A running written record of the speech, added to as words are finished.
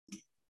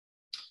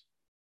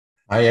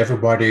Hi,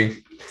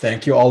 everybody.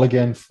 Thank you all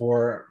again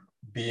for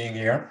being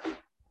here.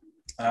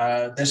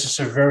 This is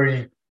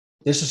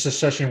this is a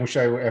session which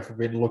I have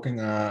been looking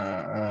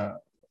a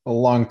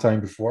long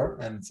time before.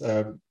 And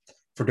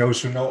for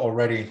those who know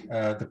already,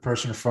 the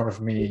person in front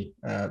of me,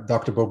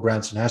 Dr. Bo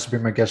Branson, has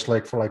been my guest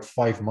like for like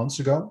 5 months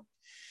ago,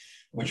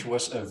 which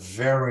was a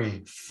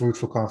very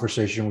fruitful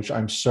conversation, which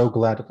I'm so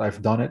glad that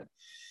I've done it.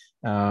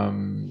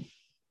 Um,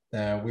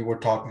 we were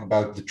talking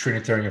about the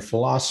Trinitarian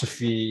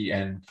philosophy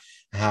and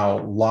how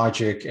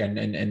logic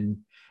and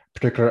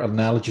particular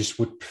analogies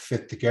would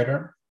fit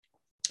together.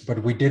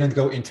 But we didn't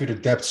go into the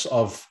depths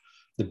of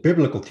the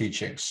biblical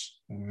teachings,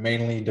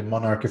 mainly the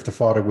monarchy of the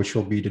Father, which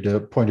will be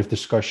the point of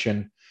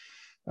discussion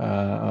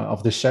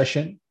of this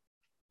session.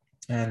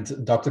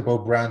 And Dr. Bo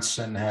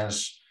Branson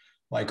has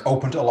like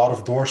opened a lot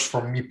of doors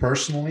for me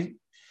personally.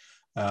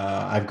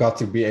 I've got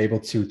to be able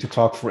to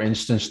talk, for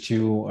instance,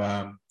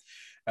 to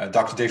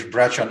Dr. David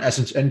Bradshaw on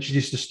Essence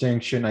Energy's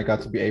distinction. I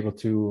got to be able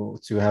to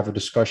have a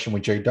discussion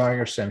with Jay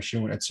Dyer, Sam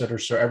Schumann, etc.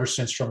 So ever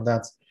since from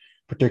that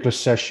particular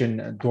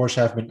session, doors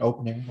have been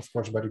opening, of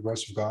course, by the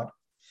grace of God.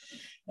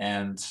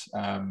 And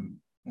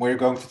we're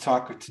going to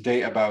talk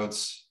today about,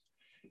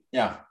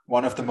 yeah,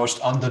 one of the most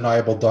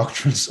undeniable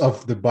doctrines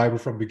of the Bible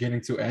from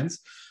beginning to end.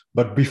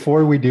 But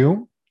before we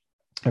do,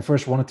 I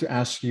first wanted to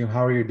ask you,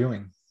 how are you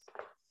doing?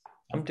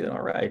 I'm doing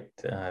all right.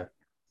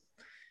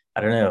 I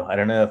don't know. I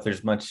don't know if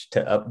there's much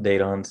to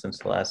update on since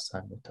the last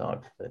time we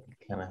talked, but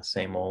kind of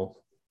same old,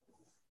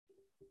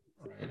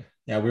 Right.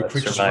 Yeah, we're but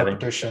creatures of surviving.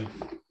 repetition.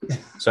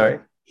 Sorry.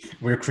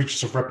 We're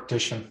creatures of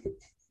repetition.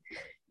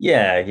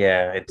 Yeah.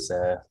 It's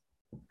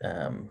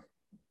um,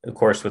 of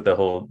course, with the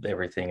whole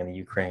everything in the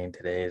Ukraine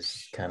today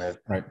is kind of,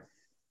 Right.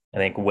 I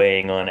think,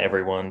 weighing on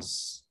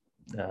everyone's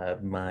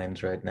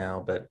minds right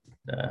now. But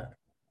uh,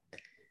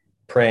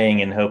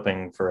 praying and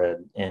hoping for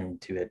an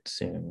end to it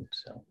soon.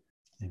 So.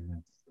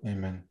 Amen.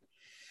 Amen.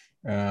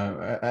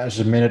 As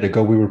a minute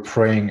ago, we were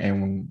praying,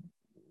 and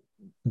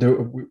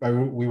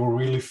we were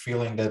really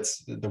feeling that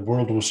the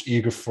world was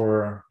eager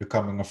for the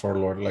coming of our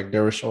Lord. Like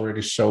there is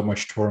already so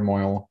much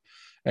turmoil,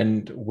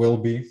 and will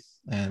be,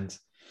 and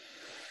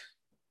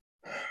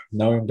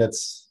knowing that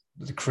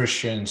the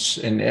Christians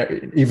and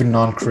even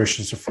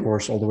non-Christians, of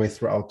course, all the way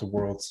throughout the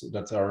world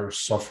that are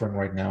suffering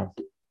right now.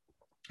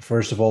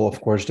 First of all,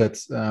 of course, that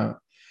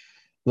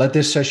let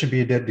this session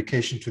be a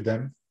dedication to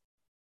them,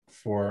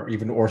 for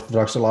even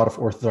Orthodox, a lot of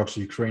Orthodox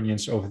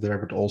Ukrainians over there,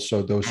 but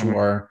also those who Mm-hmm.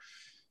 are,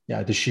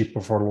 yeah, the sheep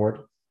of our Lord.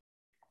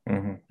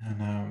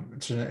 Mm-hmm.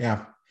 And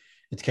yeah,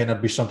 it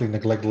cannot be something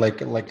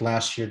like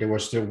last year there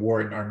was the war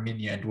in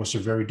Armenia. It was a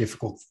very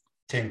difficult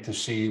thing to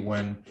see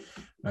when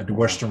the Mm-hmm.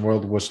 Western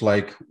world was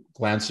like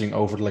glancing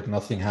over like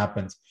nothing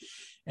happened.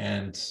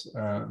 And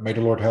may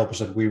the Lord help us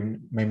that we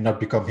may not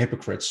become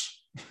hypocrites.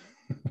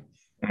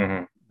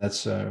 Mm-hmm.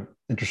 That's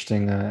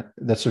interesting.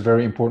 That's a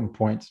very important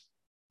point.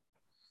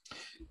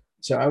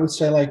 So I would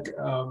say, like,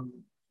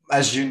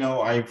 as you know,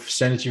 I've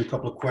sent you a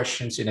couple of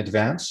questions in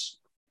advance,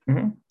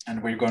 Mm-hmm. and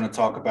we're going to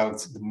talk about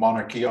the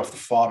monarchy of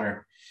the Father.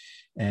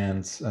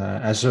 And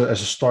as a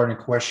starting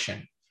question,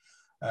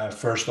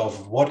 first off,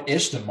 what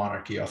is the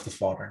monarchy of the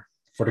Father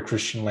for the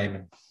Christian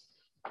layman?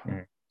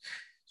 Mm-hmm.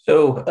 So,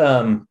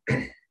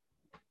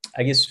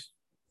 I guess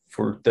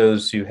for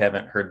those who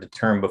haven't heard the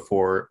term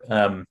before,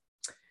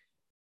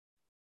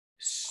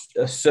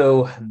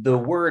 so the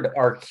word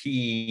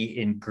arche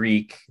in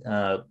Greek,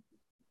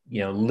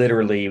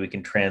 literally we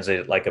can translate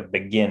it like a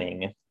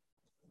beginning,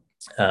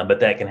 but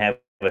that can have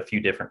a few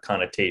different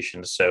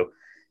connotations. So,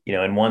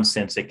 in one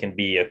sense, it can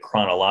be a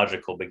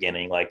chronological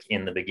beginning, like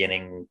in the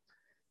beginning,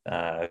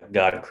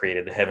 God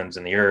created the heavens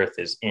and the earth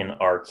is in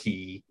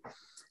arche.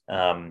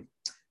 Um,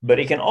 but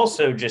it can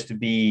also just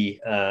be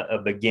a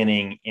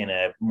beginning in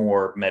a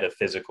more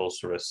metaphysical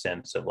sort of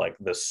sense of like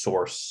the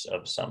source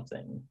of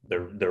something, the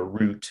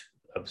root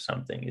of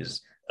something is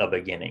a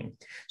beginning.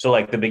 So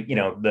like the beginning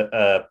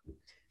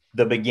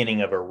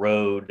of a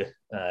road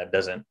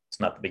doesn't, it's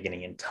not the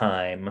beginning in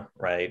time,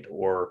 right?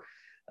 Or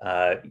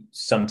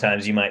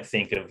sometimes you might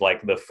think of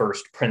like the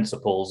first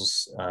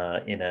principles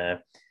in a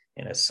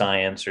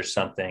science or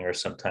something, or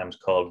sometimes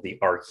called the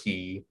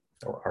arche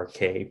or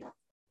arche.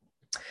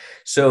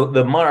 So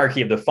the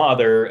monarchy of the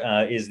Father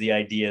is the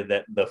idea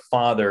that the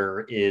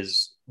Father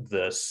is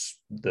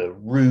the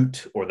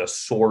root or the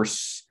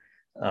source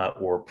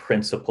or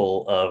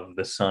principle of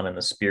the Son and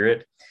the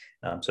Spirit.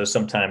 So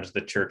sometimes the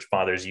church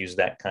fathers use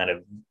that kind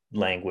of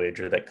language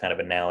or that kind of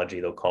analogy.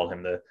 They'll call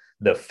him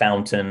the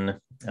fountain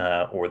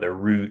or the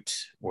root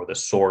or the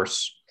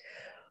source.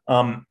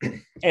 Um,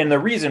 and the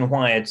reason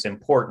why it's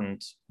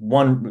important,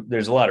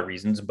 there's a lot of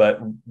reasons, but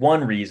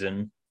one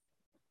reason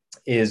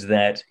is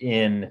that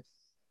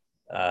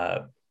uh,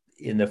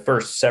 in the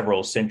first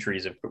several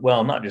centuries of,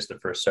 well, not just the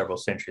first several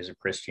centuries of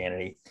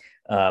Christianity,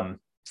 um,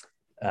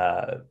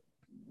 uh,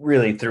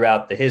 really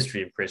throughout the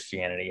history of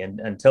Christianity and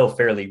until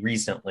fairly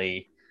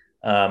recently.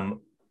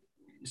 Um,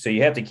 so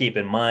you have to keep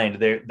in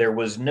mind there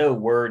was no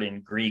word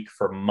in Greek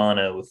for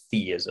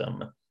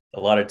monotheism. A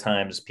lot of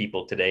times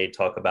people today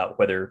talk about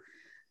whether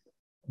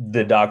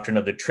the doctrine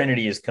of the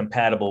Trinity is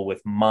compatible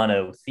with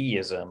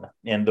monotheism.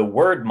 And the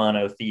word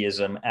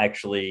monotheism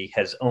actually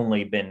has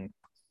only been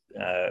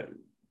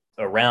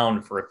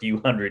around for a few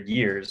hundred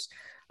years.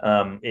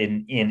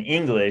 In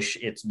English,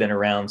 it's been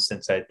around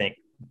since I think,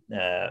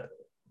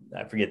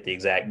 I forget the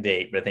exact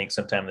date, but I think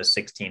sometime in the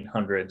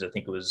 1600s. I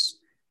think it was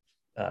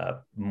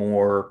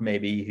Moore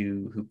maybe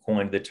who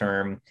coined the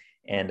term.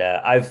 And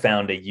I've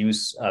found a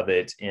use of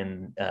it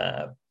in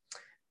the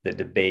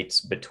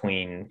debates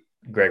between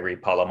Gregory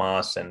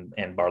Palamas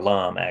and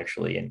Barlaam,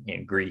 actually,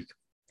 in Greek.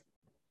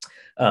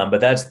 But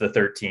that's the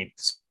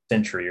 13th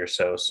century or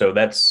so. So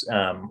that's,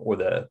 or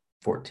the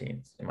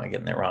 14th. Am I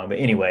getting that wrong? But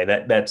anyway,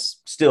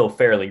 that's still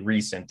fairly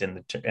recent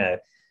in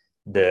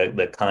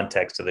the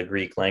context of the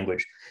Greek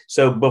language.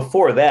 So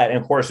before that, and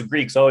of course, the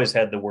Greeks always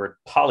had the word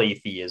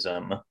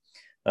polytheism,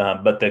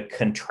 but the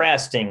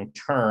contrasting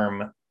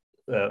term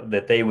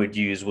that they would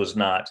use was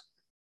not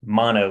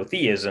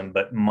monotheism,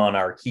 but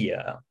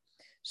monarchia.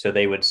 So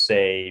they would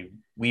say,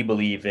 we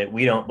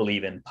don't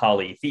believe in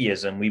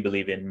polytheism, we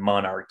believe in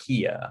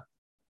monarchia.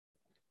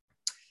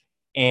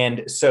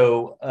 And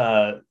so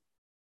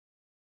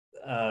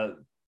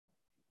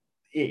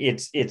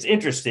it's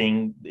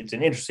interesting. It's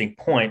an interesting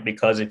point,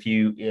 because if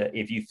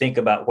you think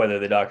about whether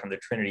the doctrine of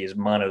the Trinity is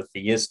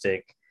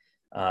monotheistic,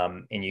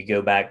 and you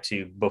go back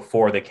to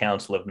before the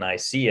Council of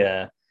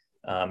Nicaea,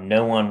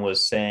 no one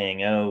was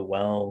saying, oh,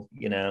 well,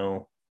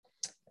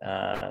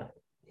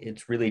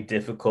 it's really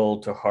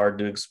difficult or hard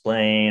to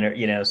explain,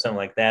 or something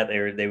like that.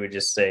 They would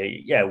just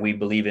say, yeah, we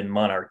believe in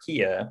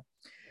monarchia.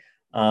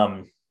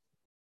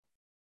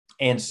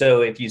 And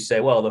so if you say,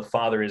 well, the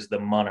Father is the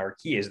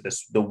monarchy, is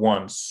the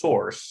one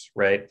source,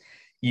 right?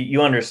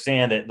 You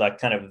understand that, like,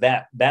 kind of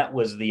that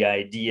was the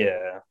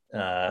idea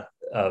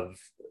of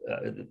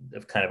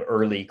kind of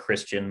early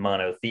Christian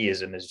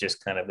monotheism, is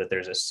just kind of that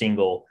there's a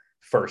single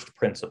first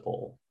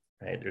principle,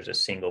 right? There's a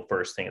single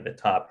first thing at the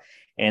top,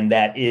 and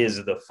that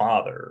is the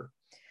Father.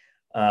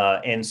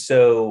 And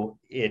so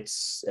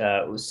it's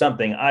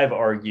something I've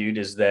argued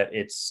is that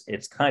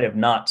it's kind of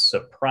not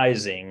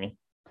surprising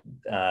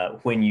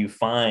when you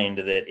find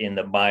that in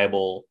the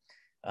Bible,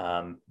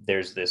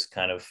 there's this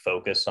kind of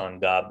focus on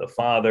God the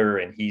Father,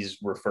 and he's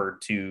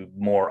referred to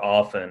more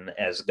often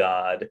as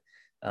God.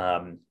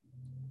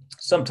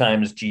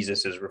 Sometimes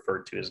Jesus is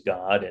referred to as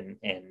God, and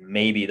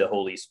maybe the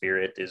Holy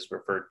Spirit is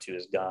referred to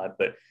as God,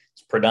 but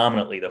it's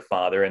predominantly the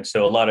Father. And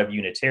so a lot of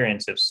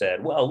Unitarians have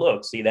said, well,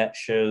 look, see, that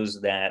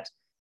shows that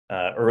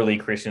early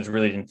Christians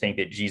really didn't think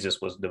that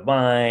Jesus was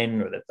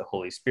divine or that the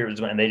Holy Spirit was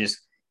divine. And they just,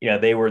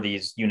 they were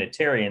these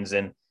Unitarians.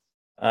 And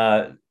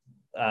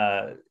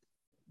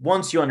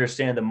once you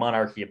understand the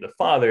monarchy of the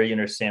Father, you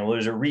understand, well,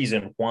 there's a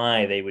reason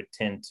why they would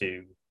tend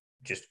to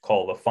just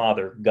call the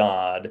Father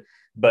God,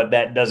 but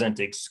that doesn't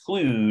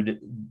exclude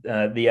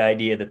the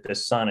idea that the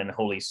Son and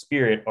Holy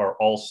Spirit are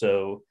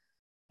also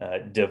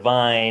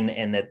divine,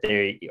 and that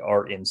they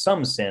are in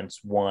some sense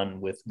one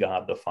with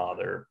God the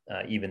Father,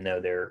 even though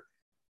they're,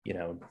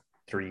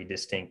 three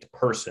distinct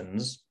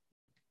persons.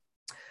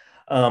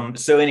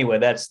 So anyway,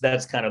 that's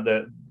kind of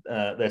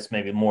that's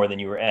maybe more than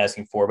you were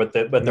asking for, but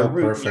the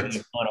root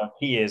of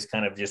monarchy is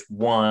kind of just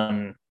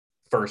one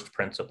first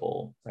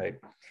principle, right?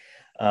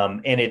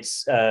 And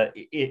it's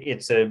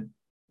a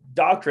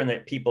doctrine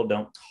that people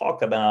don't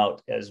talk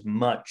about as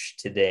much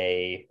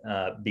today,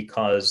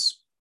 because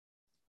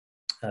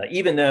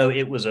even though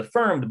it was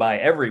affirmed by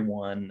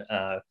everyone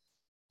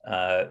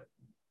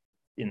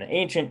in the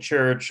ancient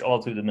church,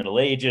 all through the Middle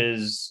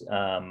Ages,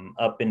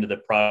 up into the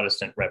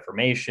Protestant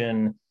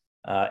Reformation,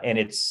 and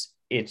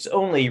it's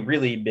only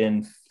really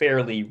been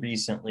fairly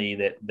recently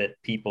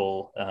that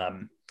people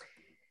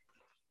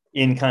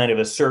in kind of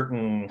a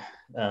certain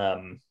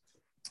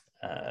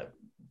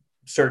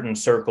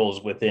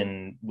circles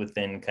within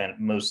kind of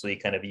mostly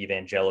kind of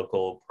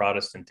evangelical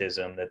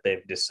Protestantism, that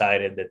they've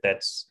decided that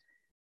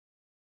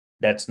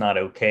that's not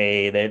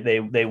okay.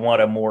 They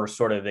want a more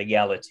sort of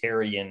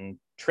egalitarian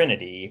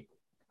Trinity,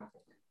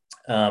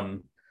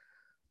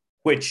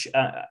 which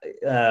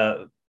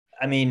I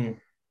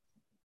mean,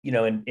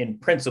 in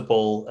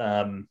principle,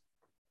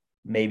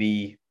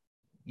 maybe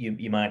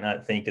you might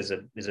not think is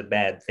a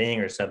bad thing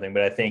or something,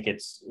 but I think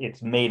it's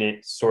made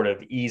it sort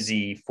of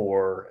easy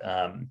for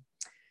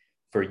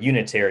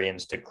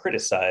Unitarians to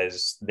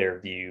criticize their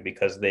view,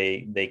 because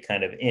they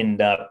kind of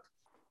end up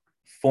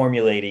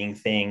formulating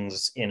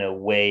things in a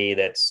way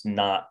that's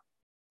not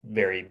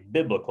very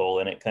biblical,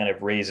 and it kind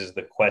of raises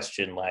the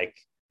question, like,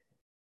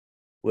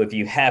 well, if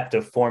you have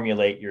to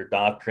formulate your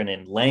doctrine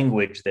in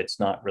language that's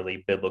not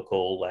really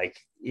biblical, like,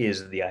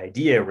 is the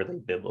idea really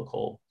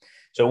biblical?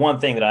 So one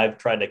thing that I've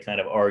tried to kind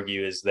of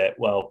argue is that,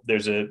 well,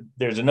 there's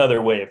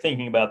another way of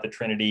thinking about the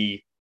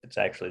Trinity. It's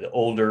actually the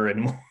older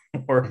and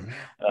more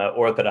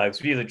orthodox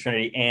view of the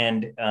Trinity,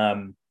 and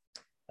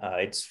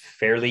it's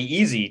fairly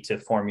easy to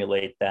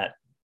formulate that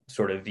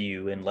sort of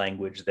view in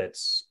language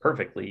that's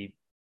perfectly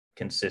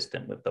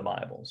consistent with the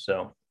Bible.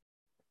 So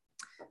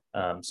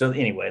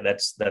anyway,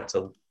 that's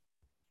a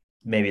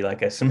maybe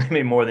like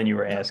maybe more than you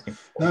were asking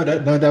for. No,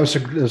 that was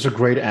a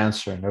great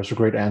answer. That was a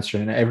great answer,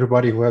 and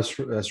everybody who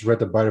has read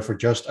the Bible for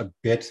just a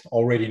bit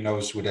already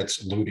knows what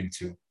that's alluding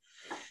to.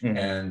 Mhm.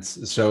 And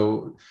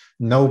so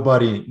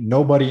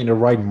nobody in the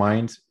right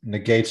mind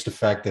negates the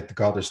fact that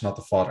God is not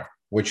the Father,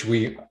 which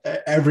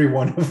every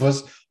one of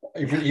us,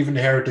 even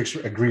the heretics,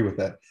 agree with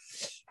that.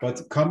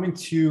 But coming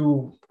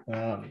to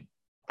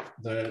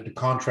the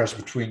contrast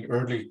between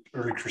early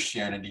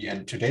Christianity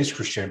and today's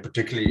Christianity,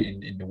 particularly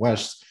in the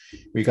West,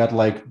 we got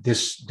like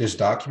this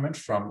document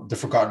from the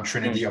Forgotten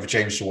Trinity Mhm. of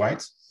James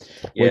White,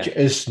 which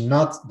Yeah. is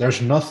not,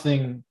 there's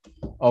nothing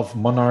of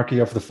monarchy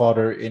of the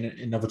Father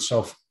in of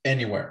itself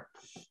anywhere,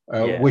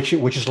 Yeah. which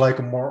is like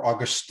a more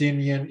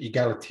Augustinian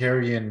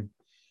egalitarian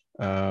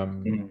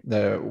Mhm.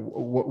 the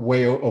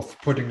way of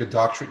putting the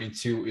doctrine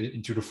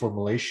into the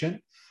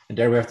formulation, and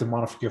there we have the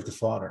monarchy of the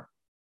Father.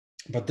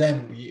 But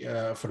then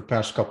for the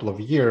past couple of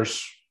years,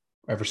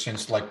 ever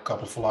since like a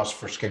couple of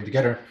philosophers came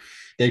together,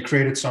 they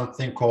created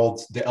something called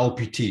the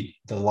LPT,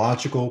 the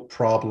logical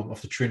problem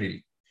of the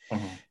Trinity.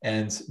 Mhm.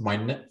 And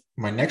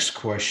my next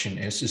question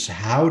is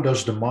how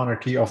does the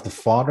monarchy of the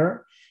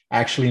Father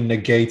actually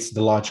negate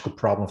the logical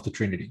problem of the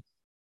Trinity?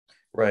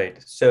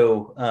 Right.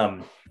 So,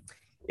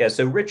 yeah,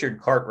 so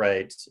Richard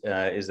Cartwright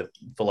is a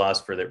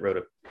philosopher that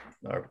wrote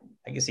or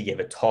I guess he gave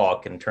a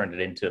talk and turned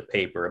it into a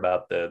paper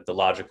about the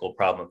logical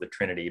problem of the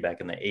Trinity back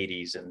in the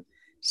 80s. And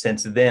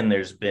since then,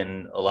 there's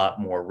been a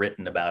lot more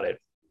written about it.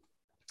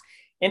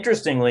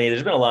 Interestingly,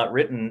 there's been a lot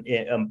written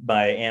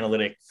by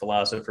analytic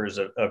philosophers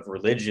of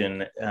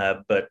religion,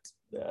 but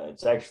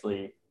it's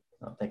actually,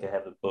 I don't think I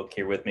have the book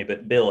here with me,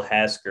 but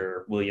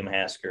William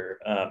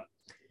Hasker,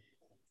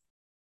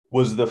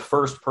 was the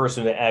first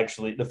person to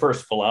actually, the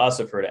first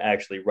philosopher to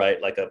actually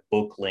write like a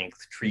book length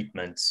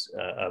treatment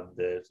of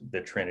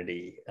the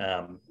Trinity.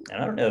 And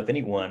I don't know if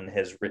anyone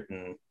has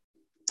written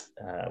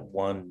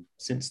one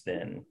since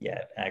then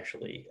yet,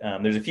 actually.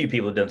 There's a few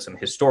people who've done some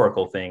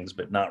historical things,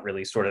 but not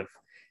really sort of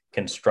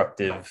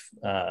constructive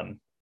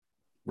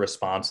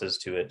responses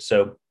to it.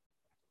 So,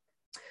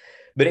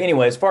 but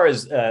anyway, as far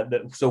as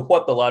so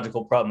what the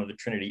logical problem of the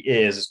Trinity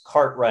is,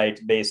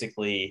 Cartwright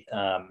basically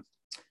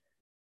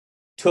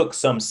took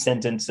some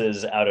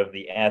sentences out of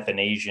the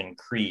Athanasian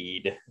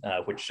Creed,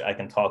 which I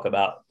can talk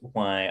about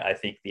why I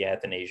think the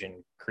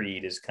Athanasian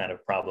Creed is kind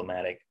of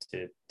problematic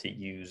to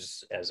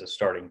use as a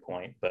starting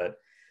point. But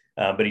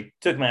he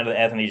took them out of the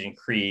Athanasian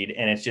Creed,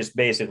 and it's just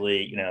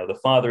basically, the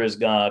Father is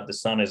God, the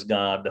Son is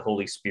God, the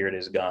Holy Spirit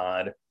is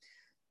God,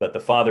 but the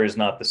Father is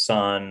not the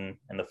Son,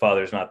 and the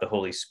Father is not the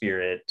Holy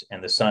Spirit,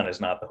 and the Son is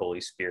not the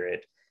Holy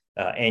Spirit.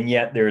 And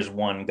yet there's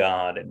one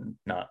God and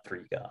not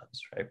three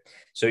gods, right?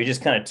 So he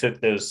just kind of took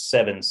those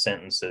 7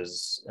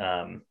 sentences,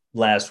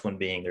 last one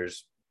being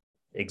there's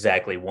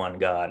exactly one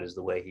God is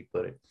the way he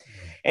put it.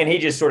 And he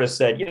just sort of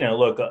said,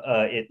 look,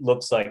 it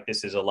looks like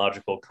this is a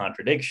logical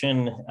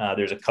contradiction.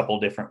 There's a couple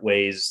different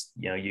ways,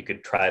 you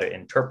could try to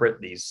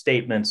interpret these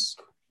statements.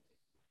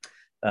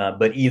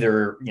 But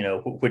either,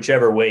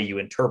 whichever way you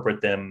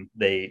interpret them,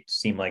 they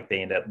seem like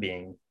they end up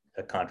being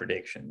a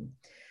contradiction.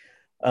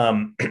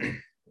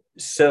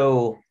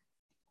 So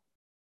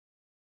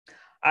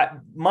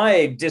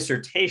my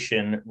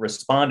dissertation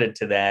responded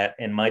to that,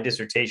 and my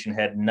dissertation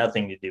had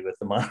nothing to do with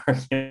the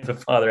monarchy of the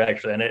Father,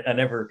 actually. And I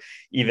never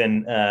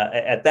even,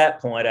 at that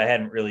point, I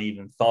hadn't really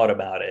even thought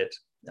about it.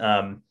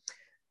 And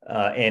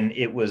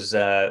it was,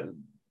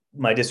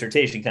 my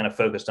dissertation kind of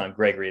focused on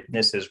Gregory of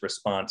Nyssa's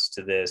response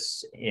to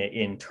this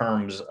in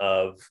terms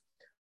of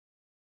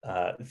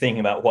thinking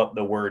about what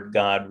the word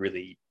God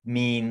really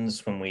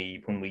means when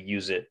we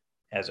use it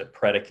as a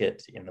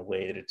predicate in the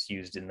way that it's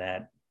used in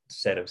that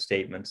set of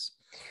statements.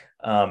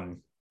 And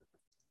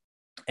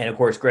of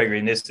course,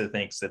 Gregory Nyssa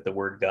thinks that the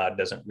word God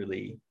doesn't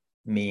really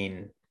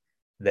mean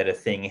that a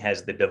thing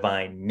has the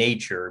divine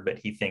nature, but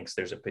he thinks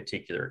there's a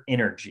particular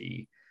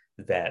energy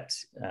that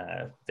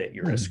that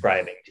you're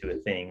ascribing to a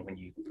thing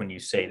when you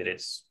say that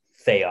it's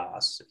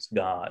theos, it's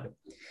God.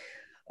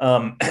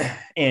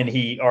 And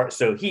he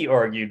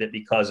argued that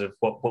because of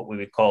what we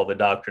would call the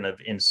doctrine of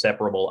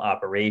inseparable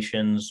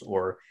operations,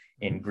 or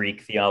in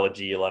Greek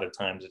theology, a lot of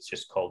times it's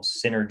just called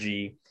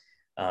synergy.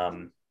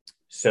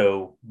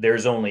 So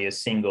there's only a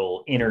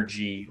single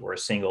energy or a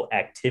single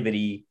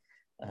activity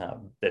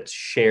that's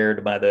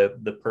shared by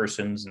the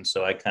persons. And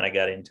so I kind of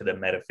got into the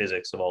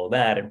metaphysics of all of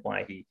that and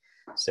why he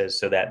says,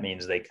 so that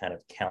means they kind of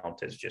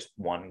count as just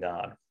one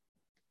God.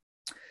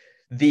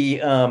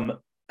 The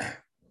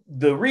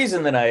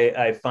reason that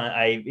I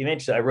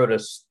eventually I wrote a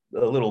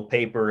little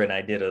paper and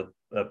I did a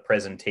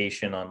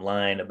presentation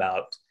online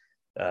about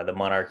the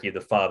monarchy of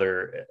the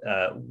Father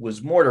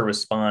was more to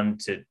respond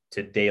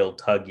to Dale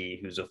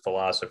Tuggy, who's a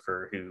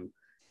philosopher who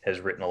has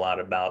written a lot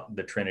about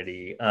the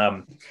Trinity.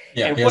 Yeah,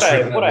 And he has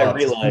written a what I lot.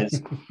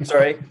 realized,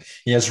 sorry,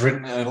 He has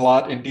written a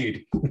lot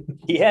indeed.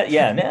 he had,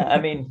 yeah, no, I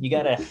mean, you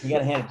gotta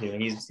hand it to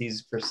him.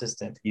 He's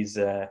persistent.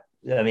 I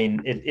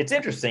mean, it's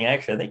interesting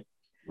actually. I think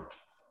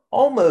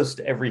almost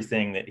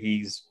everything that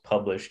he's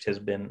published has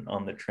been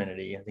on the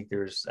Trinity. I think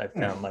I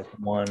found like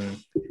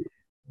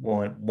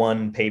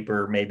one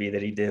paper maybe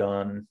that he did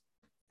on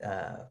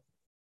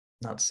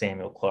not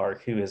Samuel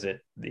Clarke. Who is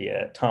it?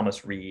 The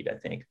Thomas Reed, I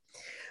think.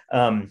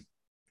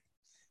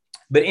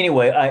 But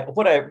anyway,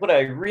 what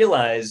I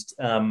realized,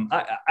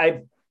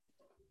 I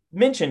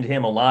mentioned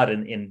him a lot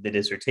in the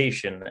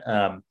dissertation,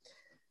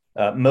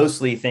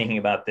 mostly thinking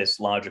about this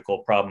logical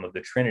problem of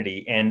the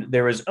Trinity. And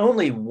there was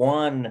only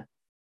one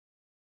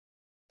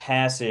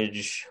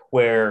passage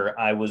where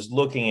I was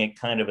looking at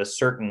kind of a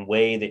certain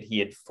way that he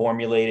had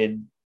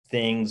formulated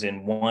things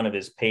in one of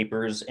his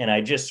papers. And I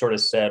just sort of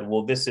said,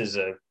 well, this is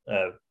a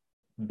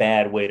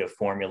bad way to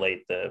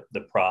formulate the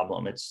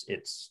problem.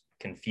 It's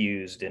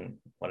confused and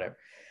whatever.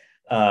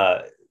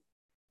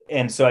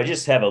 And so I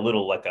just have a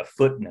little like a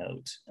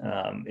footnote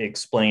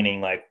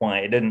explaining like why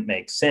it didn't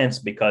make sense,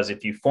 because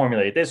if you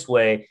formulate it this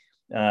way,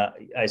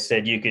 I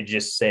said you could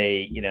just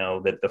say,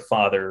 that the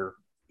Father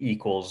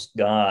equals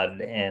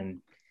God, and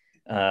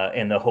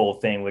the whole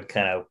thing would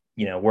kind of,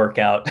 work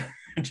out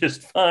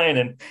just fine,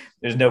 and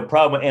there's no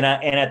problem. And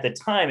at the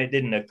time, it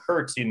didn't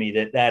occur to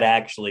me that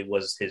actually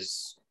was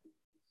his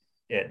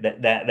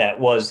that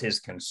was his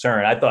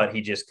concern. I thought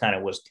he just kind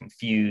of was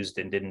confused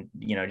and didn't,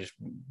 just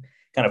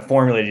kind of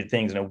formulated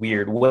things in a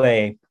weird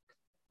way.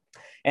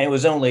 And it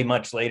was only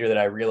much later that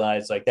I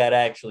realized like that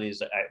actually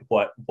is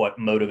what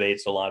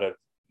motivates a lot of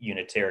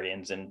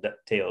Unitarians, and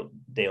Dale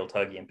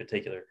Tuggy in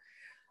particular.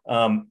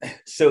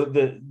 So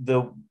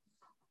the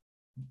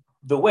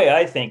way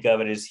I think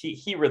of it is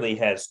he really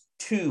has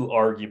two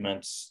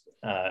arguments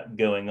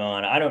going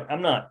on.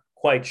 I'm not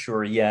quite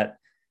sure yet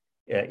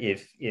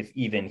if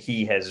even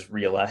he has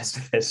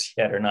realized this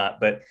yet or not,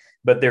 but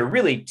they're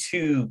really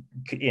two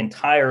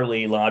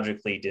entirely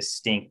logically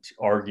distinct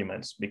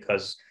arguments,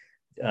 because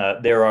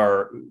there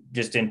are,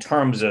 just in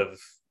terms of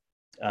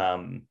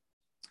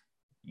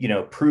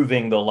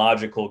proving the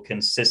logical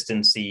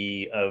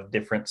consistency of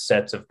different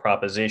sets of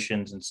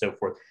propositions and so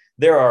forth,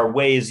 there are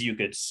ways you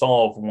could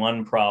solve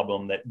one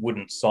problem that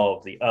wouldn't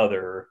solve the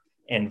other,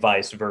 and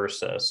vice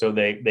versa. So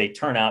they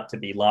turn out to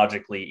be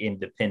logically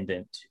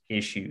independent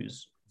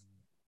issues.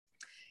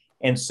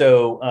 And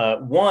so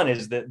one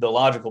is the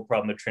logical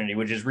problem of Trinity,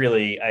 which is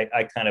really,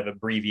 I kind of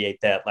abbreviate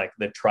that like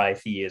the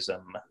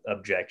tritheism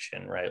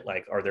objection, right?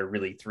 Like, are there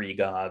really three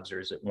gods,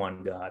 or is it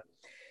one God?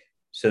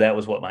 So that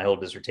was what my whole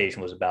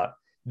dissertation was about.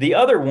 The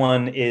other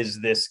one is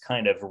this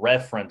kind of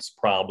reference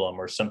problem,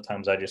 or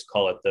sometimes I just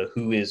call it the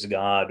who is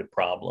God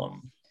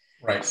problem.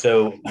 Right.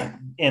 So,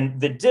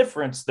 and the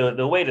difference,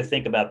 the way to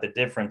think about the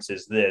difference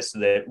is this,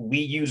 that we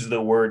use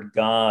the word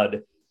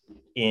God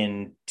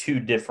in two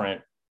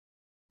different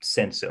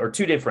sense, or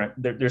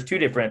there's two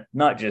different,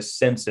 not just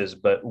senses,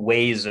 but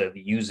ways of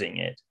using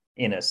it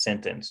in a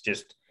sentence,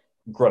 just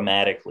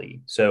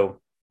grammatically.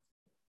 So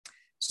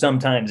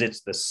sometimes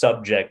it's the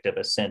subject of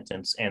a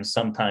sentence, and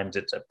sometimes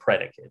it's a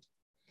predicate,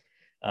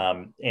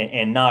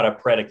 and not a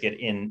predicate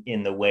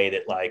in the way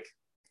that, like,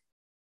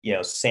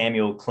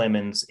 Samuel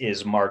Clemens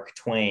is Mark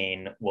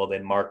Twain. Well,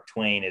 then Mark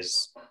Twain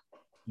is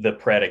the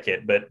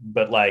predicate,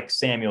 but like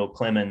Samuel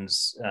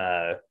Clemens,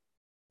 I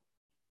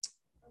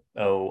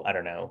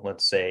don't know,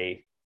 let's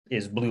say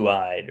is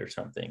blue-eyed or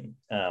something.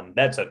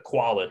 That's a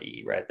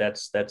quality, right?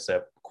 That's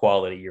a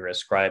quality you're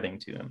ascribing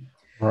to him.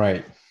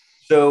 Right.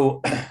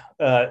 So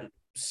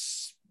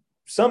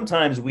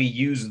sometimes we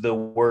use the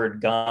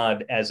word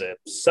God as a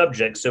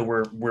subject, so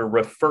we're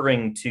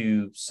referring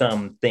to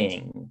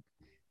something,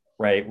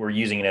 right? We're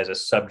using it as a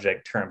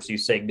subject term. So you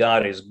say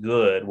God is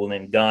good, well,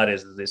 then God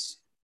is this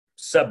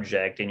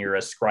subject, and you're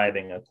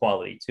ascribing a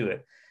quality to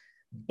it.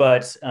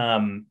 But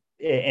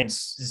and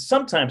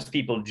sometimes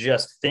people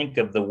just think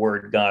of the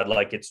word God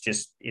like it's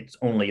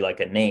only like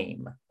a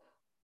name.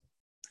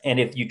 And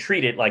if you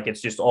treat it like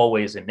it's just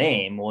always a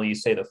name, well, you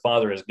say the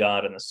Father is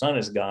God and the Son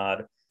is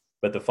God,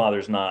 but the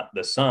Father's not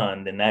the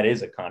Son, then that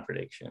is a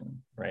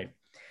contradiction, right?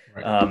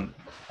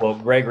 Well,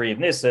 Gregory of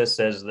Nyssa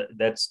says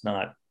that's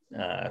not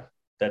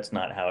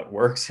how it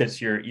works.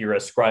 It's you're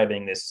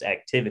ascribing this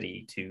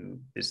activity to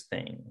this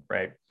thing,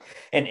 right?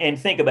 And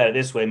think about it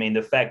this way. I mean,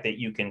 the fact that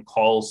you can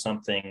call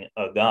something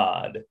a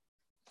God,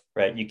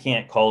 right? You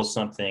can't call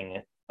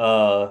something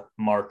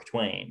Mark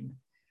Twain.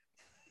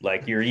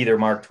 Like, you're either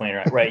Mark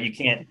Twain, right? You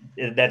can't.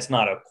 That's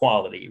not a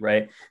quality,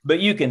 right? But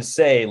you can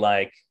say,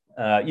 like,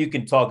 you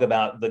can talk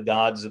about the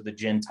gods of the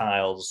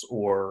Gentiles,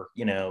 or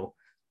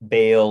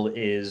Baal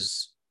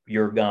is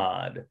your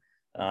God,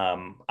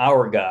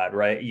 our God,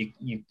 right?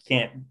 You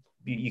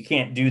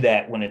can't do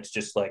that when it's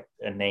just like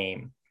a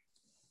name.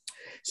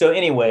 So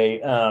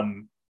anyway,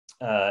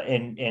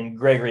 and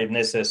Gregory of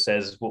Nyssa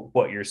says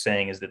what you're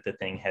saying is that the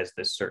thing has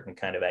this certain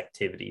kind of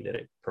activity that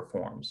it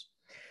performs.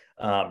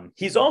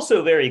 He's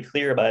also very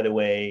clear, by the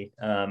way,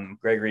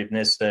 Gregory of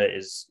Nyssa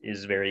is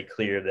very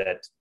clear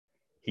that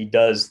he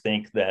does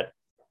think that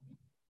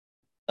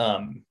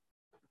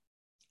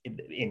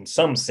in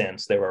some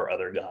sense there are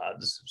other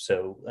gods.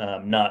 So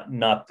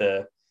not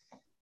the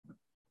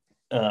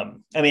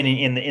I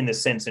mean, in the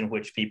sense in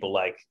which people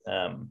like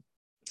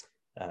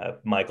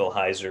Michael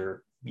Heiser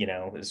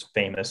is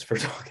famous for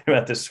talking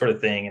about this sort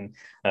of thing.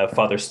 And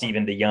Father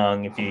Stephen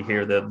DeYoung, if you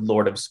hear the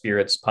Lord of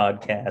Spirits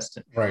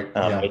podcast, Right.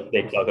 Yeah.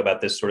 they talk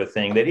about this sort of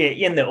thing, that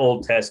in the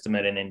Old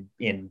Testament and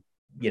in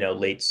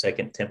late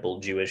Second Temple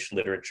Jewish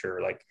literature,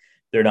 like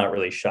they're not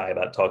really shy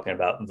about talking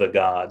about the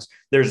gods.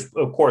 There's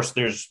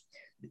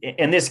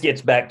and this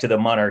gets back to the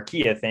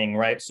monarchia thing,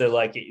 right? So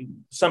like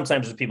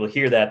sometimes when people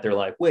hear that, they're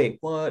like, wait,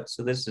 what?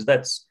 So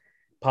that's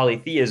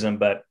polytheism.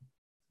 But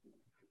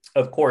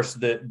of course,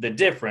 the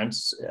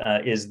difference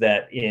is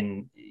that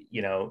in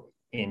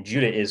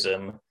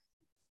Judaism,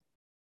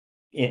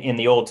 in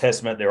the Old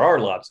Testament, there are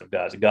lots of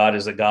gods. God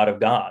is a God of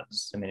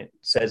gods. I mean, it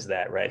says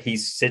that, right? He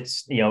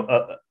sits,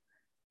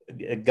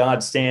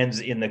 God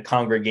stands in the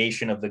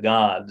congregation of the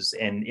gods,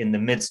 and in the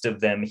midst of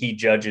them, he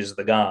judges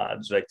the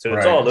gods. Right. So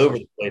it's all over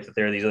the place that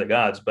there are these other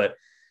gods. But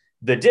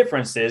the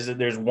difference is that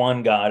there's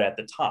one God at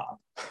the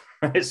top.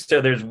 Right? So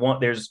there's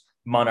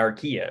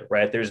monarchia,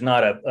 right? There's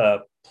not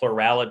a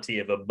plurality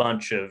of a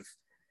bunch of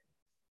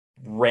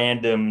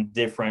random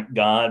different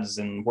gods,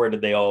 and where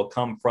did they all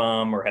come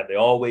from, or have they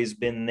always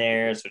been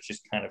there? So it's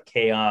just kind of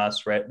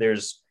chaos, right?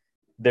 There's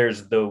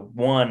the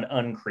one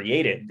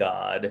uncreated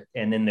God,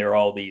 and then there are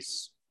all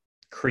these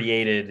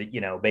created,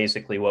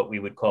 basically what we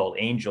would call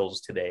angels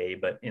today,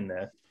 but in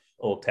the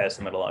Old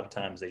Testament, a lot of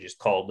times they just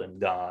called them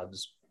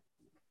gods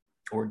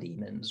or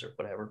demons or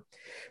whatever.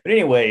 But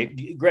anyway,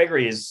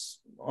 Gregory is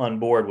on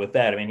board with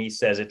that. I mean, he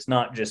says it's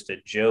not just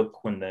a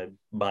joke when the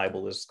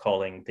Bible is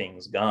calling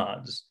things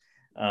gods,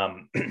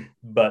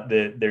 but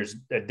there's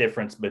a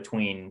difference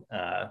between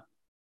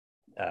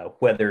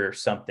whether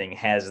something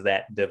has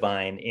that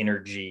divine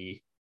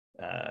energy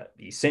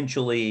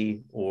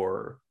essentially,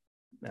 or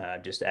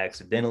just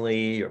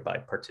accidentally, or by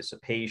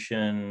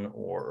participation,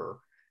 or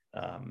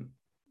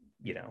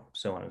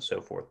so on and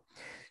so forth.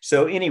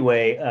 So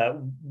anyway,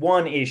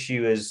 one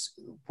issue is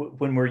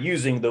when we're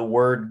using the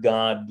word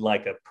God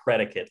like a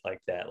predicate like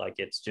that, like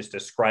it's just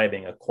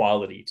ascribing a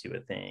quality to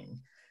a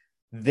thing,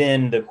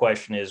 then the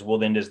question is, well,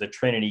 then does the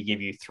Trinity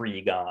give you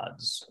three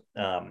gods?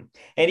 And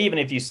even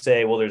if you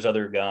say, well, there's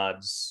other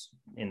gods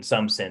in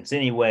some sense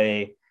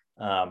anyway,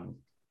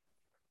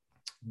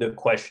 the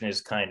question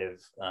is kind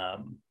of,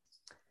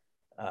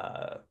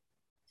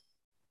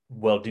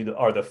 well,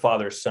 are the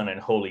Father, Son, and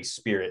Holy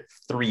Spirit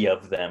three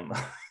of them?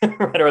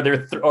 Right? Are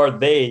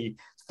they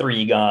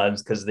three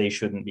gods? Because they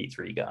shouldn't be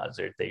three gods.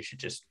 They should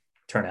just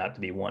turn out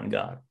to be one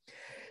God.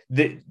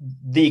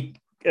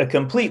 A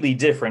completely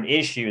different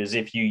issue is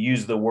if you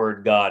use the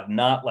word God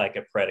not like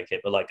a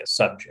predicate, but like a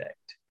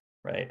subject,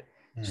 right?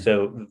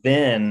 So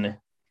then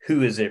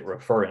who is it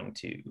referring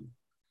to?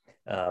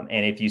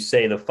 And if you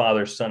say the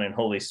Father, Son, and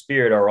Holy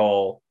Spirit are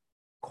all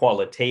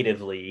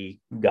qualitatively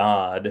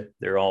God,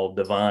 they're all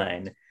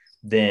divine,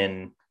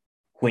 then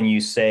when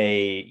you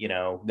say,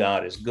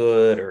 God is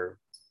good, or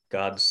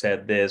God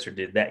said this or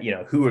did that,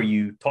 who are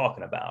you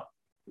talking about?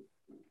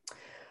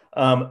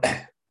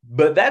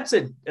 But that's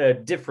a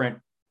different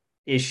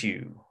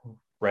issue,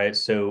 right?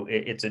 So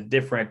it's a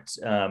different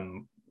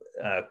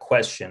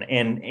question.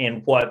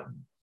 And what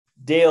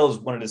Dale's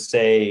wanted to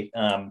say,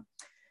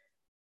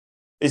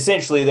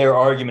 essentially their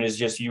argument is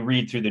just, you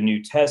read through the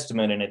New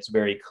Testament and it's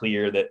very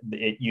clear that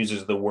it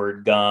uses the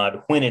word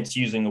God. When it's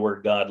using the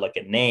word God like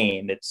a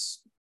name,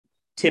 it's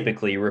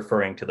typically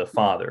referring to the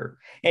Father.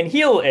 And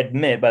he'll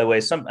admit, by the way,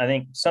 I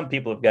think some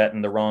people have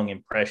gotten the wrong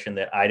impression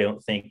that I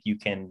don't think you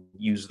can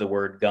use the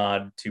word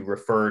God to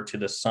refer to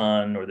the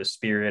Son or the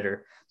Spirit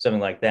or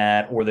something like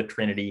that, or the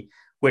Trinity,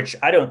 which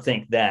I don't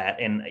think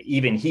that, and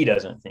even he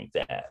doesn't think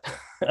that.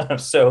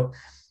 So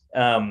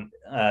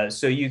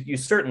you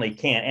certainly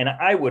can't. And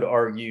I would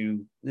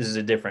argue, this is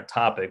a different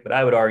topic, but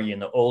I would argue in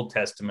the Old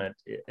Testament,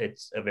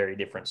 it's a very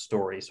different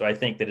story. So I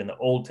think that in the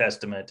Old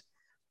Testament,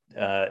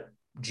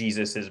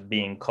 Jesus is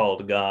being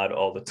called God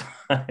all the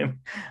time,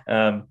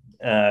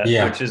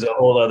 which is a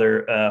whole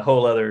other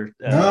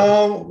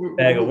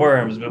bag of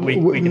worms. But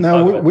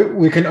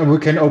we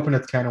can open a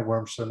can of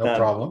worms, so no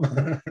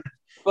problem.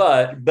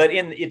 but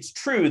it's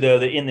true though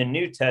that in the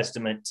New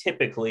Testament,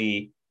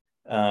 typically,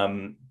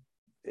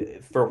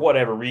 for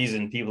whatever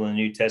reason, people in the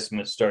New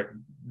Testament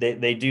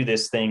they do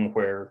this thing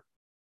where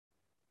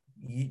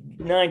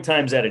 9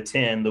 times out of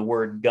 10, the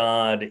word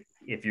God,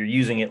 if you're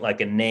using it like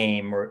a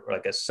name or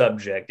like a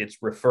subject, it's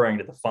referring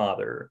to the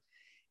Father.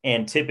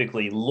 And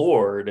typically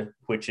Lord,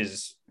 which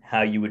is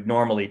how you would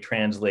normally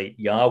translate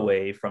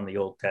Yahweh from the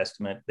Old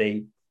Testament,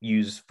 they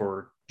use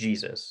for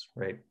Jesus,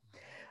 right?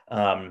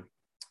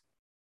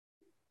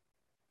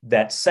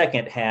 That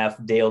second half,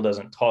 Dale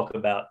doesn't talk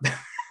about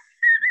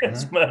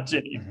as much.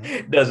 And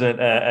he doesn't,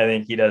 I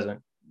think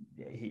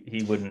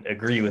he wouldn't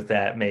agree with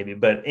that maybe,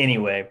 but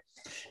anyway.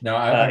 No,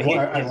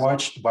 I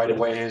watched, by the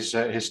way,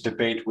 his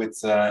debate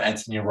with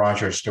Anthony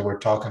Rogers. They were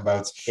talking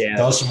about,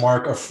 does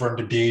Mark affirm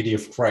the deity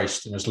of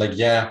Christ? And it's like,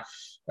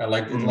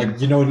 like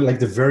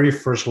the very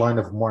first line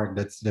of Mark,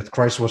 that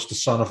Christ was the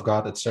Son of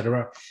God,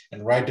 etc.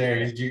 And right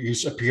there,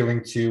 he's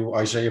appealing to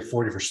Isaiah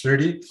 40 verse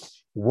 30.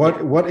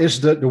 What is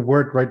the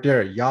word right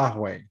there?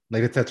 Yahweh,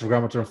 like the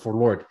tetragrammaton for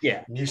Lord.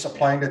 Yeah. And he's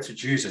applying that to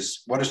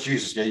Jesus. What is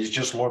Jesus? Yeah, he's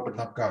just Lord, but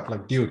not God.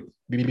 Like, dude.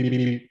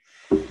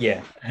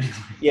 Yeah.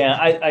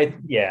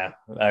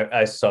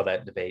 I saw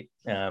that debate.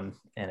 And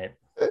it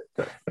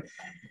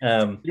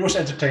It was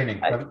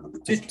entertaining.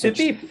 To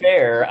be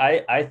fair,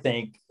 I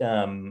think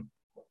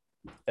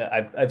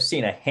I've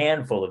seen a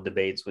handful of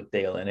debates with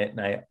Dale in it,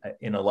 and I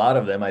in a lot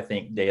of them I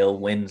think Dale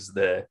wins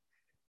the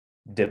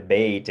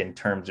debate in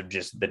terms of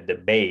just the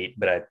debate,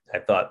 but I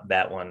thought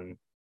that one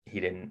he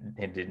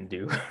didn't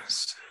do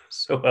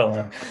so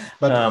well.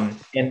 Yeah.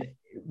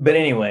 But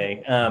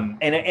anyway, and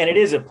it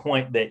is a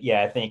point that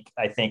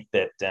I think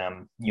that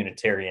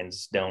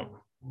Unitarians don't.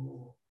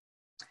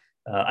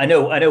 I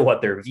know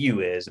what their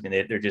view is. I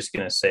mean, they're just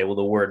going to say, well,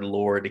 the word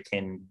Lord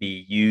can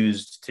be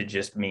used to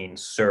just mean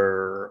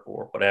sir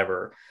or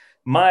whatever.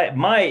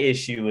 My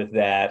issue with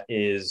that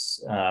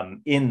is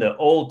in the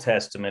Old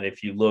Testament,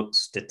 if you look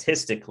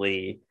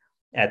statistically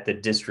at the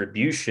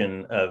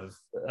distribution of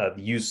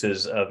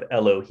uses of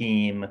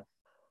Elohim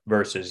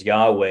versus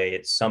Yahweh,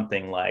 it's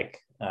something like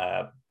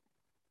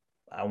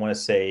I want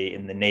to say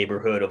in the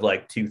neighborhood of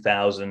like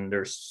 2,000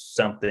 or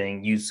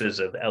something uses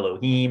of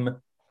Elohim,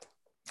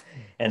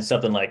 and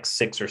something like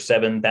 6,000 or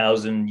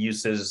 7,000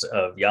 uses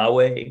of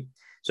Yahweh.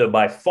 So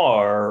by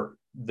far,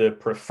 the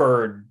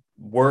preferred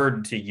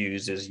word to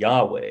use is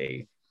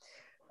Yahweh.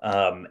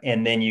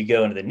 And then you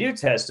go into the New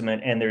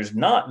Testament, and there's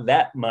not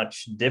that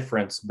much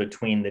difference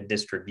between the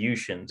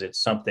distributions. It's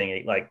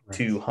something like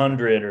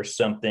 200 or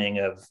something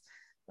of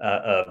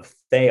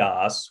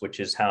theos, which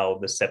is how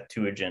the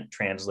Septuagint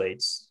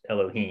translates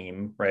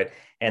Elohim, right?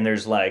 And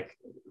there's like,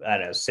 I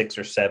don't know,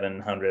 600 or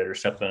 700 or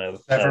something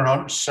of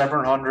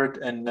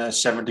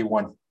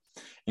 771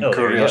 in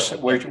Kurios,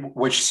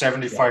 which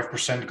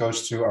 75%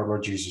 goes to our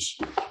Lord Jesus.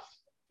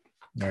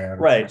 Yeah.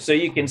 Right. So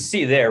you can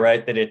see there,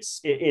 right, that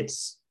it's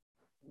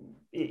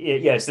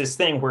this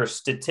thing where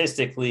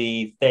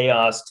statistically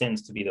theos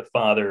tends to be the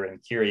Father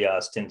and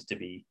Kyrios tends to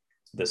be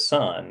the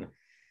Son.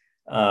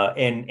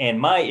 And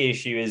my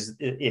issue is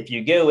if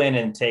you go in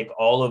and take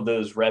all of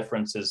those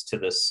references to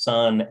the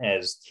Son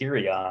as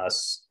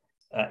Kyrios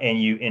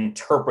and you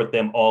interpret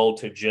them all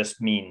to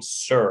just mean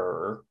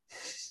sir,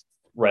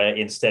 right,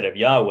 instead of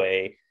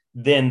Yahweh,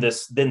 then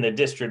the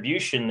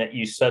distribution that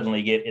you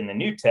suddenly get in the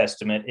New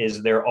Testament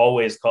is they're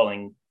always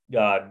calling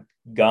God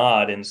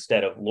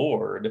instead of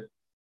Lord,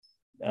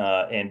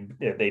 and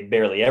they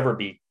barely ever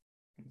be.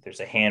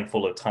 There's a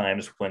handful of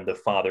times when the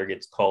Father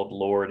gets called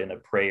Lord in a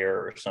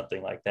prayer or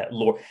something like that.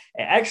 Lord,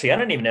 actually, I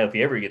don't even know if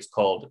he ever gets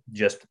called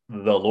just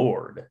the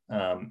Lord.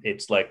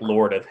 It's like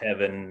Lord of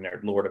Heaven or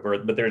Lord of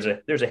Earth, but there's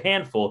a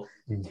handful.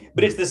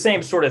 But it's the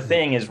same sort of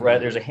thing as right.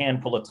 There's a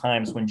handful of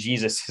times when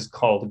Jesus is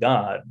called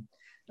God.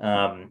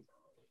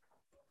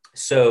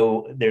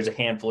 So there's a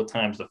handful of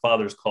times the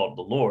Father's called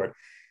the Lord.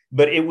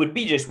 But it would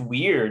be just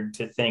weird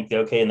to think that,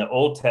 okay, in the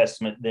Old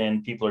Testament,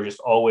 then people are just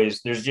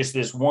always, there's just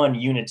this one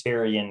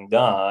Unitarian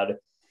God,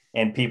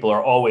 and people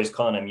are always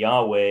calling him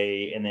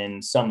Yahweh, and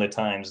then some of the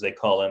times they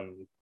call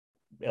him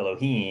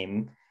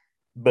Elohim.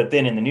 But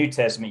then in the New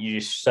Testament, you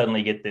just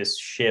suddenly get this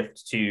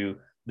shift to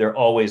they're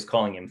always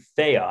calling him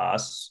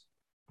Theos,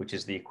 which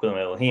is the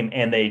equivalent of Elohim,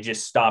 and they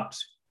just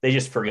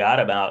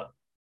forgot about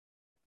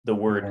the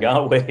word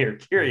Yahweh or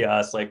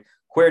Kyrios. Like,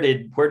 where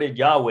did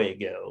Yahweh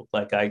go?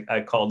 Like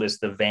I call this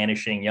the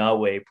vanishing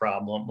Yahweh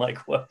problem. Like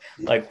what?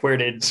 Like where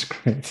did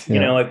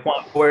like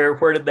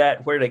where did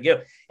it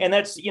go? And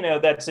that's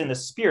that's in the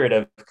spirit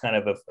of kind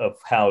of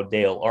how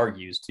Dale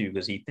argues too,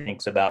 because he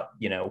thinks about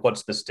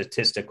what's the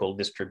statistical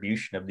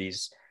distribution of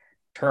these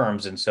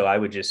terms. And so I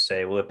would just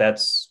say, well, if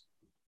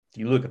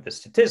you look at the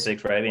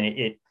statistics, right? I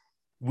mean,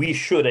 we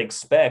should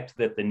expect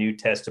that the New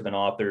Testament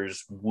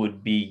authors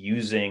would be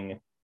using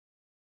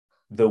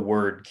the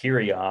word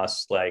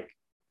Kyrios like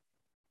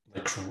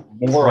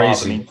more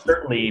often. I mean,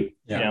 certainly,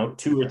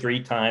 2 or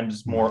 3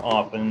 times more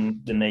often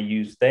than they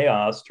use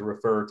theos to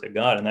refer to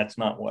God, and that's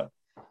not what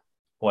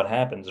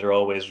happens. They're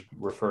always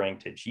referring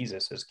to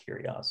Jesus as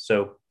Kyrios.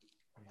 So,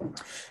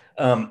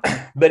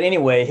 but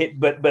anyway,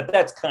 but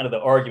that's kind of the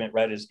argument,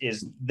 right?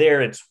 Is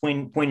there? It's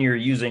when you're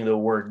using the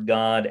word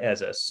God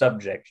as a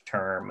subject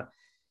term,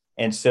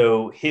 and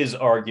so his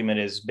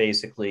argument is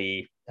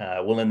basically,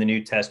 well, in the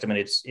New Testament,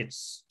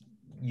 it's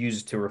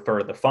used to refer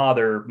to the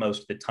Father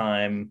most of the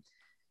time.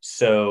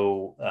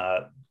 So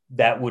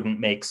that wouldn't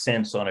make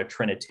sense on a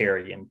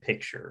Trinitarian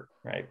picture,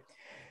 right?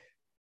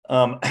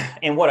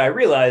 And what I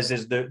realize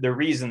is the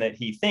reason that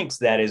he thinks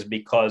that is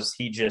because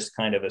he just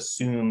kind of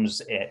assumes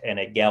an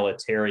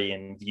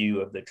egalitarian view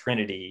of the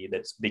Trinity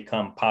that's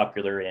become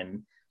popular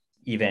in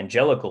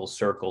evangelical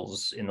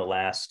circles in the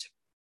last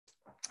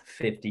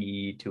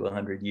 50 to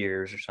 100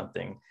 years or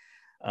something.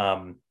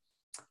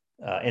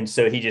 And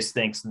so he just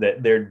thinks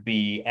that there'd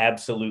be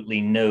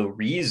absolutely no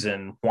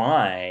reason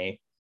why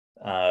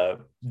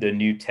the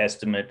New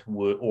Testament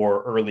would,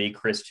 or early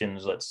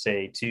Christians, let's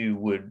say, too,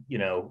 would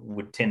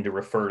tend to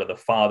refer to the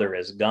Father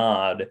as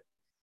God,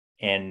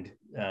 and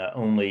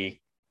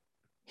only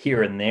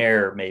here and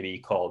there maybe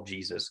call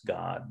Jesus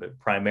God, but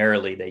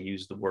primarily they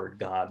use the word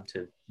God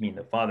to mean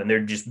the Father, and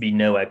there'd just be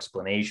no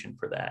explanation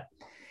for that.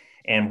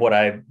 And what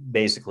I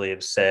basically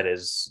have said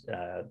is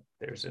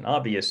there's an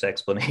obvious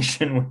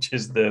explanation, which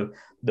is the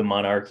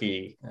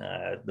monarchy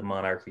of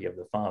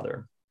the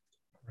Father.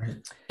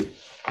 Right.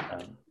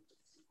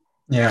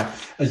 Yeah,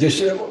 I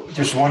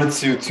just wanted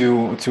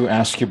to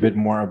ask you a bit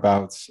more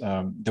about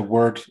the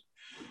word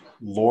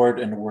Lord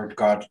and the word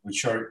God,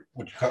 which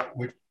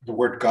the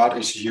word God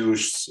is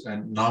used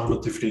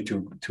nominatively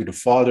to the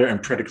Father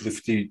and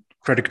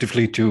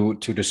predicatively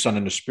to the Son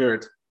and the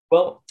Spirit.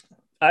 Well,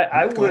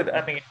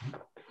 I mean,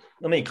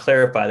 let me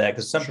clarify that,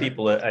 because some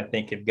people I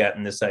think have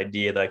gotten this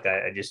idea, like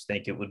I just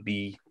think it would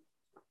be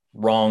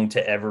wrong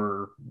to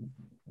ever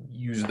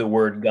use the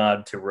word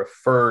God to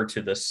refer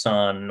to the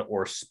Son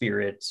or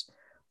Spirit,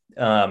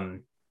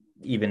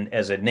 even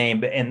as a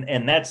name,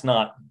 and that's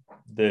not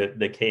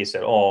the case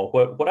at all.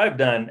 What I've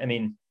done, I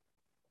mean,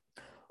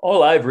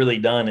 all I've really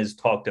done is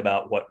talked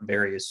about what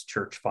various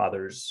church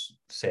fathers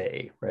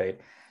say, right?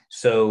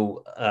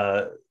 So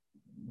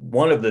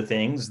one of the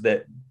things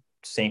that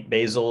St.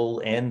 Basil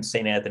and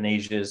St.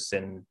 Athanasius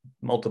and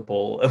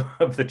multiple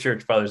of the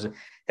church fathers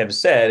have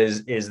said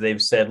is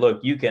they've said,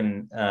 look, you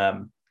can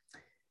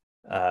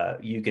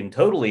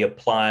totally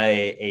apply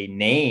a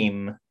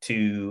name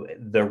to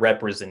the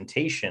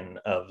representation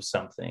of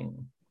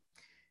something,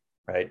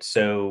 right?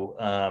 So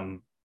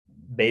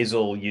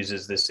Basil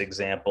uses this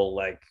example,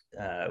 like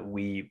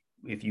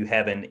if you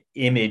have an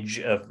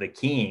image of the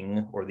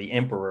king or the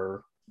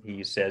emperor,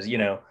 he says,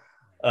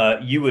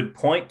 you would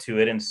point to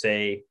it and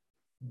say,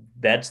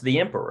 that's the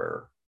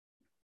emperor,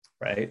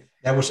 right?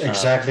 That was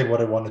exactly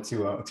what I wanted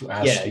to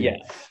ask you. Yeah.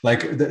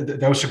 Like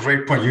that was a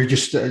great point. You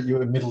just you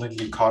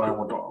immediately caught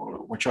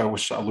on which I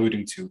was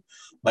alluding to.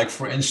 Like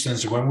for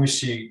instance, when we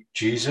see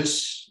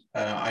Jesus,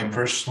 I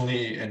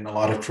personally and a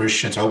lot of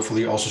Christians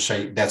hopefully also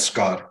say that's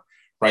God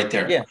right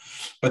there. Yeah.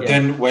 But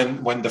then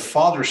when the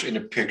Father's in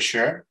the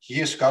picture, he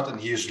is God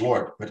and he is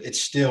Lord. But it's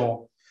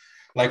still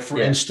like,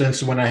 for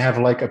instance, when I have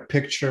like a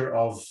picture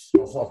of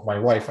my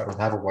wife, I don't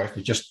have a wife,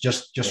 but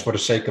just for the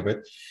sake of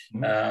it,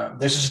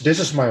 this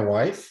is my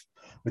wife.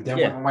 But then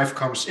when my wife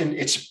comes in,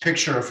 it's a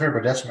picture of her,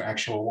 but that's my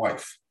actual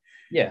wife.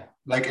 Yeah,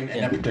 like in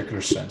a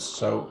particular sense.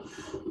 So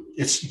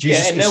it's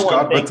Jesus and is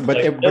God,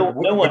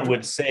 no one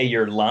would say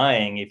you're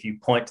lying if you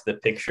point to the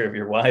picture of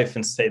your wife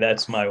and say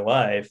that's my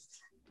wife.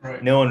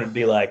 Right. No one would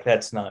be like,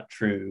 that's not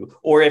true.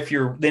 Or if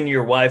then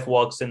your wife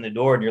walks in the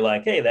door and you're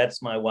like, hey,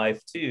 that's my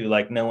wife too.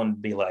 Like, no one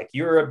would be like,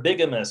 you're a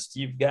bigamist,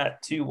 you've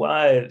got two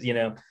wives,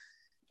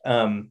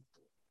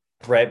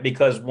 right?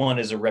 Because one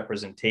is a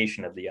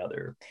representation of the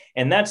other.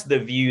 And that's the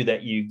view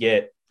that you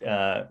get.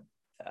 I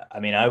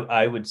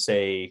would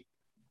say,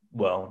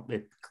 well,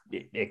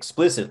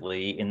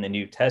 explicitly in the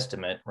New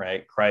Testament,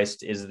 right?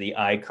 Christ is the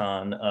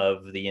icon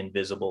of the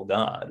invisible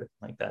God.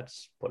 Like,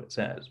 that's what it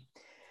says.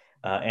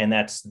 And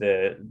that's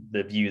the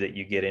view that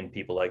you get in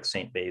people like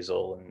St.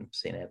 Basil and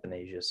St.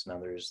 Athanasius and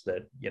others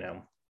that,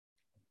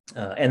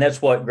 and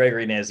that's what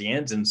Gregory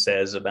Nazianzen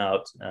says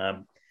about,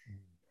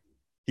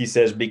 he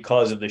says,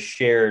 because of the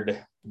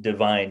shared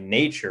divine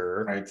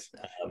nature. Right.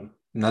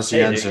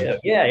 Nazianzen.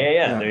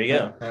 Yeah. There you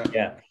go.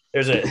 Yeah.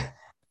 There's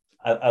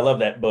I love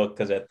that book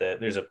because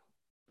there's a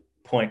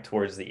point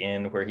towards the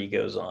end where he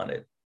goes on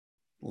at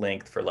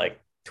length for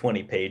like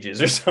 20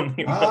 pages or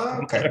something.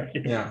 Okay.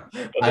 Yeah.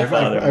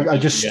 I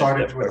just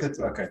started with it.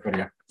 Okay. But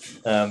yeah.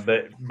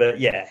 But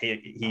yeah,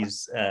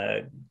 he's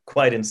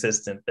quite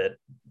insistent that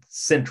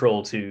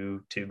central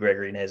to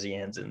Gregory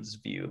Nazianzen's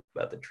view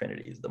about the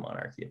Trinity is the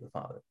monarchy of the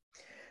Father.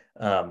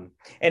 And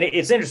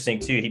it's interesting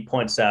too. He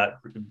points out,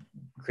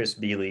 Chris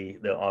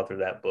Bealey, the author of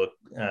that book,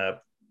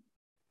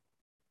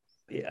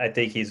 I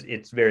think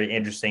it's very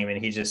interesting. I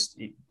mean, he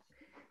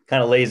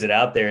kind of lays it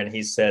out there and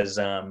he says,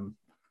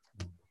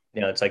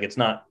 it's like, it's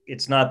not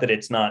that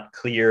it's not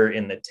clear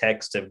in the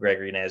text of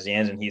Gregory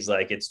Nazianzen. He's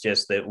like, it's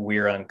just that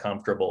we're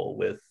uncomfortable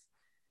with,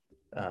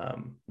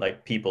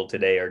 like, people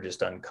today are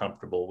just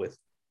uncomfortable with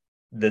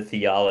the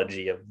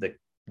theology of the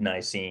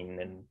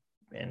Nicene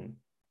and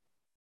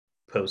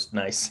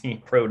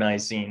post-Nicene,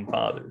 pro-Nicene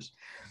fathers.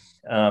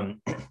 And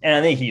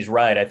I think he's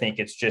right. I think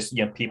it's just,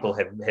 people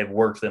have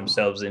worked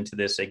themselves into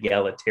this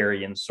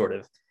egalitarian sort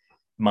of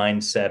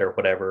mindset or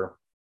whatever.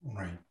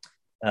 Right.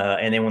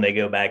 And then when they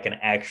go back and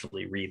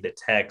actually read the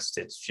text,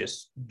 it's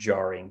just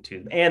jarring to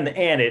them. And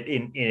it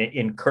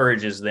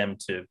encourages them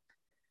to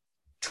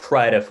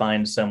try to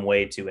find some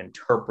way to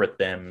interpret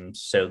them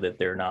so that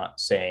they're not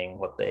saying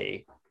what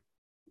they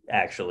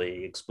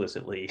actually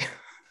explicitly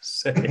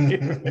say.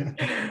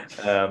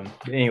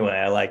 Anyway,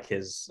 I like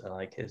his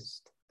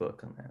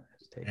book on that.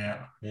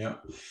 Yeah.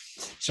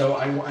 So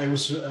I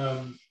was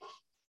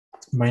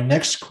my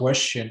next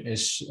question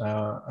is,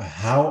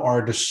 how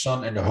are the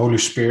Son and the Holy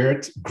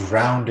Spirit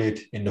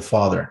grounded in the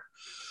Father?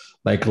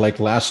 Like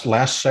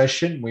last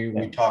session,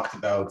 we talked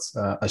about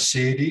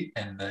aseity,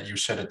 and you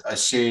said that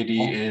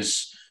aseity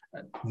is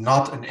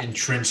not an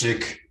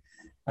intrinsic.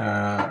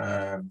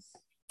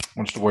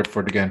 What's the word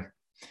for it again?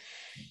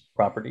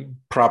 property.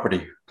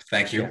 Property.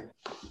 Thank you. Yeah.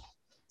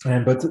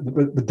 And but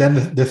then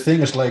the thing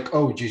is like,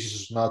 oh, Jesus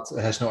is not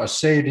has no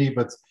aseity,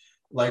 but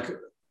like,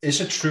 is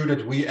it true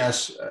that we as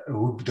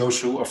those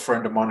who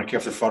affirm the monarchy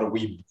of the Father,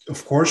 we of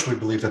course we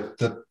believe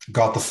that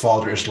God the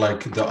Father is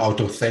like the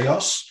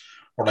autotheos,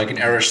 or like in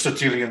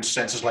Aristotelian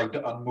sense is like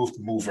the unmoved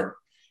mover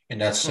in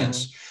that sense,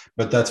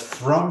 but that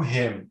from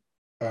him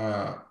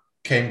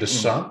came the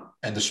Son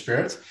and the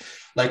Spirit.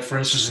 Like for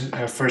instance, in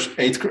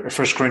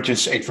First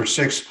Corinthians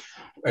 8:6.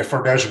 For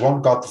there's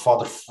one God the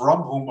Father from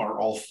whom are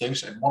all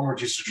things, and one Lord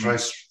Jesus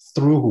Christ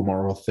through whom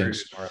are all things.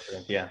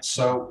 Yeah.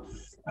 So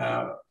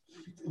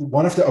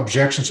one of the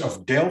objections of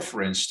Dale, for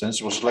instance,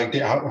 was like,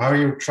 how are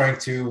you trying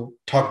to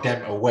talk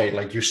them away?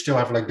 Like you still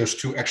have like those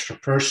two extra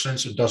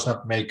persons. It does not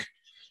make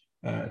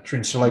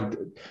so like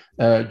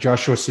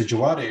Joshua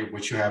Sijuade,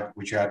 which you had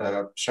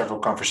several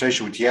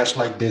conversations with. He has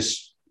like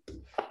this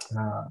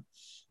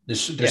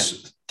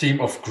theme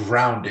of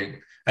grounding.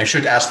 I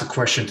should ask the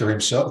question to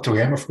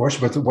him, of course.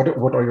 But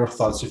what are your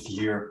thoughts if you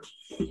hear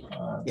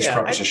these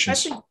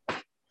propositions?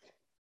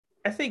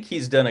 I think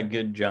he's done a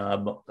good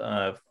job.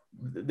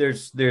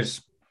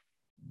 There's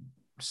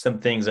some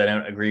things I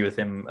don't agree with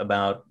him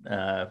about,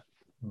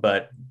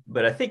 but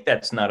I think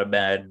that's not a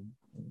bad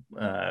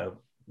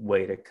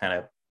way to kind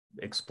of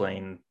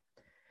explain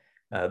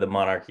the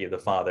monarchy of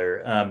the Father.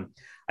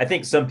 I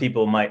think some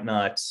people might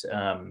not.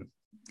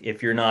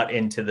 If you're not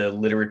into the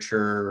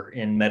literature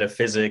in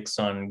metaphysics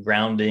on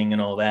grounding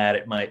and all that,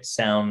 it might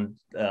sound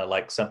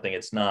like something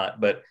it's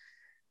not. But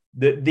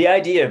the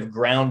idea of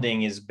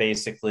grounding is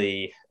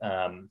basically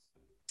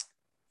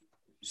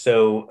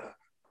so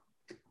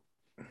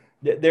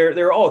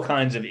there are all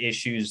kinds of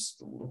issues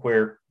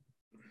where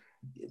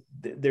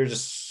there's a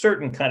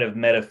certain kind of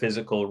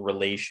metaphysical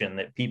relation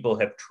that people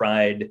have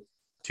tried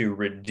to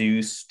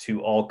reduce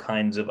to all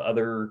kinds of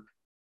other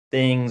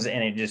things,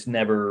 and it just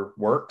never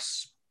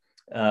works.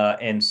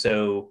 And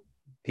so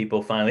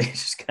people finally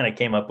just kind of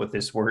came up with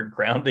this word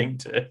grounding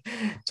to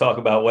talk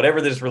about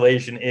whatever this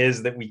relation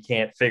is that we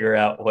can't figure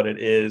out what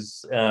it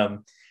is.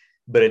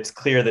 But it's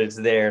clear that it's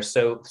there.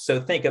 So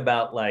think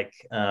about like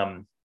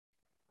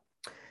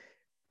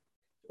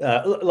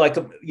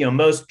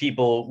most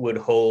people would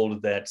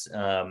hold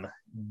that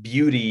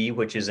beauty,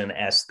 which is an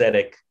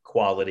aesthetic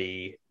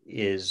quality,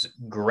 is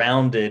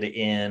grounded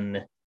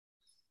in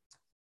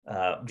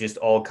just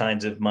all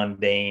kinds of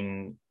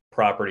mundane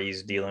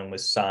properties dealing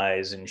with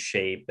size and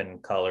shape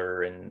and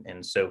color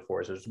and so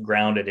forth. So it's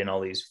grounded in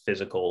all these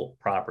physical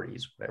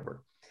properties,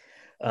 whatever.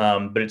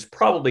 But it's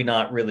probably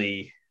not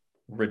really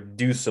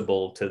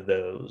reducible to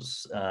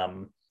those.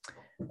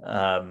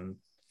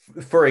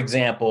 For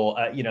example,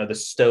 the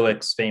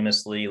Stoics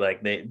famously,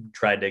 like they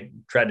tried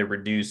to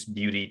reduce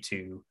beauty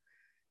to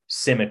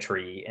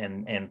symmetry,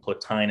 and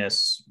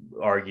Plotinus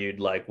argued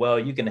like, well,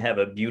 you can have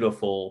a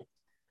beautiful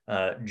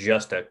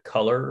just a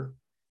color,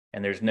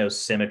 and there's no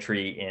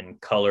symmetry in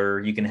color.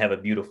 You can have a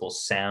beautiful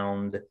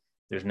sound.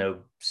 There's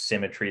no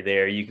symmetry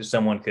there.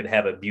 Someone could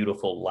have a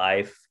beautiful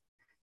life.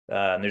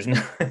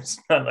 It's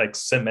not like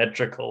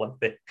symmetrical, like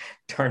they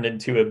turned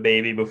into a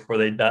baby before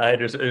they died.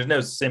 There's no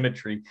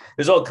symmetry.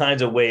 There's all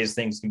kinds of ways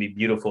things can be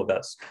beautiful about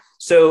us.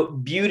 So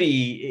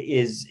beauty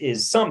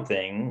is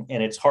something,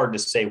 and it's hard to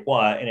say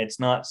what, and it's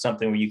not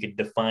something where you could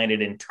define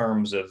it in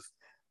terms of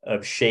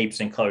shapes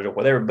and colors or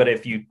whatever. But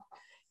if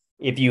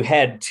you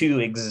had two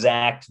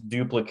exact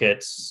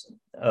duplicates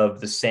of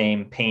the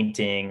same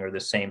painting or the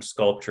same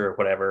sculpture or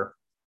whatever,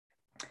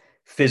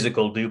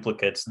 physical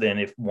duplicates, then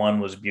if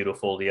one was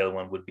beautiful, the other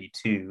one would be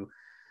too.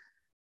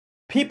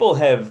 People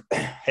have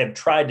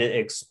tried to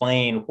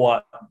explain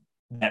what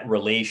that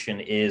relation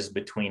is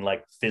between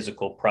like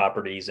physical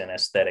properties and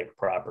aesthetic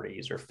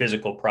properties, or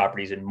physical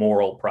properties and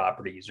moral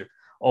properties, or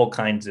all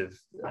kinds of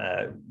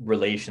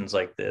relations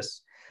like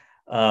this.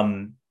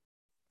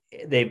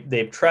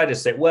 They've tried to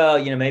say,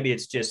 well, maybe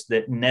it's just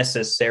that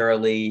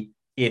necessarily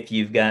if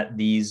you've got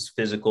these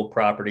physical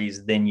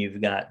properties, then you've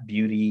got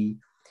beauty.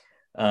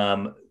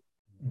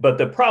 But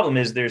the problem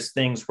is there's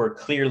things where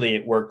clearly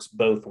it works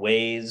both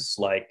ways.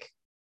 Like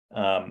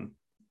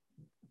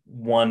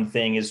one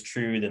thing is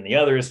true, then the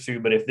other is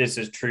true. But if this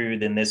is true,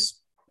 then this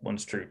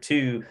one's true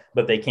too.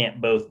 But they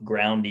can't both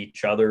ground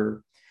each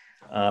other.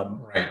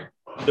 Right.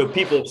 So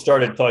people have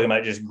started talking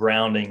about just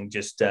grounding,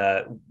 just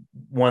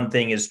one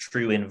thing is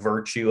true in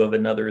virtue of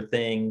another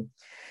thing.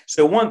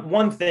 So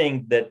one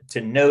thing that to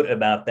note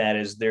about that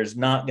is there's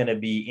not going to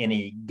be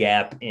any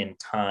gap in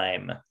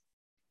time.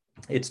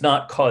 It's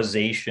not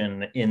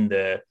causation in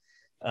the,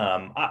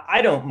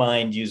 I don't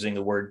mind using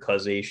the word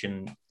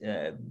causation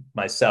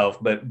myself,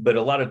 but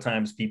a lot of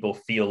times people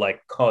feel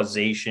like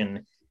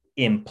causation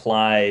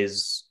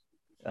implies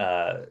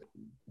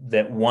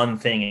that one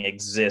thing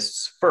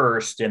exists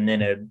first, and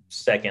then a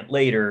second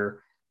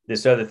later,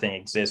 this other thing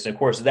exists. Of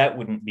course, that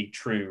wouldn't be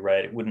true,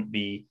 right? It wouldn't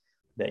be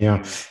that you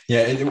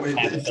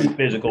have some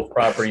physical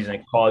properties and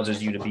it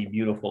causes you to be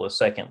beautiful a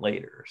second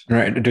later.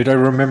 Right. Did I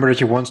remember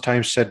that you one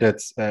time said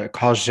that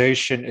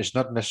causation is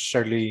not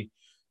necessarily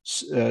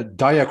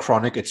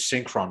diachronic, it's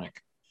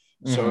synchronic.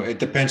 So Mhm. it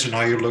depends on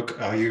how you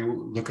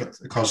look at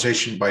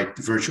causation by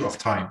virtue of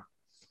time.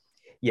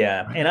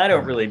 Yeah, Right. and I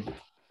don't really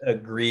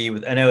agree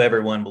with. I know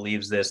everyone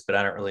believes this, but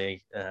I don't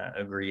really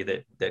agree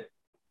that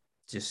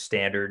just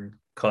standard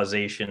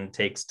causation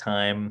takes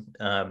time.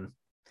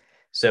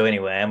 So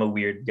anyway, I'm a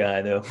weird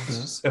guy though.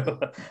 So,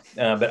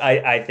 but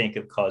I think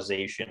of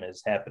causation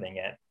as happening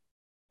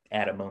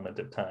at a moment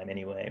of time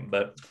anyway.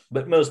 But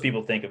most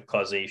people think of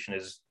causation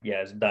as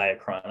as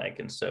diachronic,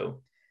 and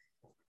so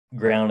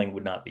grounding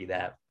would not be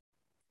that.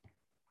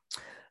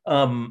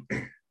 Um,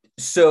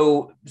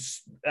 so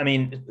I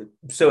mean,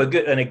 so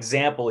an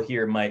example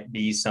here might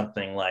be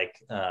something like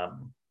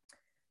um,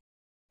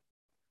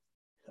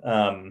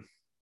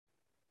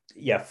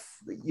 yeah,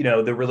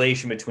 the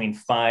relation between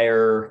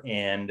fire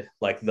and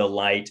like the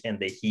light and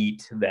the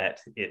heat that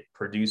it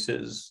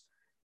produces.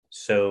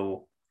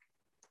 So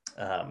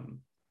um,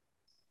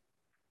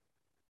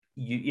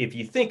 if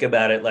you think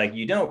about it, like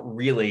you don't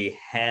really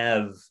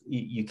have,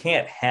 you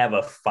can't have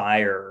a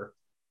fire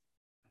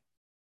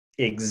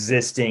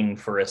existing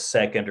for a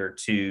second or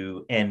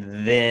two,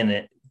 and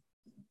then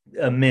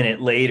a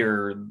minute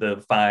later,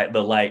 the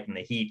light and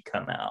the heat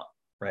come out,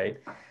 right?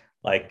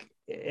 Like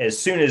as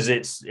soon as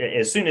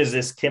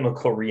this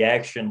chemical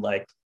reaction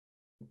like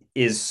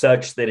is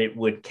such that it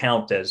would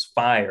count as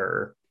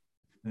fire,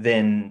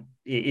 then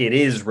it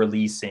is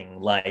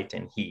releasing light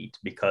and heat,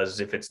 because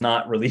if it's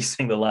not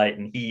releasing the light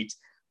and heat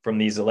from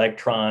these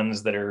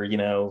electrons that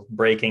are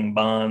breaking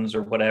bonds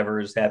or whatever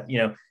is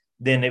happening,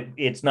 then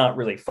it's not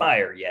really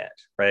fire yet,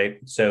 right?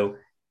 So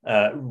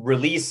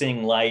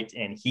releasing light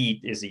and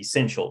heat is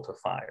essential to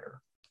fire.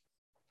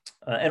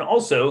 And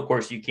also, of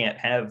course, you can't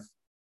have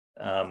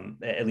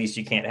at least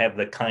you can't have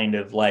the kind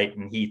of light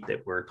and heat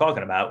that we're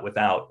talking about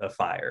without a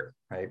fire,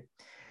 right?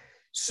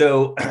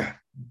 So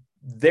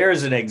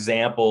there's an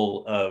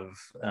example of,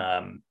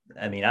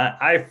 I mean,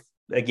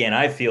 again,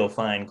 I feel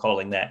fine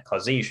calling that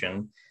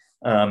causation,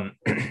 um,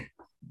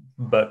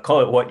 but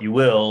call it what you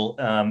will.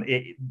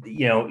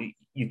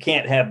 You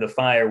can't have the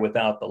fire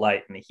without the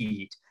light and the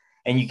heat,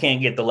 and you can't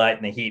get the light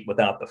and the heat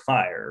without the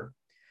fire.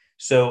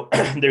 So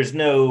there's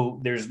no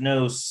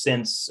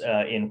sense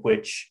in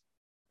which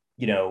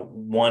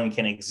one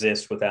can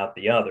exist without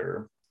the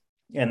other,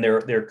 and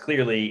they're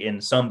clearly in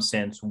some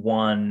sense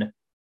one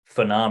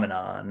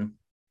phenomenon.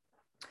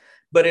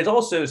 But it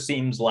also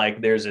seems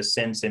like there's a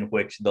sense in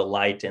which the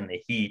light and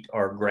the heat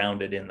are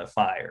grounded in the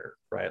fire,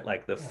 right?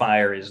 Like the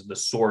fire is the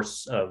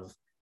source of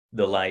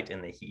the light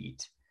and the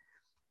heat.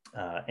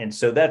 And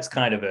so that's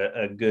kind of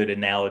a good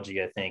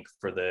analogy, I think,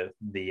 for the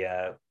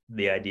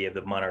idea of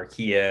the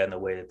monarchia and the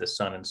way that the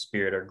Son and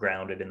Spirit are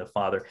grounded in the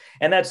Father.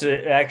 And that's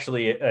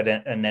actually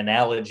an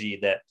analogy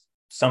that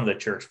some of the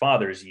church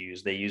fathers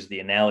use. They use the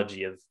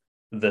analogy of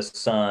the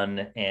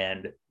sun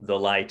and the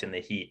light and the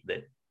heat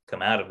that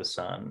come out of the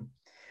sun.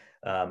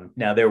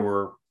 Now there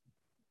were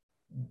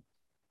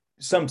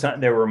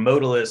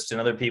modalists and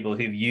other people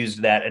who've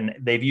used that, and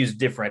they've used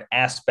different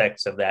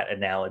aspects of that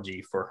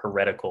analogy for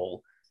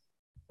heretical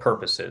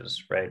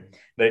purposes, right?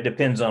 But it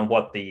depends on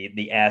what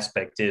the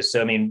aspect is.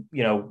 So I mean,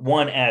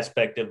 one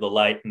aspect of the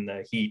light and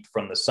the heat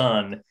from the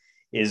sun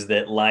is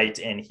that light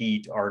and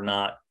heat are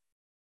not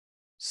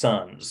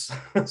suns.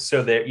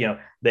 So that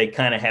they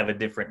kind of have a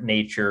different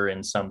nature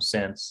in some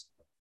sense.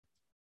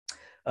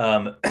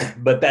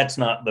 But that's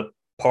not the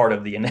part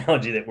of the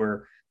analogy that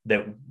we're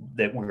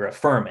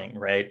affirming,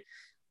 right?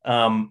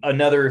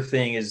 Another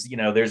thing is,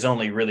 there's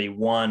only really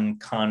one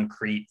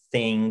concrete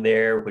thing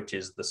there, which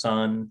is the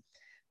sun,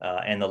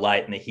 and the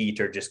light and the heat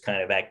are just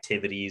kind of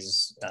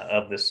activities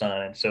of the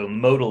sun. And so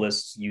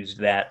modalists use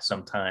that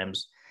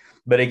sometimes.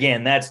 But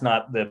again, that's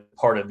not the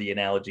part of the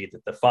analogy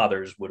that the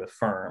fathers would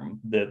affirm.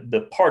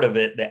 The part of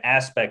it, the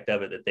aspect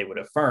of it that they would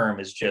affirm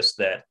is just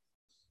that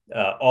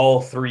all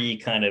three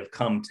kind of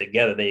come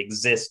together. They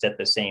exist at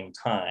the same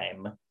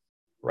time,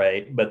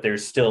 right? But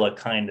there's still a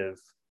kind of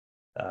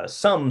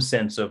some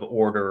sense of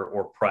order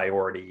or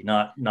priority,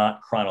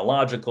 not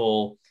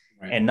chronological,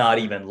 Right. and not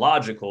even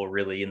logical,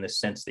 really, in the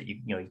sense that you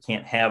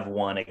can't have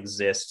one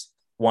exist.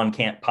 One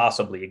can't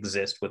possibly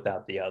exist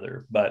without the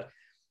other. But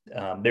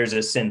there's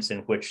a sense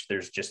in which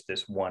there's just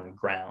this one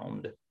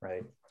ground,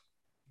 right?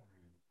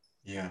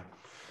 Yeah.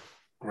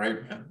 Great.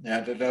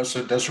 Yeah, that's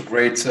a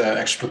great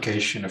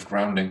explication of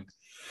grounding.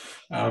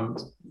 Um,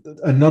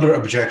 Another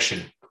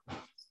objection.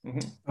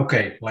 Mm-hmm.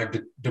 Okay,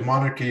 like the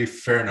monarchy,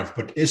 fair enough,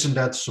 but isn't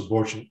that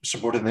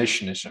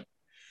subordinationism?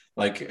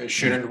 Like,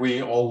 shouldn't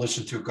we all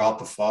listen to God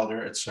the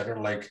Father, etc.?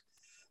 Like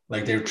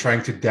they're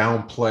trying to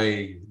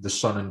downplay the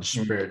Son and the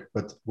Mm-hmm. Spirit.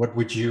 But what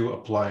would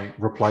you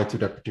reply to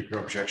that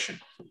particular objection?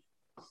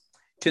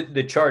 To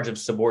the charge of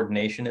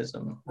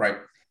subordinationism. Right.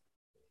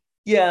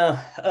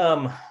 Yeah,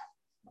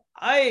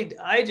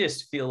 I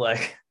just feel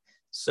like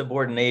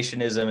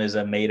subordinationism is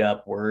a made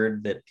up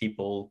word that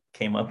people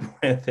came up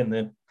with in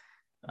the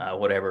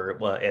whatever.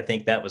 Well, I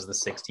think that was the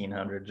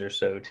 1600s or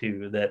so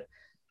too. That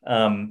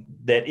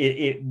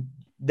it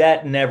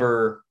that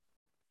never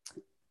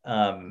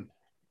um,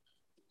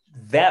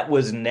 that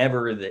was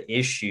never the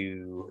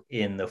issue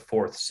in the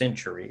fourth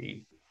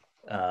century.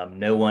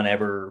 No one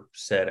ever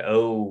said,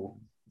 oh,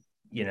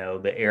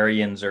 the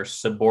Arians are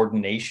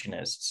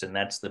subordinationists, and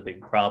that's the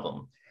big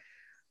problem.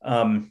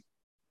 Um,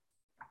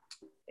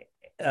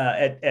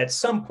 at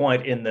some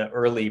point in the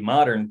early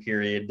modern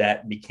period,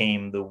 that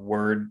became the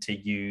word to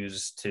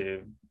use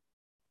to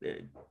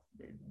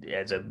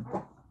as a,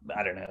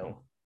 I don't know,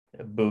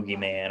 a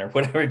boogeyman or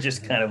whatever,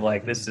 just kind of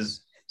like, this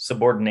is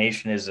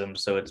subordinationism,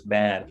 so it's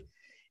bad.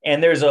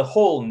 And there's a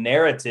whole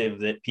narrative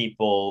that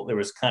there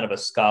was kind of a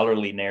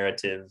scholarly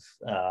narrative.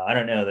 I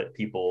don't know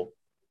that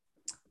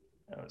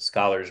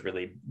scholars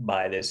really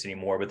buy this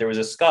anymore, but there was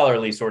a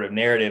scholarly sort of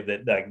narrative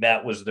that like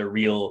that was the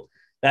real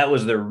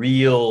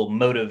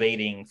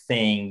motivating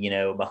thing,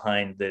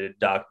 behind the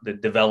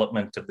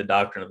development of the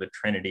doctrine of the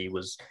Trinity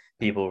was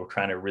people were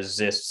trying to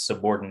resist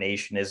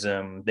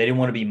subordinationism. They didn't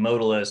want to be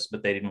modalists,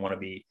 but they didn't want to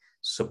be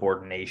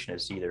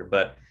subordinationists either.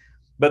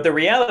 But the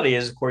reality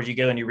is, of course, you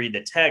go and you read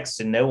the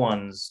text, and no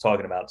one's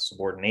talking about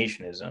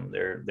subordinationism.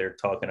 They're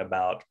talking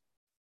about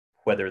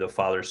whether the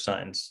Father,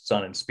 Son,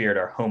 and Spirit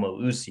are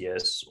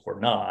homoousios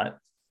or not,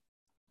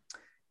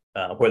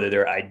 whether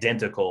they're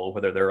identical,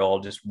 whether they're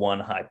all just one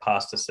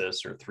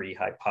hypostasis or three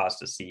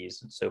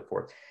hypostases, and so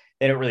forth.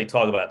 They don't really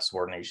talk about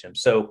subordination.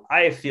 So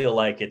I feel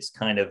like it's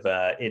kind of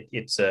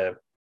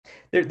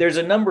there's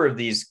a number of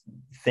these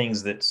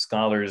things that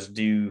scholars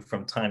do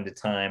from time to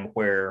time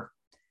where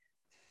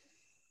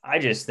I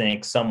just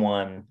think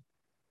someone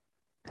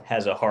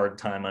has a hard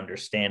time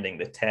understanding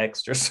the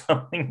text or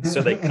something.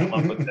 So they come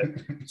up with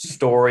a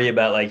story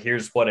about like,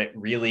 here's what it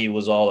really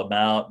was all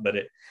about. But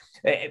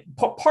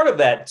part of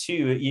that too,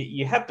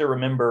 you have to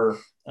remember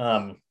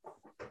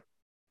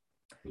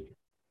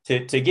to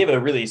give a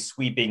really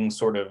sweeping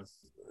sort of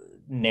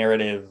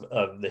narrative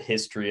of the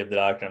history of the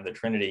doctrine of the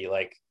Trinity.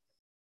 Like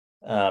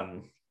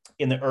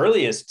in the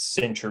earliest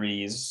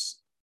centuries,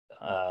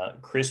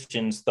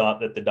 Christians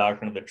thought that the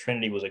doctrine of the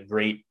Trinity was a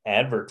great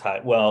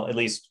well, at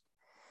least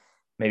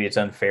maybe it's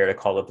unfair to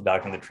call it the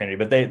doctrine of the Trinity,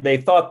 but they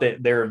thought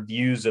that their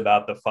views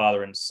about the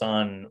Father and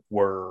Son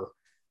were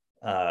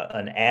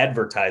an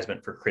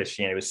advertisement for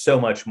Christianity. It was so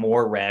much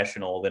more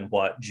rational than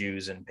what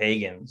Jews and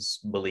pagans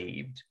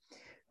believed.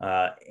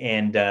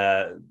 And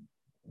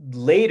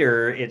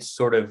later, it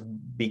sort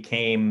of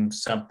became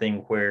something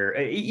where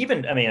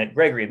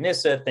Gregory of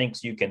Nyssa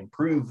thinks you can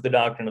prove the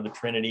doctrine of the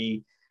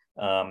Trinity.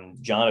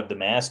 John of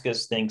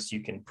Damascus thinks you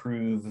can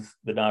prove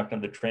the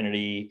doctrine of the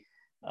Trinity.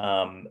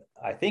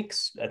 I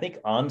think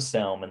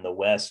Anselm in the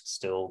West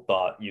still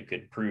thought you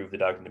could prove the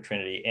doctrine of the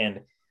Trinity.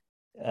 And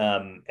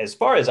as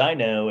far as I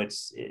know,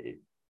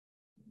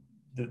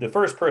 the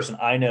first person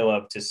I know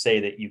of to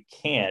say that you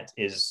can't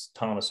is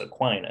Thomas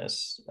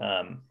Aquinas.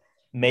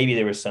 Maybe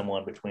there was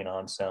someone between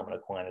Anselm and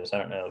Aquinas. I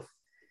don't know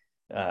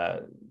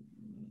if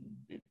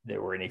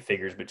there were any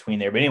figures between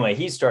there. But anyway,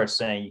 he starts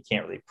saying you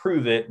can't really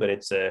prove it, but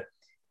it's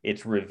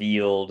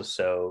revealed,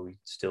 so you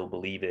still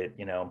believe it,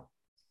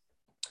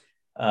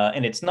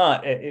 and it's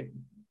not.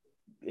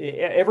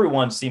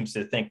 Everyone seems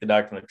to think the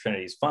doctrine of the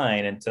Trinity is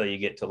fine until you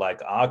get to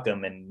like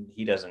Occam, and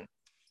he doesn't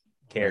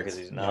care because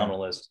he's a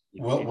nominalist.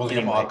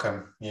 William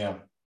Occam, yeah.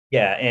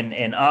 Yeah,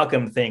 and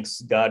Occam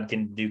thinks God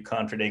can do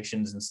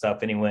contradictions and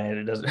stuff anyway, and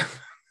it doesn't.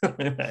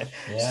 Yeah.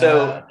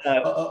 So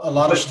a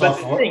lot of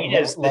stuff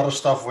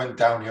went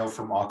downhill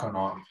from Occam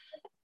on.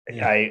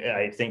 Yeah.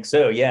 I think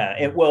so, yeah.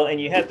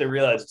 And you have to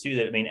realize too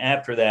that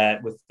after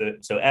that,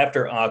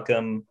 after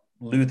Occam,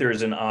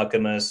 Luther's an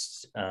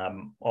Occamist,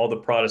 all the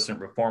Protestant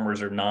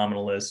reformers are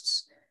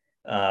nominalists.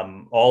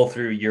 All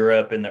through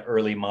Europe in the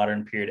early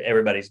modern period,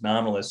 everybody's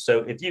nominalist. So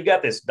if you've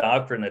got this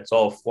doctrine that's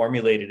all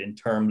formulated in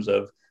terms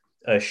of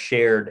a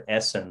shared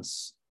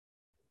essence,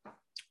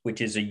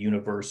 which is a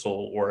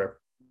universal, or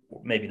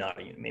maybe not,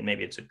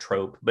 maybe it's a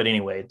trope, but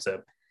anyway,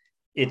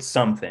 it's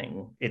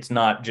something. It's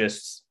not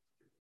just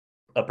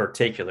a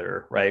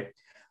particular, right?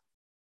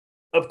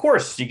 Of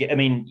course,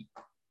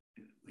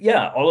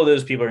 all of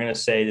those people are going to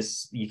say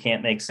this, you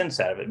can't make sense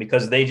out of it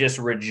because they just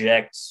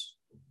reject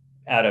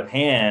out of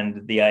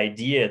hand the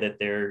idea that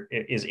there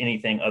is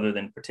anything other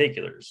than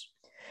particulars.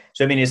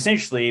 So,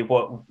 essentially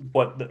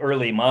what the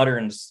early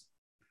moderns,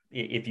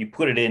 if you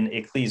put it in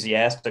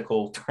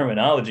ecclesiastical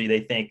terminology,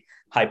 they think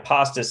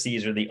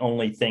hypostases are the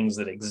only things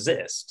that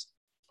exist.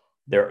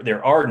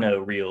 There are no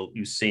real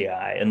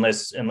ousiai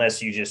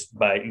unless you just,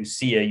 by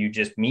ousia, you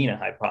just mean a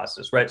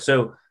hypostasis, right?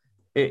 So,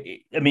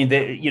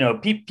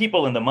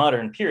 people in the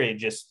modern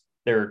period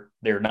they're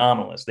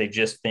nominalists. They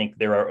just think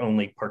there are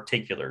only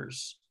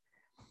particulars.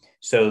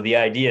 So the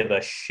idea of a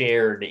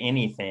shared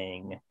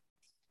anything,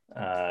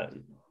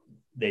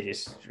 they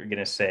just are going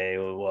to say,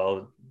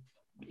 well,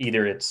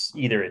 either it's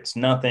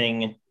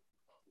nothing,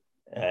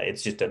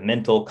 it's just a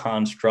mental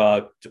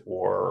construct,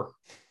 or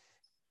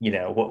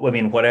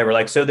whatever.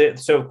 Like so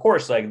of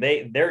course, like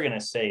they're going to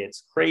say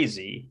it's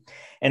crazy,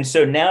 and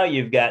so now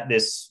you've got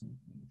this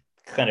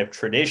kind of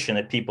tradition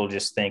that people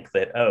just think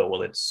that, oh,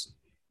 well, it's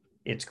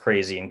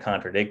crazy and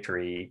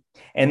contradictory.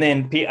 And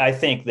then I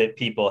think that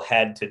people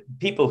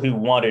who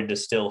wanted to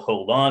still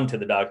hold on to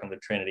the doctrine of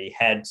the Trinity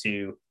had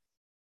to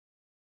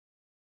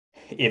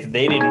if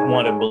they didn't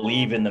want to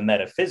believe in the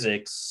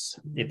metaphysics,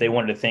 if they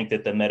wanted to think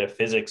that the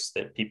metaphysics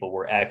that people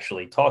were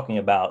actually talking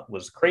about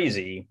was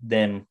crazy,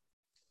 then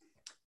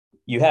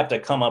you have to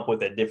come up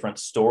with a different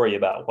story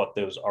about what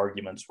those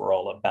arguments were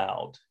all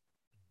about.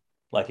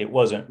 Like, it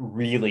wasn't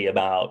really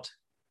about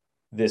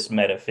this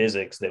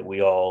metaphysics that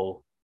we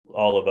all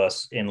of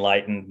us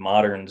enlightened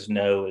moderns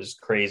know is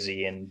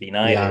crazy and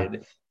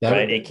benighted,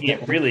 right? It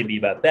can't really be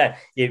about that.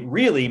 It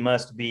really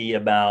must be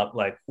about,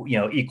 like,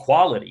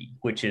 equality,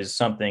 which is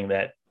something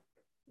that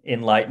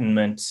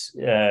enlightenment,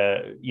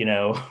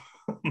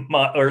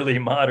 early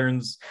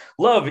moderns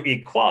love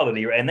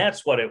equality, and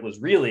that's what it was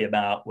really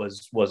about,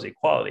 was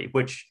equality.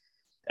 Which,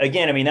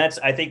 again, I mean,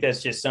 I think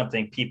that's just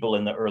something people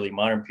in the early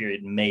modern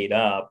period made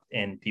up,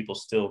 and people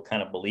still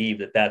kind of believe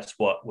that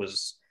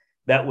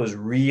that was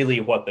really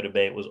what the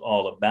debate was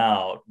all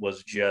about.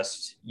 Was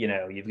just,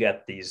 you've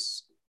got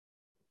these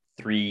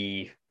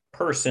three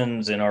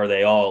persons, and are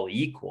they all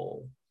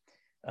equal?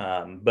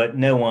 But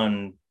no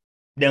one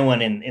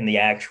in the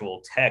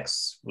actual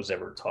text was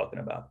ever talking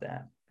about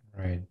that.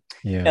 Right.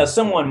 Yeah. Now,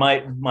 someone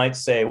might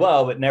say,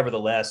 well, but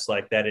nevertheless,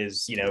 like, that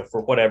is,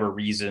 for whatever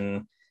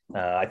reason,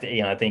 I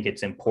think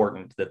it's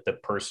important that the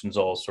persons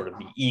all sort of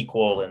be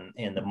equal,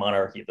 and the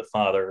monarchy of the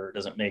Father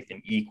doesn't make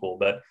them equal.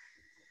 But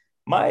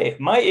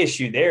my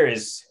issue there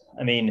is,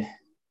 I mean,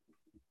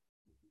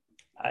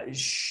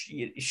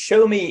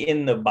 show me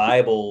in the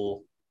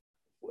Bible.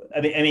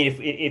 I mean,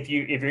 if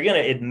you're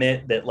going to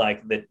admit that,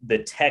 like, the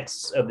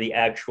texts of the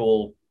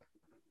actual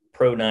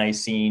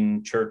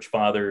pro-Nicene church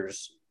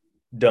fathers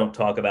don't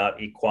talk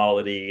about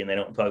equality, and they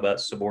don't talk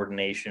about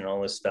subordination and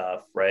all this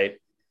stuff, right?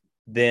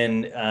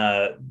 Then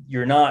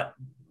you're not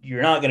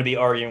going to be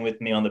arguing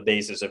with me on the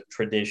basis of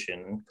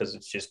tradition, because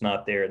it's just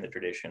not there in the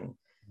tradition.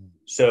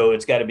 So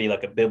it's got to be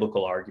like a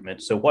biblical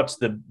argument. So what's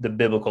the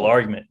biblical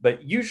argument?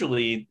 But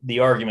usually the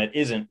argument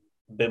isn't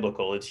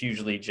biblical. It's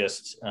usually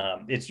just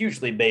it's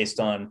usually based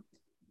on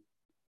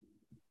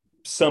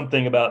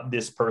something about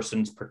this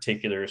person's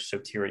particular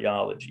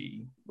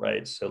soteriology,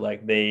 right? So,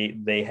 like,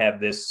 they have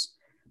this,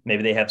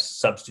 maybe they have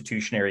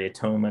substitutionary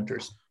atonement or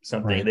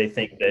something. Right. They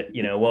think that,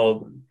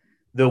 well,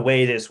 the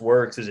way this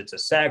works is it's a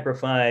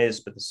sacrifice,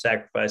 but the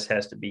sacrifice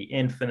has to be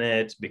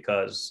infinite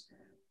because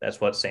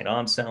that's what St.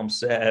 Anselm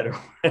said.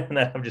 And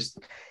I'm just,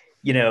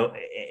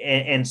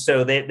 and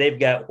so they've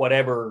got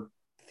whatever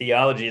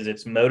theology is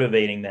that's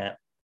motivating that.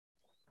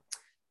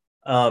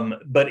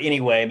 But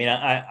anyway, I mean,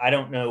 I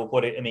don't know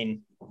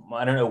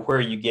I don't know where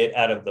you get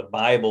out of the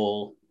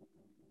Bible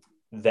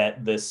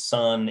that the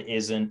Son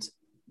isn't.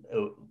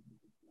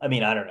 I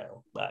mean, I don't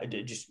know.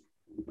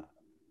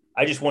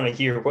 I just want to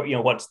hear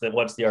what's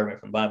the argument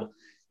from the Bible.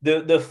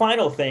 The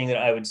final thing that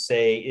I would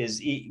say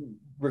is,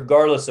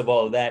 regardless of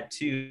all of that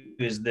too,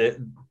 is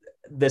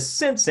the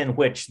sense in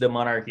which the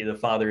monarchy of the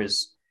Father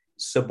is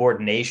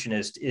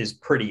subordinationist is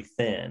pretty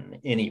thin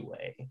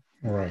anyway.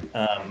 Right.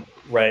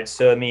 Right.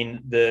 So, I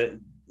mean,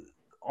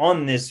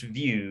 on this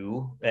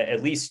view,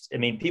 at least, I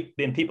mean,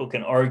 people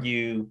can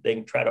argue, they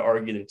can try to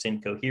argue that it's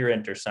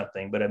incoherent or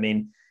something, but I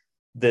mean,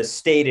 the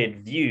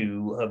stated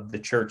view of the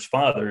church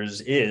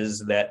fathers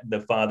is that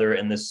the Father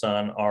and the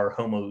Son are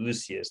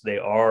homoousios. They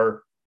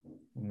are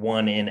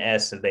one in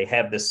essence. They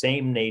have the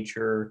same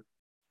nature.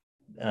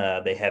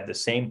 They have the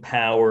same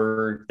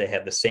power. They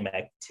have the same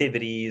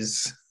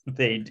activities.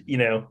 They,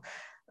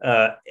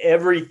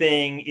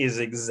 everything is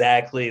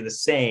exactly the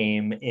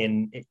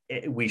same.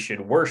 We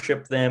should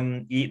worship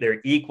them. They're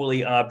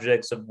equally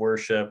objects of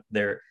worship.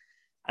 They're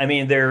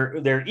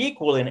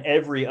equal in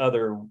every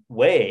other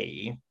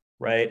way,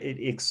 right?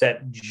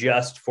 Except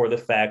just for the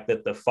fact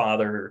that the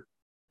Father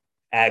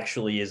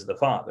actually is the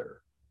Father.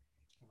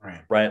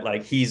 Right.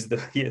 Like,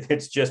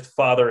 it's just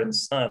Father and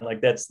Son.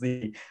 Like, that's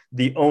the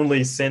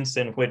only sense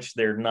in which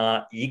they're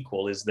not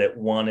equal, is that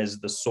one is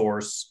the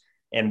source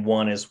and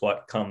one is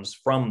what comes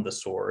from the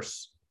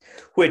source,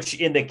 which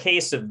in the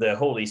case of the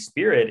Holy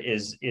Spirit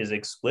is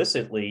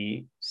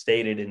explicitly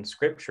stated in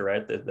Scripture,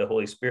 right? The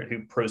Holy Spirit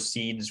who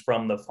proceeds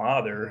from the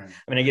Father. Right.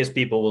 I mean, I guess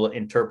people will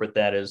interpret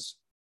that as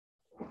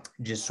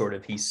just sort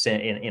of he's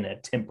sent in a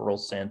temporal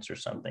sense or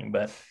something,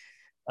 but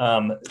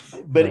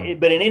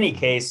in any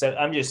case,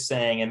 I'm just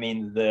saying, I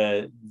mean,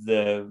 the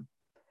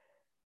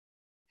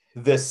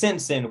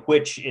sense in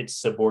which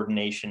it's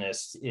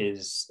subordinationist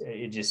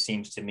it just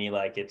seems to me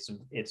like it's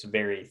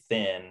very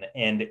thin,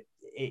 and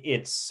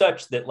it's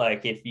such that,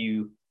 like, if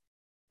you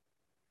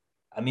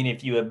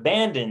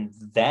abandon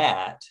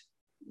that,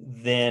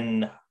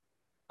 then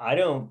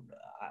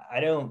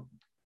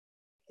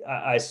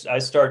I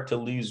start to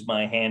lose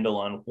my handle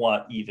on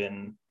what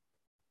even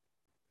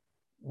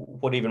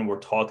we're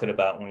talking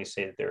about when we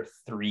say that there are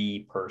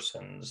three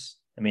persons.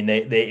 I mean,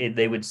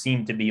 they would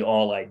seem to be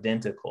all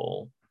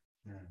identical.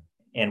 Yeah.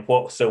 And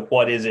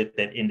what is it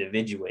that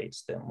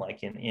individuates them?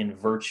 Like, in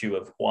virtue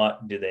of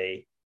what do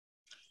they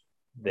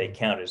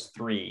count as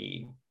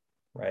three,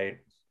 right?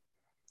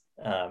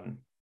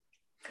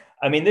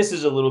 I mean, this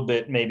is a little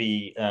bit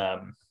maybe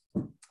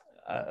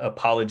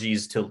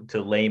apologies to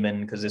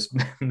laymen, because this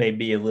may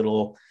be a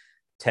little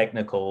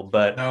technical,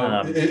 but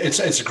No,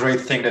 it's a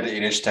great thing that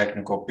it is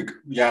technical.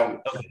 Yeah,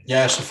 okay.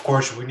 yes, of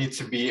course, we need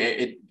to be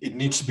it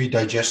needs to be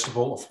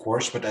digestible, of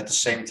course, but at the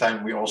same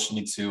time, we also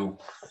need to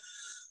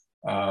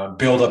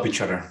build up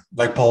each other.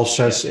 Like Paul Yeah,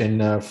 says in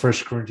 1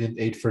 Corinthians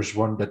 8, verse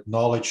 1, that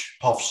knowledge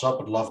puffs up,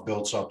 but love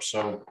builds up. So,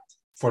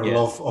 for the yeah,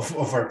 love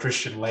of our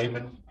Christian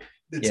laymen,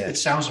 yeah, it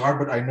sounds hard,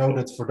 but I know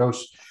that for those,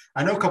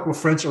 I know a couple of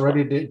friends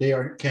already. They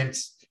are can't.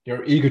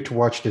 They're eager to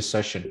watch this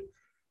session.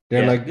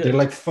 yeah. They're Good.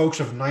 like folks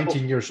of Well,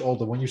 19 years old.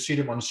 And when you see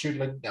them on the street,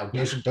 like now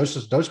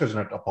those guys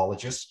are not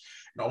apologists.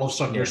 And all of a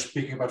sudden they're yeah,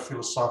 speaking about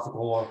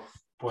philosophical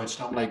points.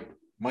 And I'm like,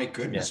 my yeah,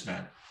 goodness,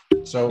 man.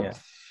 So yeah.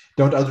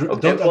 Okay.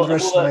 don't Well,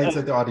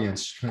 underestimate the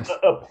audience.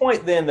 a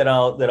point then that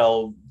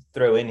I'll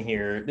throw in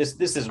here.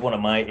 This is one of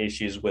my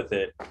issues with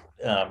it.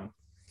 Um,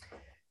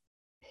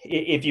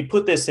 if you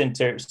put this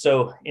into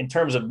so in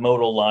terms of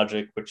modal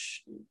logic,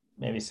 which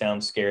maybe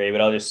sounds scary, but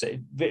I'll just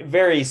say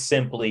very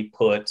simply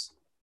put,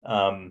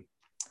 um,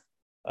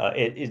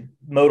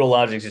 modal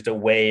logic is just a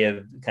way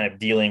of kind of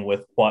dealing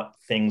with what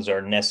things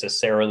are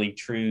necessarily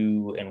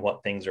true and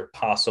what things are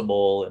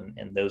possible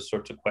and those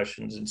sorts of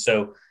questions. And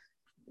so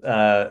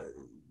uh,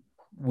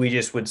 we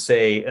just would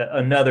say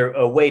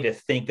a way to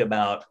think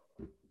about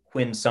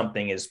when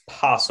something is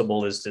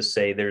possible is to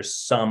say there's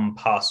some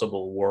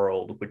possible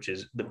world, which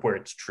is where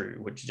it's true,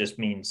 which just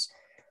means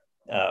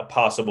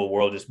possible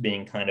world just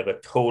being kind of a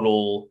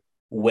total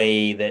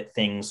way that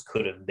things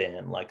could have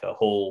been, like a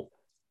whole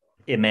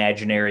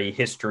imaginary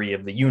history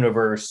of the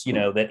universe,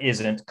 that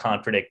isn't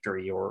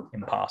contradictory or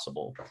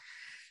impossible.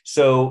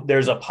 So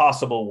there's a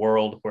possible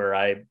world where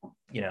I,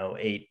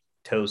 ate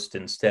toast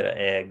instead of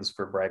eggs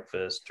for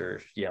breakfast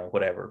or,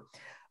 whatever.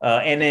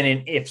 And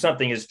then if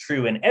something is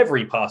true in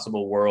every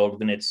possible world,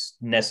 then it's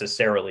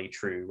necessarily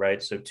true,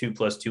 right? So 2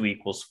 + 2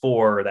 =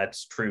 4.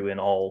 That's true in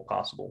all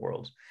possible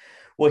worlds.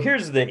 Well,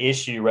 here's the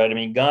issue, right? I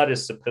mean, God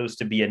is supposed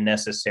to be a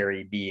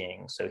necessary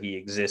being, so he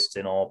exists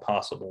in all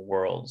possible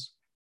worlds.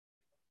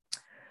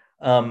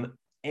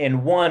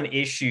 And one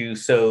issue,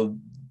 so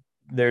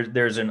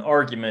there's an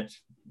argument,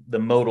 the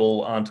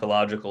modal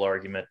ontological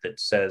argument that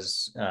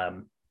says,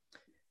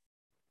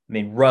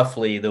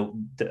 roughly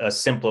a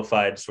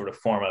simplified sort of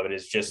form of it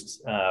is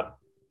just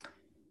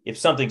if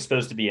something's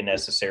supposed to be a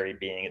necessary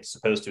being, it's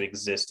supposed to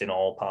exist in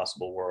all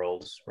possible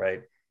worlds,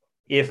 right?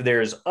 If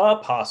there's a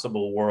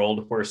possible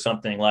world where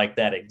something like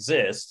that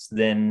exists,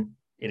 then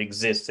it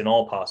exists in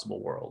all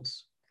possible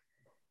worlds,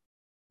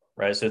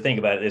 right? So think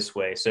about it this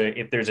way. So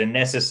if there's a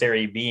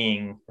necessary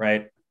being,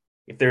 right?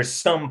 If there's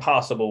some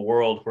possible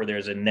world where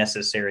there's a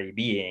necessary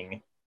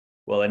being,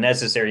 well, a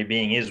necessary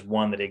being is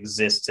one that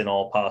exists in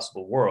all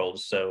possible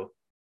worlds. So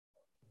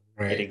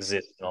it Right.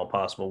 exists in all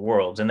possible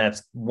worlds. And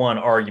that's one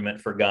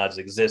argument for God's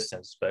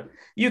existence. But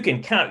you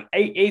can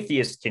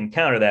atheists can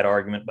counter that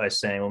argument by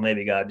saying, well,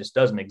 maybe God just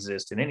doesn't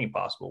exist in any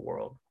possible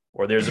world,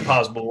 or there's a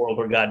possible world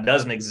where God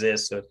doesn't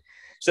exist.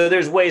 So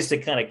there's ways to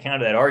kind of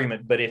counter that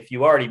argument. But if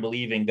you already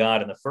believe in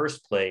God in the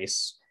first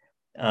place,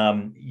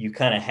 you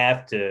kind of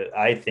have to,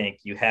 I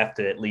think you have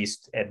to at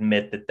least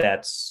admit that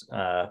that's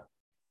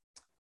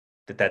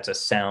a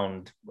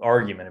sound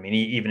argument. I mean,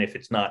 even if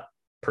it's not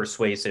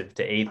persuasive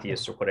to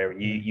atheists or whatever,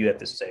 you have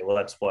to say, well,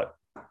 that's what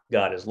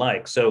God is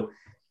like. So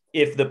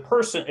if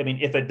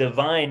if a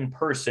divine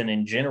person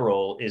in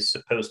general is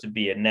supposed to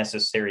be a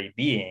necessary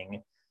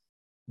being,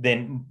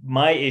 then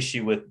my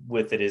issue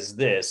with it is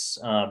this: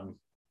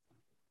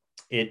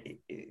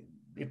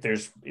 if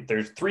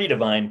there's 3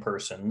 divine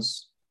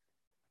persons,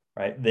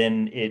 right,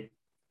 then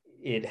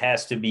it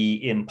has to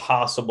be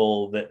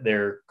impossible that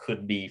there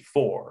could be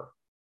 4.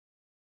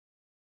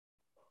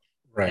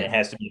 And it Right.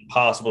 has to be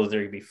possible that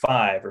there could be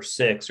 5 or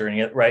 6 or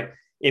any other, right?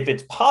 If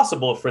it's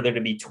possible for there to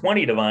be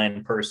 20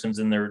 divine persons,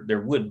 then there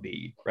would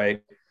be,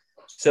 right?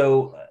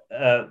 So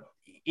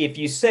if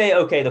you say,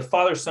 okay, the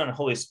Father, Son, and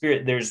Holy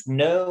Spirit, there's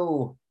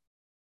no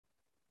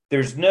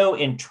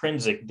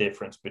intrinsic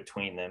difference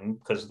between them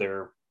because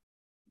they're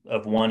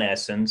of one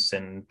essence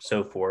and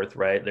so forth,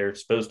 right? They're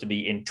supposed to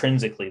be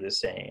intrinsically the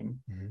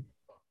same. Mhm.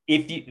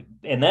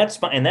 And that's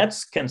fine, and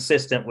that's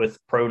consistent with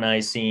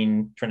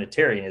pro-Nicene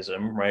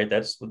Trinitarianism, right?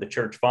 That's what the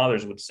church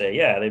fathers would say.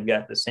 Yeah, they've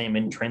got the same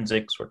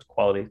intrinsic sorts of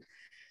qualities.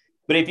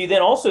 But if you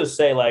then also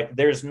say like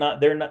there's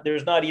not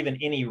even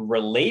any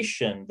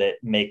relation that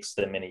makes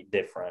them any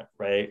different,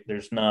 right?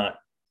 It's not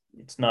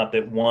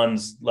that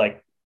one's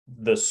like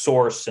the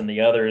source and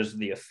the other is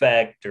the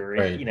effect, or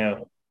Right.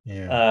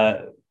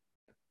 Yeah.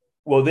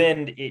 well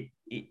then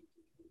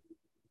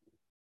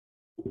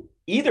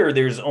either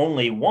there's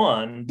only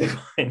one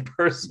divine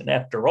person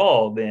after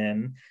all,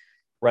 then,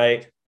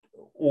 right?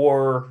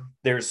 Or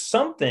there's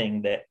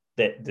something that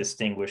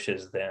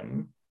distinguishes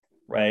them,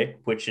 right?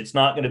 Which it's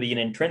not going to be an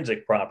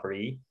intrinsic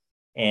property.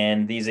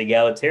 And these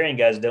egalitarian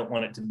guys don't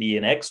want it to be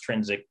an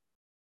extrinsic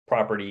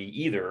property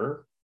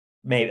either.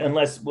 Maybe,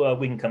 unless, well,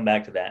 we can come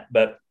back to that.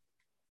 But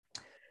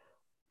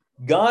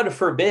God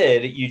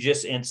forbid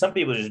and some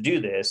people just do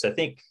this. I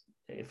think,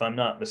 if I'm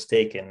not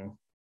mistaken,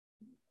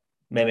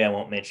 maybe I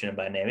won't mention it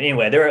by name.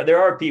 Anyway,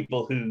 there are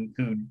people who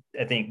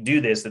I think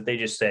do this, that they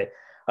just say,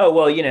 oh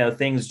well,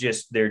 things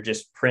they're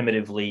just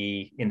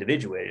primitively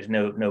individuated.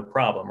 No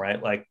problem,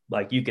 right?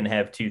 Like you can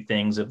have two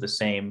things of the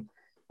same.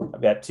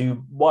 I've got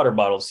two water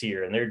bottles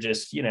here, and they're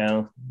just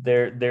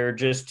they're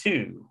just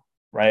two,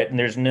 right? And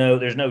there's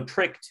no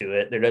trick to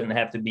it. There doesn't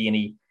have to be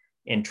any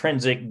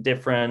intrinsic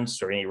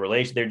difference or any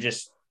relation. They're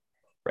just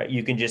right.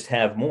 You can just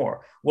have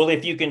more. Well,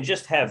 if you can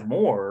just have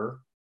more,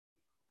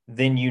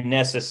 then you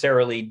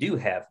necessarily do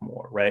have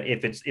more, right?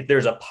 If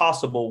there's a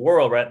possible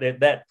world, right?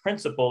 That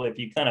principle, if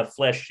you kind of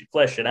flesh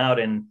it out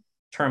in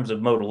terms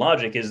of modal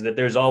logic, is that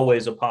there's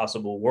always a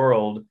possible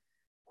world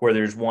where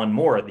there's one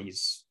more of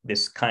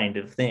this kind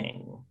of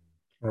thing,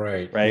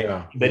 Right. right?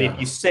 Yeah. But Yeah. if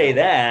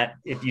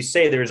you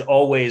say there's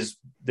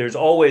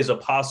always a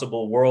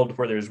possible world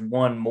where there's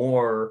one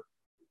more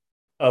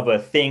of a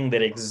thing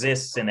that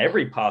exists in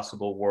every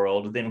possible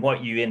world, then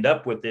what you end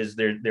up with is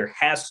there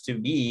has to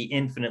be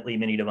infinitely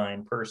many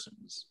divine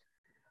persons.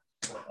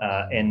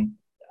 And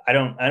I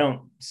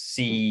don't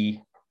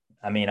see.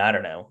 I mean, I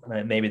don't know.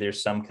 Maybe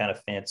there's some kind of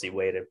fancy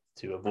way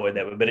to avoid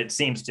that, but it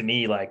seems to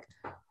me like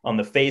on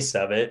the face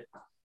of it,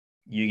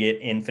 you get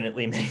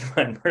infinitely many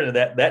divine persons.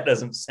 That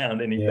doesn't sound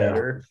any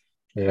better.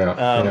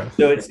 Yeah.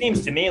 So it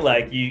seems to me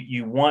like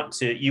you want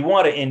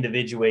to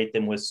individuate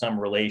them with some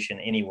relation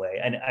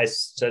anyway. And I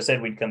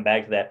said we'd come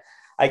back to that.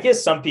 I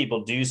guess some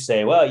people do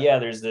say, well, yeah,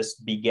 there's this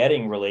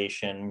begetting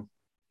relation,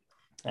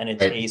 and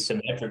it's Right.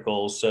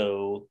 asymmetrical,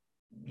 so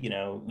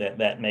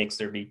that makes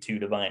there be two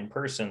divine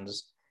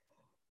persons.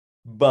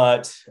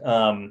 But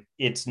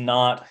it's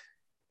not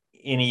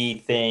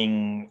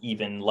anything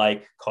even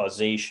like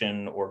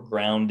causation or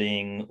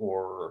grounding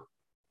or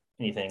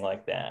anything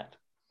like that.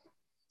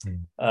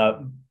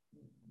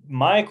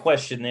 My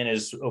question then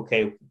is,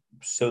 okay,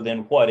 so then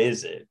what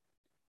is it?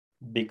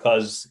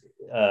 Because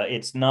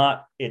it's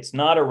not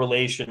a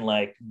relation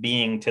like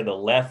being to the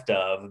left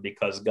of,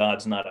 because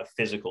God's not a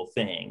physical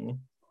thing,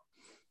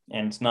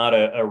 and it's not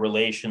a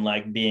relation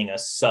like being a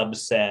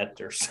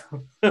subset or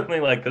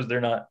something like, because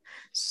they're not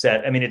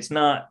set. I mean, it's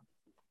not,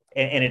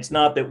 and it's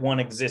not that one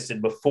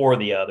existed before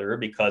the other,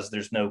 because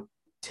there's no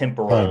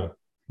temporal,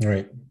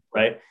 right?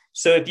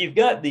 So if you've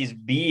got these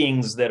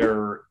beings that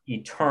are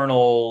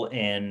eternal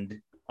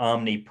and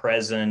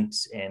omnipresent,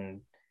 and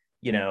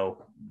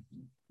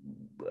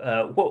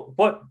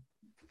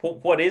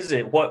what is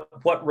it?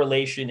 What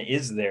relation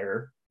is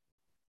there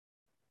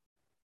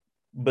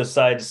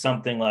besides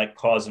something like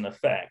cause and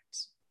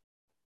effect?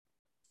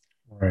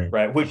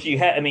 Right. Which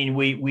I mean,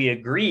 we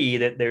agree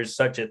that there's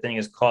such a thing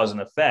as cause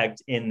and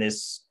effect in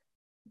this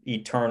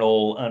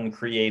eternal,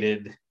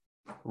 uncreated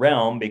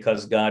realm,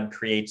 because God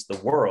creates the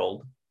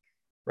world.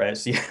 Right.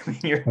 So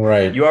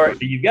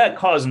you've got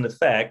cause and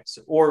effect,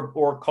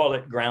 or call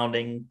it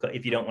grounding.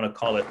 If you don't want to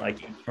call it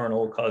like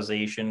eternal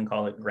causation,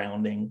 call it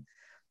grounding.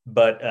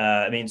 But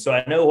I mean, so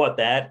I know what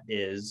that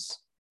is.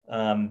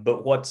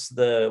 But what's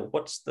the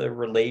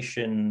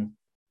relation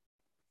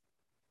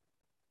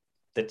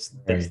that's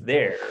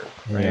there,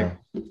 right?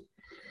 Yeah.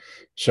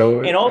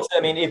 So, and also, I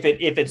mean, if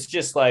it's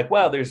just like,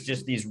 well, there's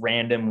just these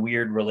random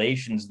weird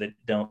relations that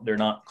they're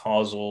not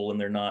causal,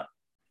 and they're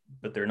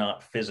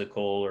not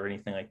physical or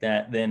anything like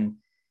that, then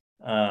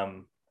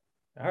all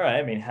right.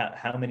 I mean,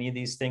 how many of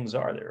these things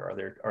are there?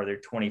 Are there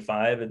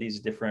 25 of these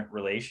different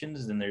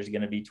relations? Then there's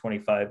going to be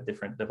 25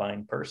 different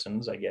divine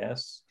persons, I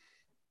guess.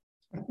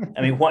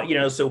 I mean,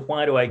 so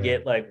why do I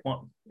get like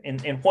what,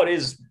 and what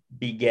is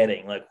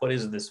begetting? Like, what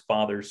is this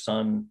father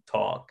son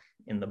talk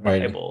in the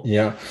Bible? Right.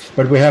 Yeah,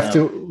 but we have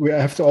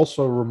to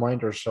also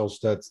remind ourselves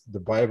that the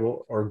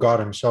Bible, or God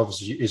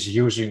himself, is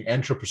using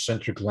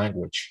anthropocentric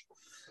language,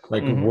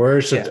 like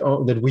words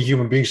that we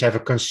human beings have a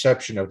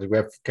conception of, that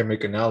we can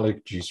make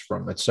analogies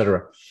from,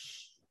 etc.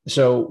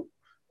 So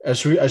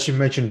as you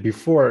mentioned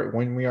before,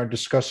 when we are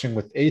discussing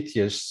with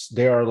atheists,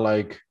 they are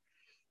like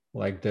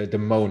the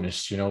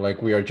monists,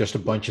 like we are just a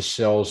bunch of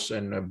cells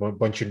and a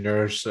bunch of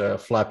nerves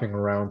flapping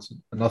around,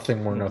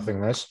 nothing more, nothing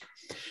less.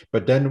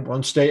 But then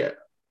once they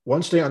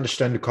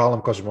understand the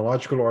column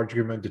cosmological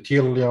argument, the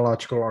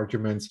teleological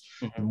argument,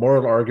 the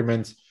moral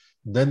argument,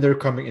 then they're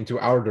coming into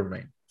our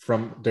domain.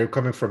 They're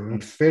coming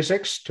from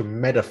physics to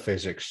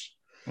metaphysics.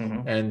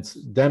 And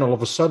then all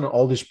of a sudden,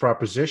 all these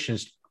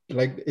propositions,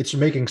 like, it's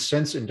making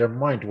sense in their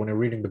mind when they're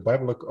reading the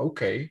Bible. Like,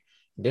 okay,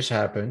 this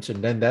happens,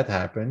 and then that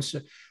happens.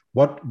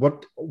 What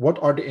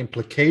are the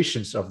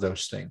implications of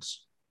those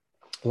things?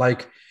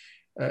 Like,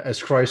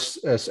 as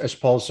Christ, as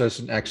Paul says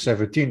in Acts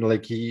 17,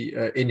 like he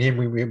in him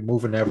we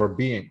move and have our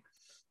being,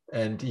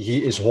 and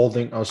he is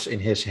holding us in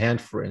his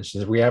hand. For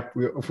instance,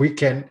 we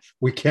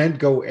can't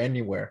go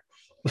anywhere,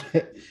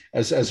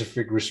 as a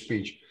figure of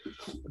speech.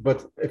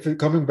 But if we're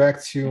coming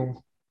back to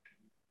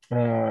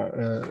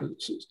the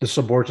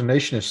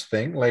subordinationist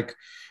thing, like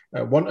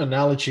one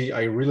analogy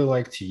I really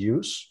like to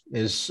use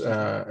is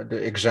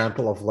the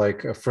example of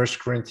like 1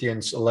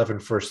 Corinthians 11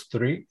 verse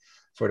 3,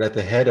 for that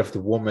the head of the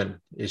woman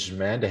is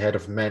man, the head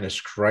of man is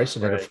Christ,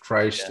 and the head of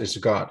Christ is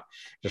God.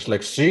 Just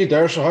like, see,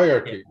 there's a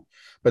hierarchy.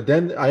 But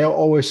then I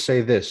always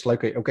say this,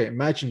 like, okay,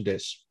 imagine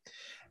this.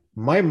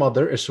 My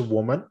mother is a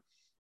woman,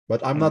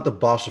 but I'm not the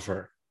boss of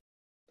her.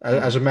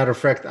 As a matter of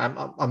fact,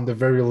 I'm the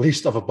very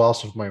least of a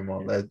boss of my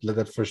mom. Let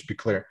that first be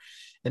clear.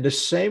 In the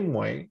same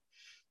way,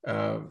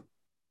 um,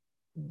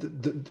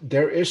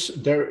 there is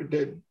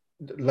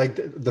like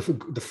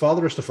the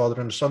father is the father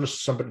and the son is the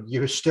son, but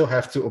you still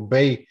have to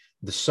obey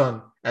the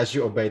son as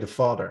you obey the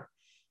father.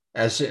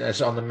 As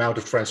on the Mount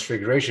of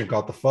Transfiguration,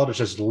 God the Father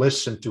says,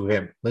 "Listen to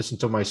him, listen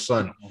to my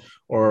son."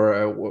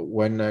 Or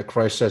when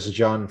Christ says,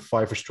 John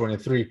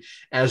 5:23,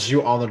 "As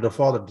you honor the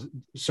Father,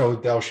 so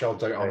thou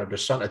shalt honor the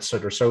Son,"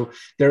 etc. So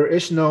there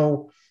is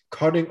no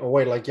cutting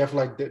away. Like you have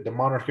like the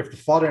monarchy of the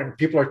Father, and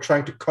people are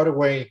trying to cut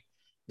away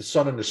the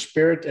Son and the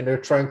Spirit, and they're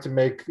trying to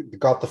make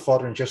God the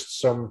Father in just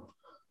some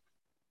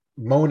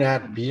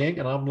monad being.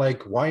 And I'm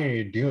like, why are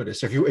you doing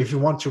this? If you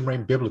want to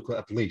remain biblical,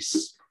 at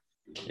least.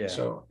 Yeah.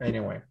 So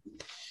anyway.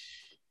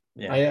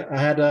 Yeah. I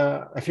had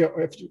if you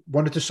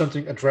wanted to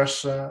something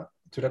address to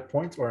that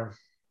point or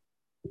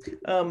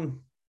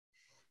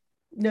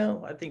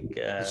no, I think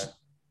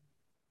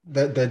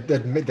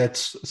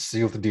that's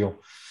sealed the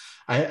deal.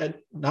 I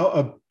had now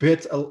a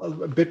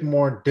bit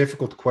more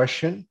difficult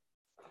question,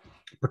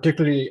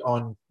 particularly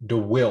on the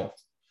will.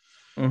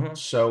 mm-hmm.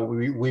 So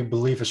we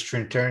believe as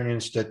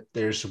Trinitarians that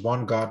there's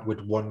one God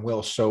with one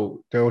will.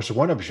 So there was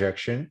one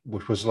objection,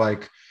 which was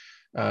like,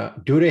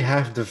 do they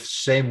have the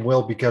same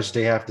will because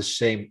they have the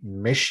same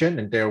mission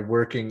and they're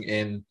working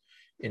in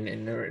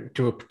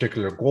to a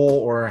particular goal,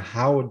 or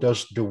how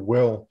does the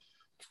will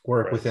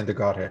work within the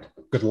Godhead?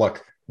 Good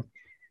luck.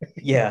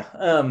 Yeah.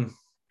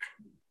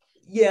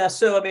 Yeah.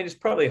 So, I mean, it's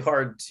probably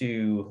hard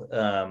to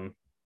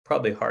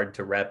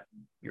wrap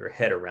your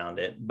head around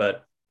it,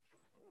 but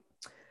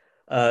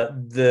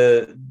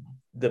the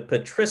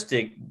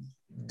patristic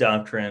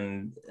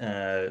doctrine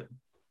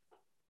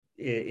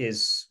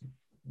is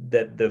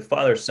that the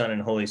Father, Son,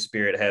 and Holy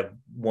Spirit have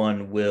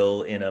one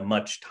will in a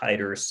much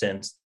tighter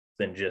sense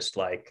than just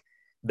like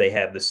they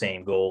have the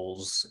same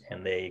goals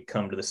and they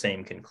come to the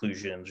same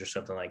conclusions or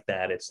something like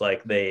that. It's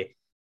like they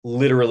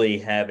literally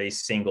have a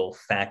single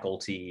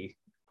faculty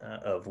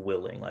of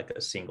willing, like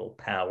a single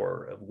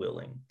power of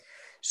willing.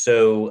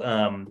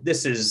 So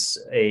this is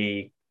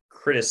a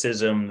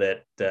criticism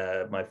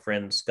that my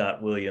friend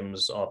Scott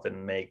Williams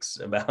often makes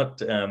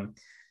about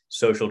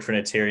social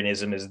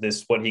Trinitarianism, is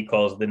this what he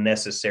calls the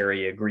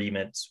necessary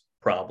agreement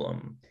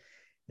problem,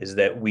 is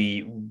that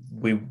we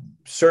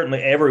certainly,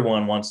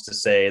 everyone wants to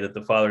say that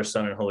the Father,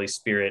 Son, and Holy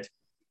Spirit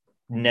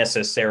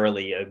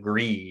necessarily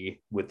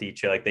agree with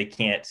each other. Like they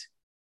can't,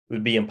 it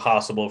would be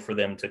impossible for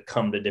them to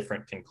come to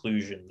different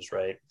conclusions,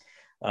 right?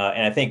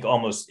 And I think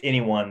almost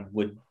anyone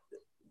would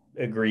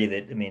agree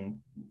that, I mean,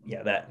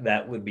 yeah,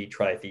 that would be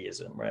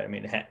tritheism, right? I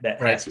mean, that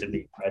has to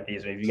be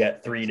tritheism. If you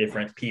got three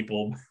different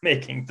people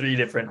making three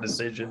different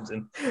decisions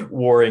and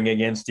warring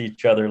against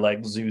each other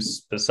like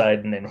Zeus,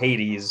 Poseidon, and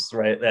Hades,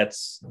 right?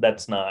 That's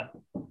not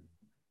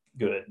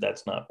good.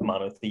 That's not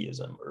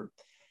monotheism or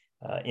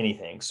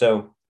anything.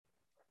 So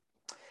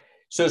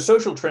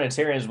social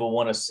Trinitarians will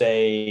want to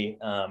say,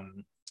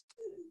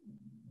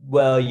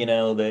 well, you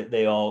know,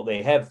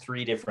 they have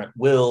three different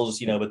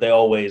wills, you know, but they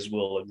always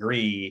will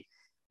agree.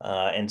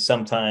 And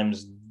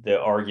sometimes the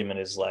argument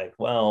is like,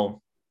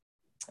 well,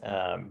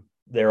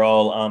 they're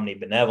all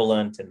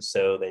omnibenevolent, and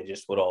so they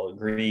just would all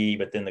agree.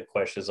 But then the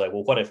question is like,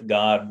 well, what if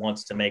God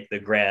wants to make the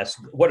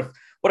grass? What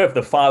if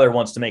the Father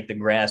wants to make the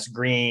grass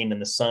green, and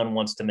the Son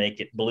wants to make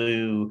it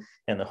blue,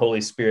 and the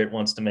Holy Spirit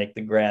wants to make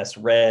the grass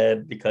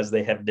red because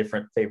they have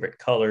different favorite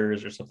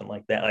colors or something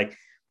like that? Like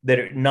that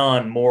are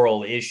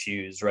non-moral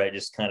issues, right?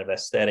 Just kind of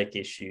aesthetic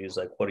issues.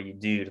 Like, what do you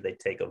do? Do they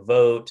take a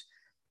vote?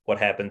 What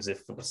happens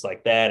if it's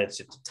like that? It's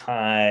just a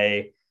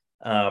tie.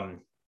 And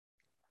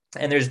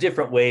there's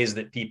different ways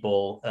that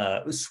people,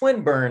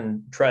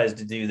 Swinburne tries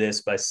to do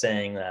this by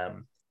saying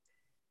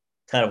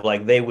kind of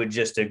like they would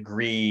just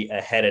agree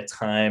ahead of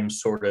time,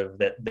 sort of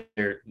that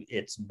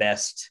it's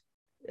best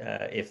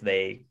if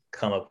they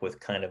come up with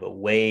kind of a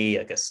way,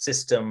 like a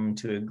system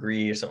to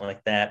agree or something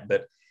like that.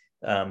 But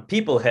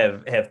people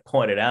have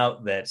pointed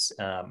out that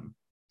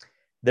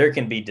there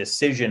can be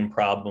decision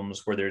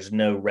problems where there's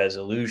no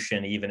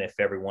resolution, even if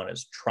everyone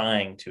is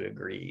trying to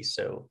agree.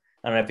 So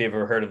I don't know if you've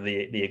ever heard of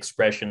the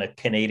expression, a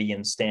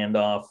Canadian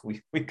standoff.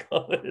 We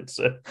call it. It's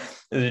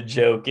a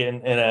joke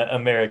in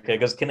America,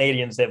 because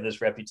Canadians have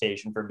this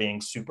reputation for being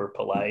super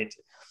polite.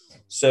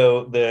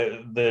 So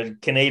the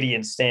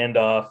Canadian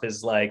standoff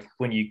is like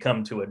when you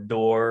come to a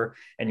door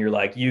and you're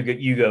like,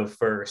 you go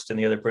first, and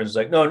the other person's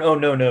like,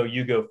 no,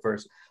 you go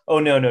first. Oh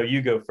no,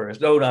 you go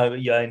first. Oh no,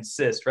 yeah, I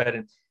insist, right?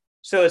 And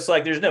so it's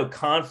like there's no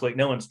conflict.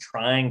 No one's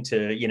trying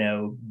to, you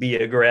know, be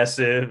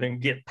aggressive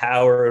and get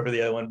power over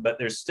the other one, but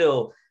there's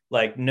still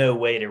like no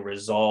way to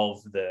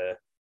resolve the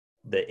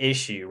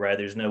issue, right?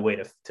 There's no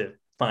way to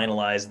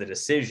finalize the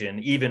decision,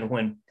 even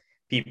when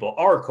people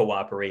are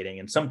cooperating.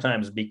 And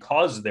sometimes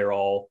because they're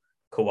all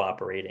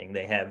cooperating,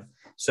 they have,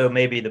 so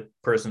maybe the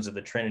persons of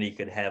the Trinity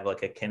could have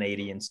like a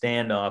Canadian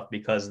standoff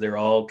because they're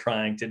all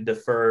trying to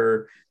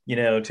defer, you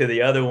know, to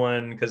the other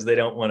one because they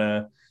don't want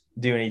to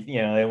do anything,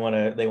 you know,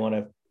 they want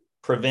to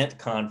prevent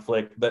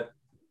conflict. But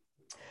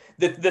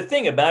the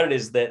thing about it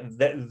is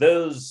that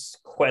those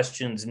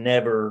questions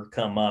never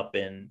come up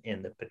in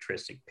the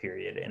patristic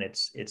period, and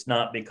it's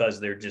not because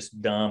they're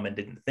just dumb and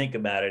didn't think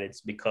about it.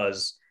 It's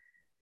because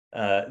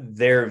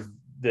the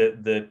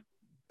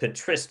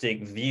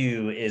patristic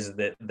view is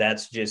that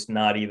that's just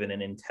not even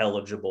an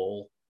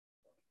intelligible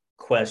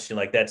question.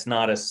 Like, that's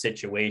not a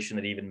situation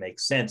that even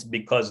makes sense,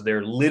 because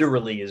there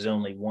literally is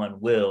only one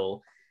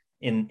will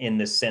in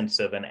the sense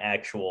of an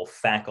actual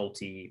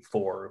faculty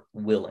for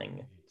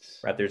willing,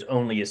 right? There's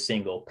only a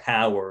single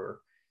power.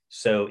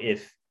 So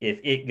if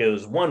it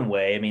goes one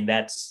way, I mean,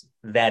 that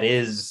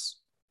is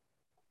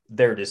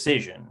their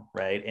decision,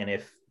 right? And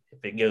if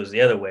it goes the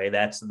other way,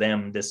 that's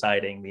them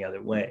deciding the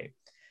other way.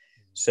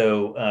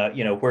 So,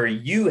 where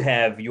you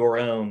have your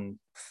own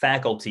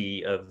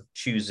faculty of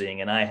choosing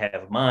and I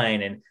have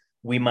mine, and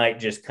we might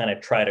just kind of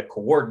try to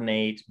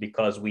coordinate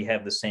because we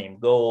have the same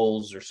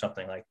goals or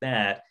something like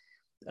that.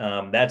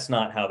 That's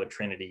not how the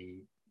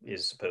Trinity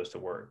is supposed to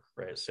work,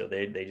 right? So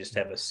they just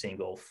have a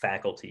single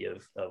faculty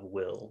of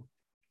will.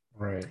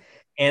 Right.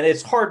 And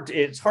it's hard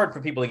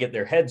for people to get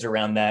their heads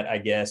around that, I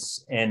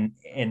guess. And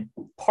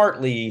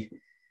partly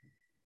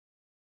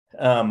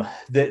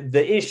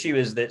the issue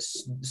is that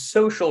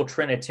social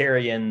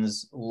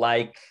Trinitarians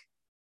like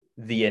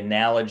the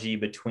analogy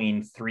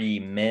between three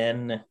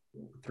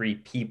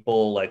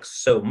people, like,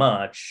 so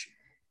much,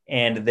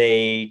 and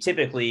they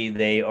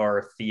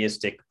are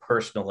theistic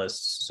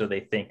personalists, so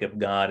they think of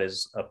God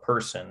as a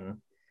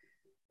person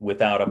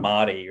without a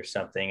body or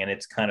something. And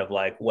it's kind of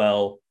like,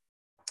 well,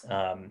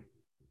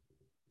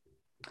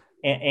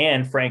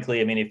 and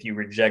frankly, I mean, if you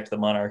reject the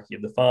monarchy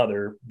of the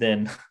Father,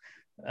 then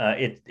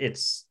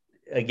it's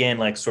again,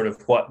 like, sort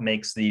of what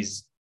makes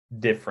these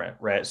different,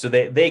 right? So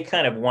they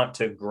kind of want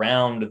to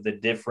ground the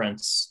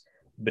difference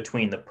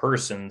between the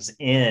persons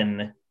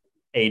in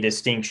a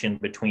distinction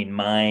between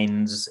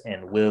minds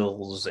and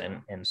wills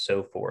and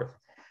so forth.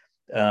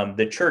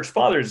 The church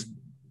fathers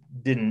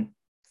didn't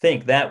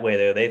think that way,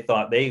 though. They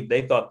thought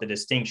the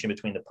distinction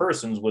between the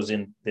persons was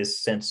in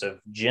this sense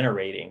of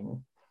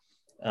generating,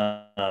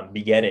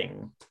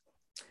 begetting,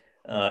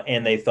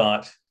 and they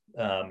thought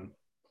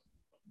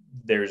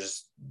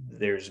there's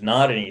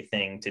not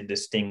anything to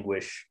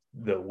distinguish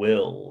the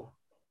will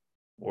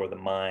or the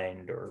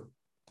mind or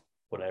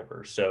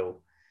whatever.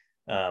 So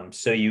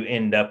you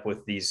end up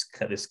with this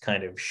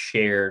kind of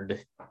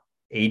shared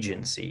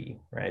agency,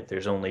 right?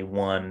 There's only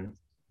one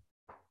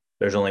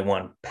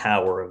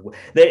power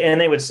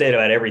and they would say it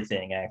about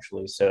everything,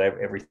 actually. So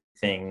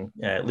everything,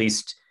 at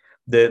least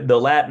the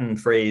Latin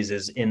phrase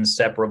is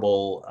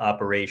inseparable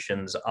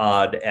operations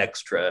ad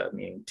extra,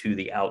 meaning to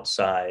the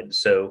outside.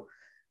 So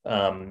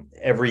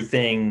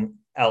everything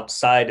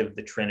outside of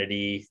the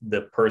Trinity,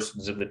 the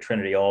persons of the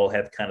Trinity all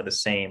have kind of the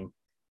same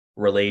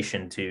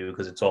relation to,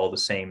 because it's all the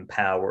same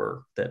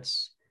power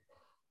that's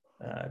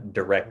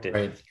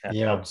directed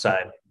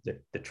outside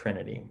the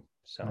Trinity.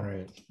 So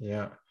right,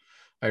 yeah.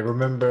 I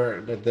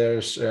remember that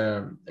there's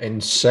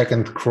in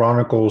Second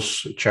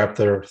Chronicles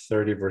chapter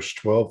 30 verse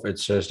 12, it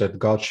says that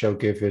God shall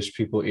give his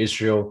people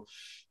Israel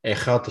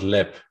echad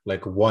leb,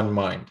 like one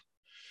mind.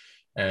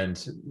 And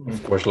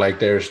of course, like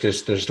there's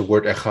the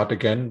word echad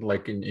again,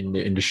 like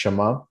in the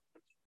Shema.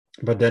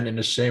 But then in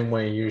the same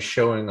way, you're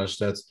showing us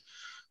that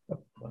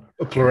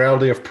a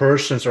plurality of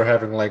persons are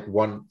having like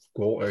one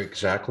goal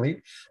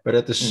exactly. But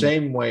at the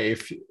same way,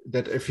 if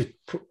you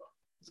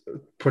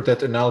put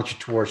that analogy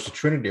towards the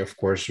Trinity, of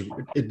course,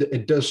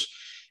 it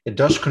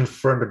does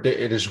confirm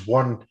that it is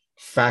one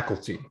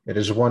faculty, it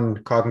is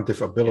one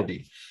cognitive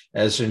ability.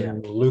 As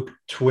in Luke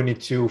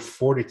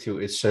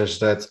 22:42, it says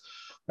that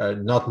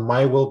not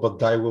my will, but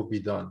thy will be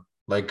done.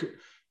 Like,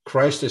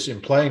 Christ is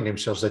implying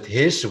himself that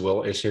his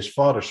will is his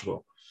Father's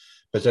will.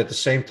 But at the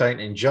same time,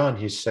 in John,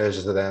 he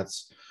says that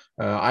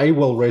I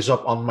will raise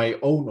up on my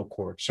own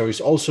accord. So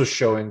he's also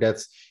showing that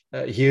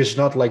he is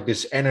not like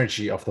this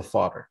energy of the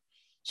Father.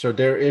 So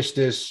there is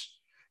this.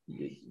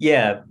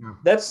 Yeah,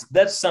 that's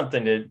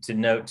something to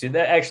note too.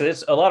 That actually,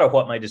 that's a lot of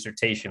what my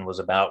dissertation was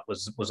about.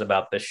 Was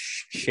about the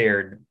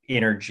shared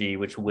energy,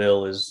 which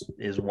will is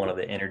one of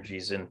the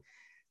energies, and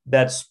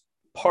that's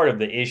part of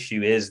the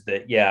issue. Is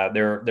that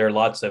there are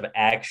lots of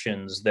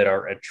actions that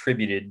are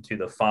attributed to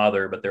the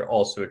Father, but they're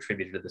also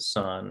attributed to the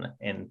Son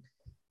and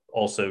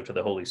also to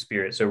the Holy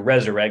Spirit. So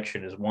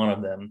resurrection is one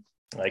of them.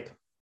 Like,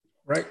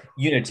 right,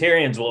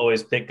 Unitarians will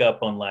always pick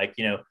up on, like,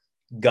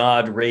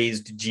 God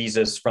raised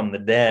Jesus from the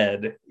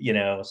dead,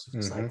 so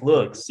it's like,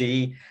 look,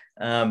 see,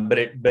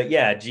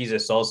 but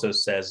Jesus also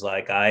says,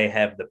 like, I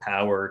have the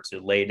power to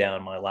lay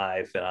down my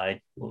life and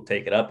I will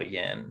take it up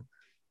again.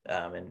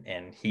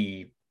 And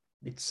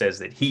it says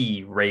that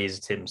he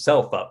raised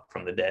himself up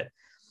from the dead.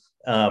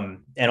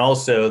 And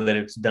also that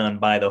it's done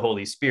by the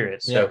Holy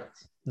Spirit. So,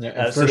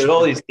 so there's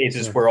all these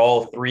cases where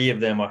all three of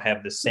them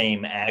have the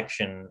same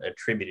action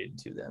attributed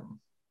to them.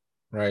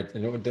 Right.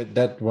 And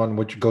that one,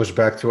 which goes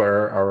back to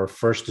our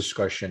first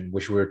discussion,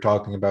 which we were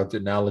talking about the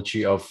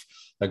analogy of,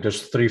 like,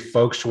 there's three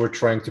folks who are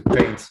trying to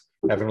paint,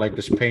 having like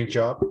this paint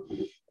job.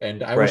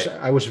 And Right.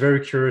 I was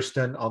very curious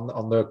then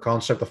on the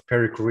concept of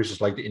perichoresis,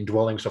 like the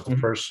indwellings of the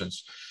Mhm.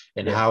 persons,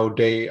 and Yeah.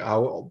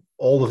 how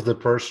all of the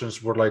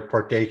persons were like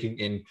partaking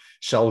in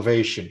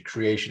salvation,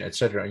 creation,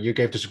 etc. And you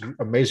gave this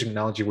amazing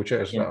analogy, which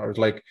Yeah. I was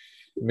like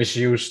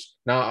misused.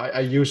 Now I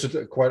use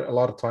it quite a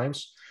lot of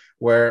times,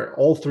 where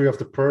all three of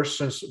the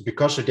persons,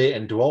 because they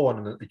indwell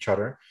one each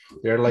other,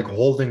 they're like Mhm.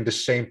 holding the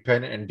same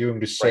pen and doing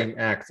the Right. same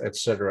act,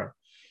 etc.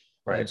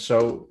 Right. Right.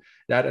 So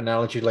that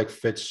analogy like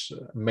fits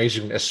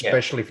amazingly, Yeah.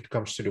 especially if it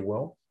comes to the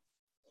will.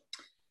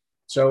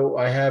 So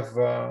I have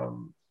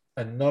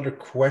another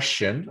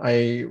question.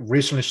 I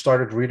recently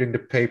started reading the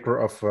paper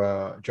of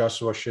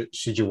Joshua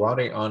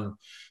Sijiwari on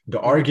the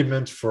Mhm.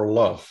 argument for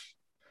love.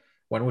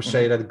 When we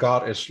say Mhm. that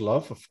God is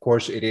love, of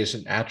course, it is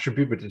an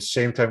attribute, but at the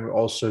same time, we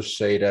also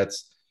say that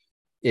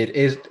it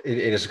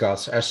is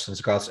God's essence.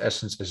 God's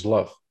essence is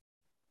love.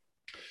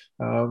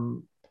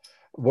 Um,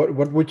 what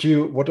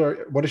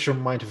is your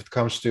mind if it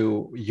comes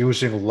to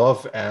using love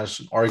as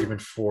an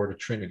argument for the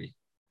Trinity?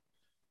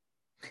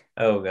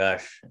 Oh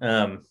gosh.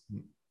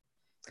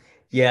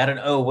 Yeah, I don't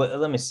know.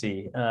 Let me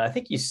see. I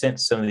think you sent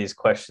some of these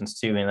questions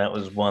to me, and that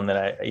was one that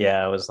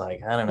I was like,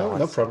 I don't know No, what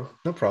no to say. problem,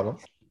 no problem.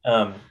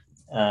 Um,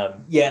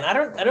 yeah, and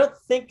I don't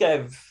think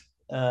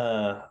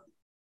uh,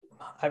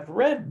 I've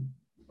read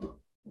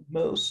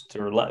most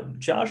or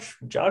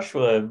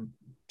Joshua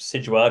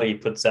Sijuati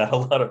puts out a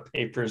lot of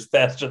papers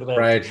faster than I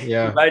can. Right. He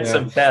Yeah. writes Yeah.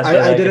 them faster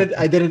than I can.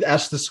 I didn't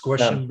ask this Um,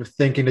 question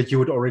thinking that you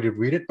would already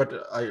read it, but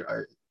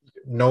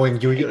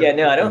knowing you, yeah,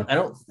 no, I yeah.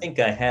 don't think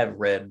I have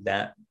read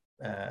that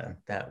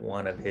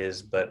one of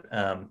his, but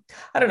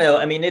I don't know.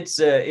 I mean,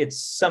 it's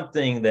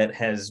something that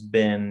has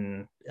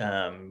been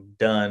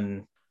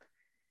done.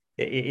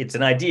 It's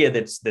an idea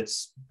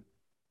that's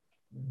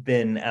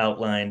been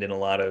outlined in a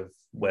lot of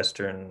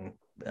Western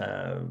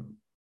uh,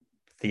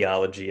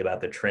 theology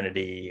about the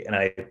Trinity, and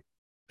I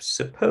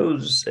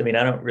suppose, I mean,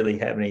 I don't really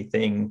have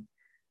anything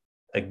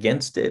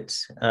against it.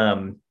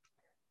 Um,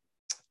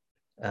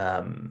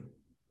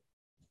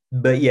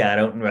 but yeah, I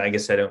don't. I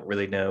guess I don't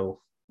really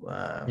know.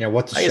 Yeah,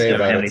 what to I guess say I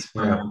don't about have it.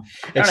 any Yeah. firm.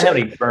 I don't It's have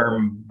any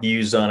firm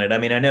views on it. I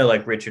mean, I know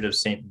like Richard of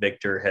Saint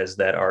Victor has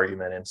that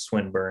argument, and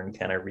Swinburne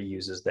kind of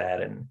reuses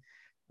that. And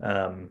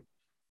um,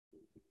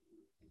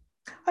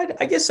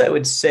 I guess I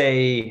would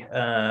say,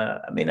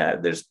 I mean,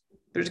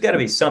 there's got to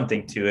be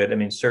something to it. I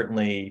mean,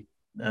 certainly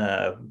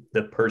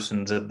the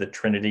persons of the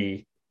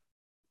Trinity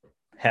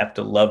have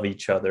to love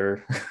each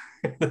other.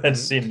 That Mhm.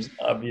 seems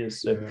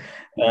obvious. So,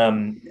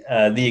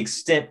 Yeah. the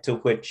extent to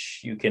which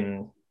you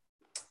can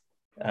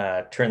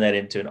turn that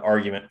into an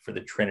argument for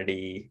the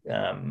Trinity,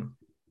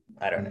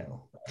 I don't Mm.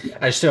 know.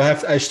 I still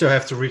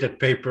have to read that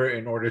paper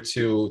in order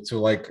to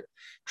like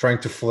trying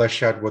to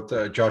flesh out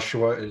what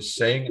Joshua is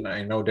saying, and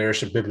I know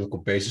there's a biblical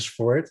basis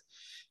for it.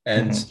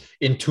 And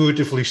Mm-hmm.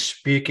 intuitively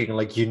speaking,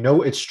 like you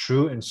know it's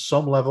true in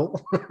some level,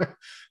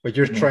 but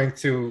you're Mm-hmm. trying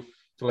to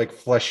like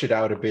flesh it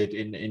out a bit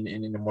in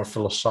a more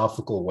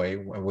philosophical way,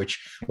 which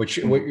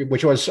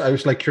was I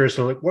was like curious,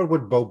 like what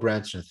would Bo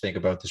Branson think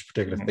about this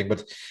particular Mm-hmm. thing?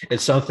 But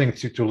it's something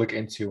to look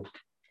into.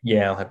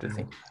 Yeah, I'll have to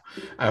think.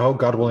 I hope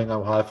God willing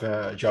I'll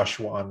have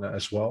Joshua on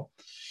as well.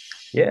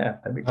 Yeah,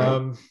 that'd be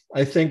great.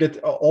 I think that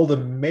all the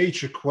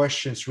major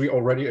questions we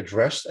already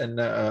addressed, and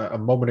a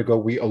moment ago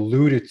we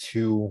alluded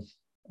to,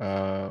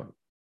 uh,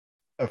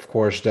 of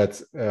course,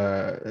 that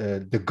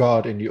the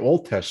God in the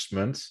Old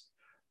Testament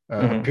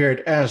Mm-hmm.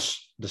 appeared as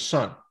the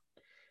Son.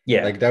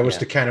 Yeah, Like that was yeah.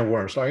 the can of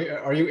worms.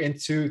 Are you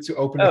into to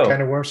open the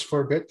can Oh, of worms for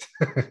a bit?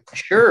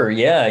 sure.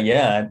 Yeah,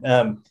 yeah.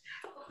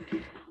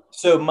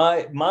 So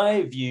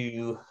my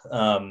view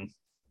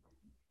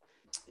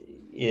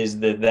is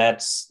that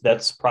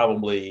that's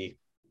probably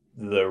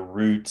the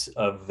root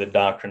of the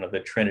doctrine of the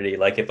Trinity.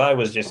 Like if I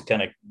was just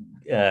kind of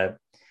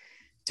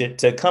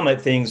to come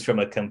at things from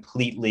a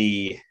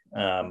completely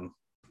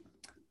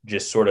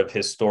just sort of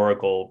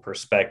historical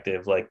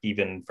perspective, like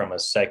even from a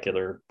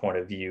secular point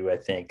of view, I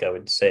think I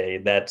would say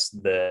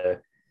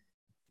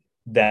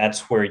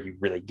that's where you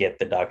really get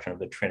the doctrine of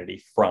the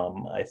Trinity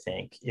from. I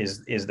think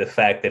is the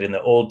fact that in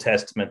the Old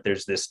Testament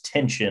there's this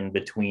tension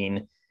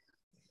between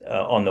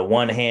on the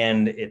one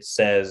hand, it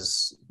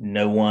says,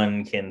 no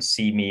one can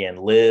see me and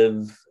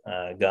live.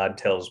 God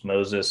tells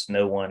Moses,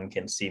 no one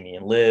can see me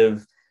and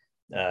live,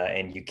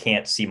 and you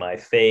can't see my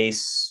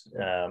face.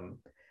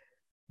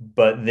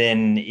 But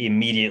then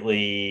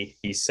immediately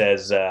he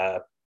says,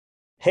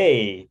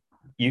 hey,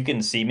 you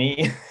can see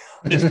me.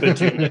 I'll just put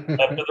you in the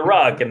cleft of the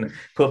rock and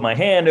put my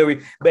hand over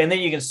you. And then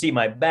you can see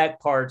my back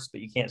parts,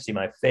 but you can't see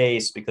my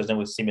face because no one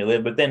will see me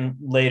live. But then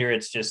later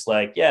it's just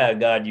like, yeah,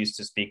 God used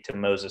to speak to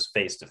Moses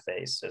face to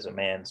face as a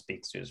man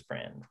speaks to his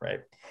friend,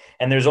 right?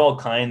 And there's all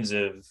kinds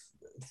of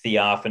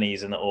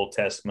theophanies in the Old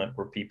Testament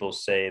where people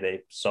say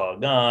they saw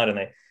God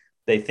and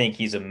they think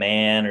he's a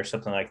man or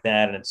something like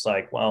that. And it's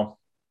like, well,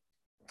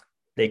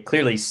 they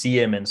clearly see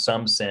him in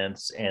some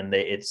sense, and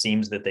it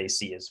seems that they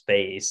see his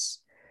face.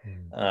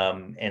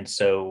 And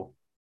so,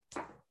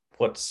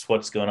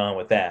 what's going on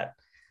with that?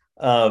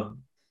 And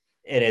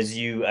as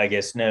you, I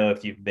guess, know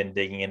if you've been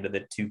digging into the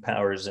two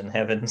powers in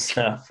heaven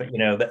stuff, you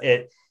know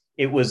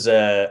was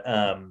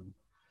a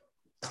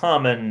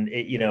common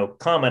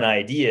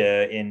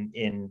idea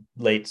in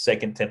late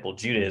Second Temple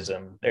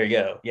Judaism. There you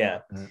go. Yeah.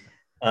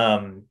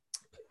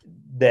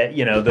 That,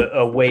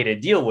 a way to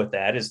deal with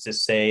that is to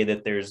say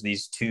that there's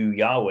these two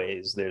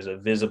Yahwehs. There's a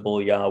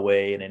visible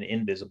Yahweh and an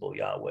invisible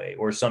Yahweh,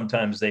 or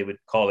sometimes they would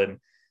call him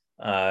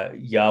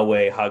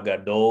Yahweh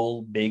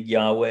Hagadol, big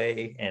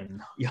Yahweh,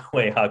 and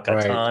Yahweh Right.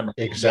 Hakatan,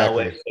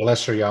 Exactly. Yahweh.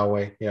 Lesser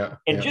Yahweh. Yeah.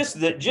 And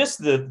Yeah.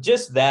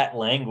 just that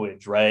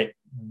language, right?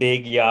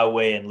 Big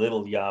Yahweh and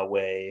little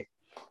Yahweh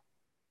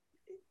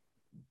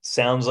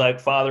sounds like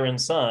father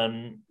and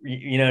son.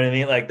 You know what I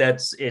mean? Like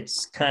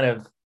it's kind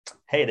of,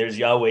 hey, there's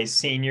Yahweh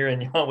Senior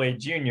and Yahweh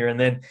Junior, and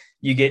then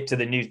you get to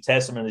the New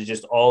Testament. There's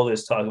just all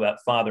this talk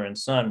about father and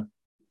son.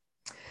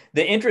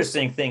 The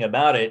interesting thing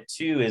about it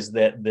too is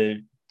that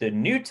the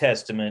New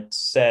Testament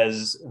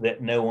says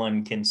that no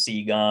one can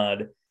see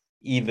God.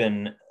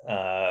 Even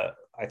I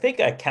think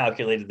I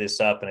calculated this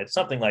up, and it's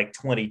something like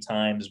 20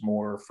 times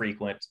more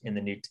frequent in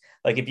the New.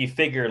 Like if you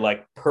figure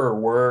like per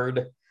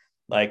word,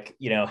 like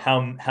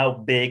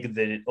how big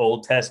the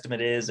Old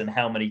Testament is and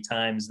how many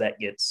times that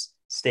gets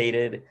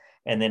stated,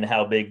 and then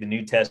how big the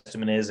New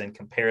Testament is in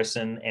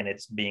comparison, and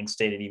it's being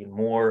stated even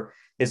more.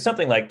 It's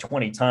something like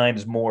 20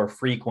 times more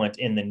frequent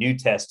in the New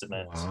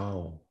Testament.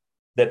 Wow.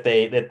 I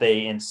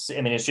mean,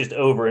 it's just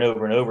over and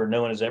over and over.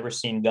 No one has ever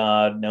seen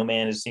God. No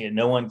man has seen it.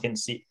 No one can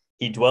see.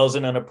 He dwells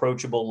in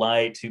unapproachable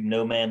light, whom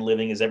no man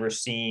living has ever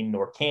seen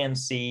nor can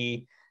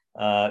see.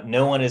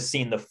 No one has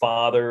seen the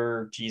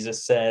Father.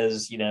 Jesus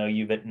says,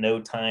 you've at no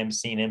time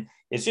seen him.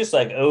 It's just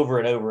like over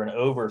and over and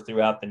over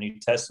throughout the New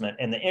Testament.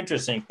 And the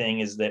interesting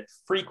thing is that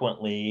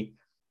frequently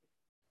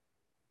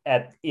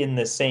in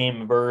the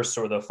same verse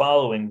or the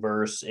following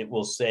verse, it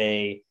will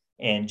say,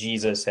 and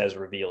Jesus has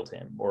revealed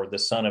him, or the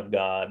Son of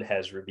God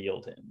has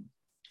revealed him,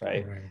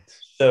 right?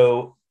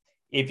 So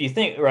if you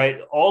think, right,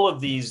 all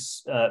of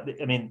these, so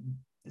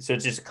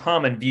it's just a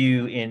common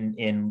view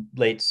in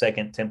late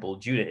Second Temple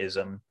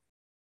Judaism,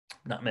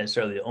 not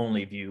necessarily the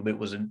only view, but it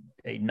was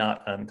a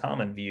not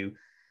uncommon view,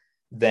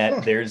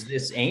 that there's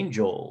this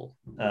angel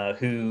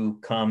who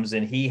comes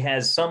and he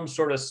has some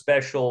sort of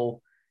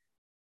special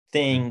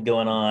thing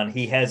going on.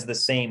 He has the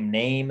same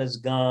name as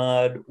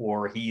God,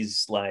 or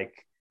he's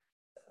like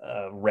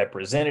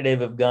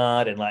representative of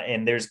God,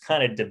 and there's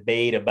kind of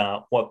debate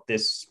about what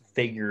this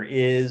figure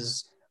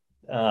is.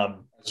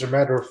 As a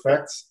matter of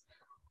fact,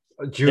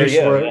 Jews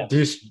were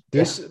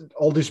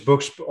all these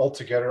books all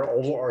together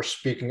all are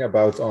speaking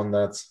about on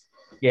that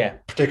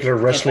particular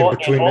wrestling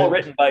between all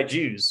written by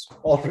Jews.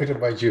 All written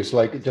by Jews.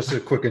 Like just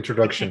a quick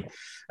introduction,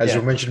 as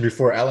you mentioned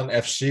before, Alan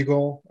F.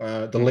 Siegel,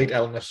 the late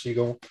Alan F.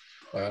 Siegel,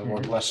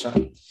 Lord bless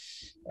him.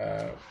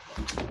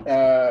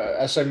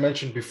 As I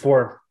mentioned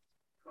before,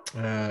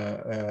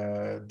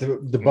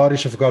 the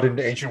bodies of God in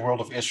the ancient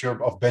world of Israel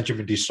of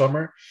Benjamin D.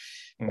 Summer.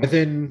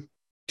 Within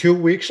 2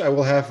 weeks, I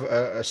will have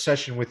a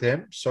session with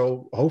him.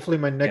 So hopefully,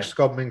 my next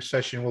coming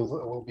session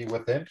will be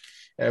with him.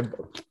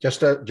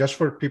 Just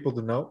for people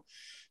to know,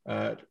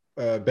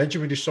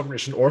 Benjamin D. Summer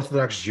is an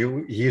Orthodox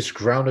Jew. He is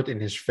grounded in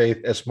his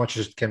faith as much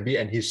as it can be,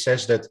 and he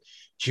says that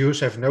Jews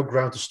have no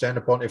ground to stand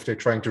upon if they're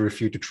trying to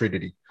refute the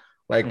Trinity.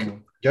 Like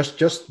just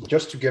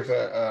to give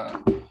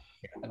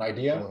an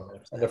idea,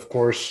 and of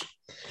course.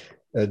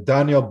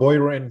 Daniel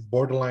Boyarin,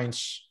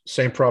 Borderlines,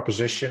 same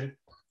proposition,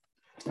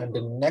 and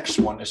the next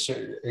one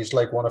is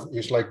like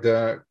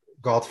the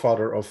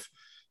godfather of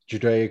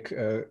Judaic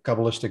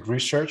Kabbalistic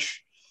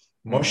research,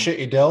 Moshe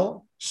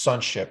Idel,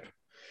 sonship,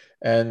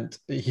 and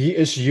he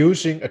is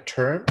using a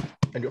term.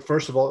 And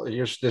first of all,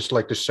 here's this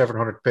like the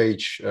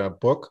 700-page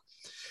book,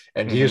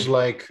 and he is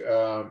like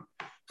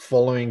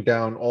following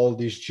down all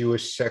these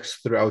Jewish sects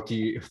throughout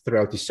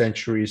the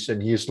centuries,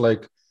 and he is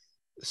like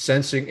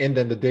sensing in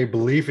them that they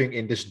believing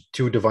in these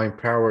two divine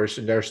powers,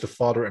 and there's the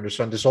Father and the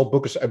Son. This whole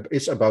book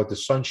is about the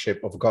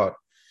sonship of God.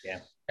 Yeah.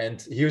 And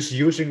he was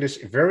using this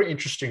very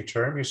interesting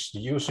term. He's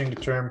using the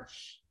term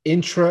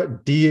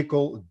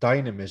intra-deical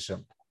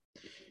dynamism,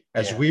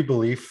 as we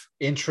believe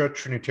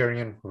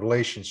intra-Trinitarian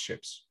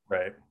relationships.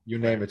 Right. You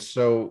name it.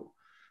 So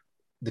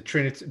the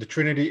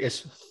Trinity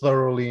is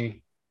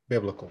thoroughly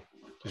biblical.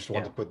 Just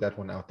want to put that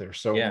one out there.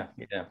 So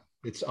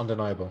it's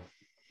undeniable.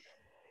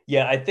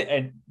 Yeah, I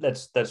think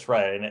that's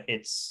right, and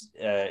it's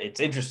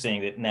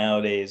interesting that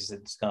nowadays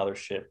in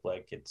scholarship,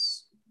 like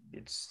it's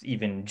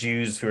even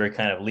Jews who are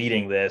kind of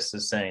leading this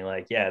is saying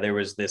like, there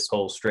was this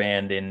whole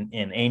strand in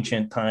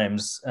ancient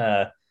times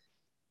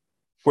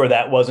where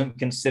that wasn't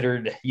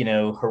considered,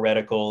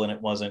 heretical, and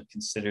it wasn't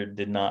considered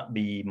to not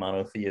be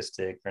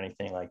monotheistic or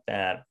anything like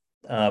that.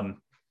 And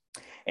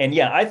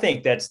I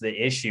think that's the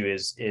issue.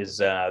 Is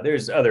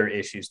there's other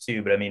issues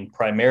too, but I mean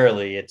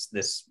primarily it's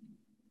this.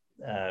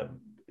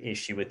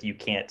 Issue with you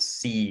can't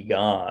see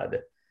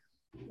God,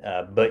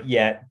 but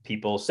yet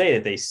people say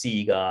that they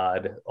see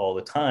God all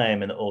the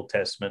time in the Old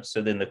Testament.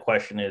 So then the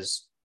question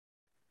is,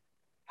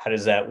 how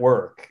does that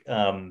work?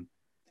 I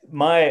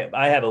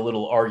have a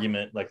little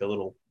argument, like a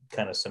little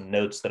kind of some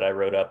notes that I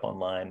wrote up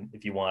online.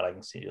 If you want, I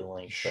can see the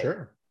link.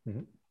 Sure.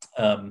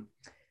 But,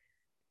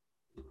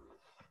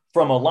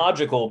 from a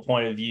logical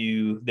point of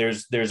view,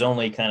 there's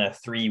only kind of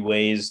three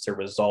ways to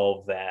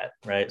resolve that,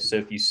 right? So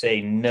if you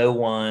say no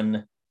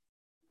one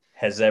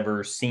has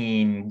ever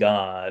seen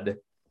God,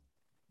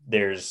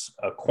 there's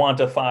a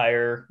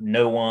quantifier,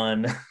 no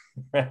one,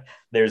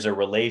 there's a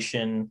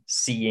relation,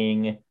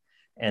 seeing,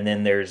 and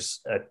then there's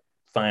a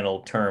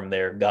final term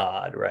there,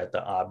 God, right?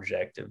 The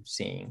object of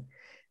seeing.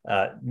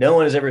 No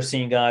one has ever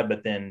seen God,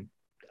 but then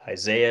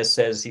Isaiah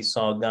says he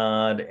saw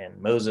God,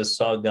 and Moses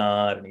saw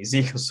God, and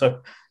Ezekiel saw.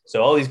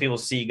 So all these people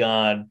see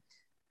God.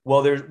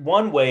 Well, there's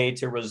one way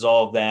to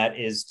resolve that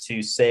is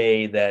to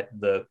say that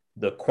the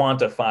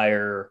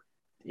quantifier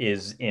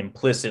is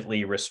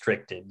implicitly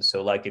restricted.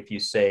 So like if you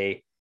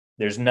say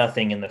there's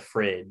nothing in the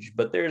fridge,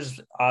 but there's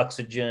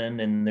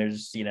oxygen and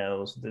there's,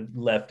 the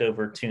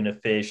leftover tuna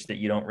fish that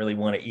you don't really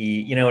want to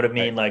eat. You know what I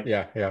mean? Like,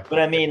 yeah. But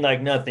I mean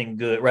like nothing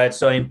good, right?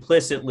 So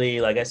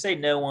implicitly, like I say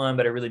no one,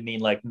 but I really mean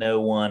like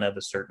no one of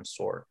a certain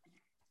sort.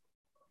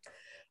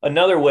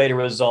 Another way to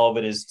resolve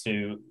it is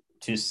to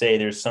say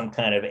there's some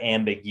kind of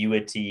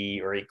ambiguity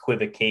or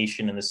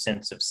equivocation in the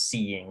sense of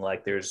seeing,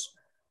 like there's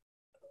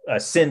a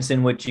sense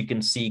in which you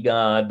can see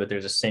God, but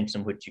there's a sense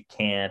in which you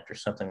can't, or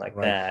something like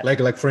that.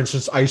 Like for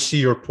instance, I see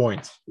your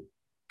point.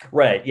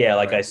 Right. Yeah.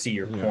 Like I see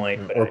your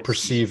point, but or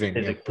perceiving.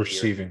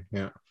 Perceiving.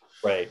 Yeah.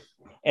 Right.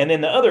 And then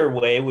the other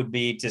way would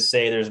be to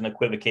say there's an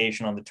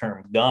equivocation on the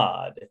term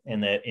God,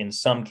 and that in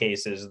some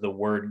cases the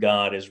word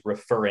God is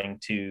referring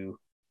to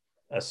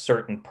a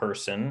certain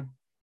person,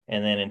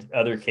 and then in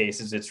other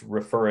cases it's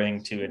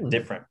referring to a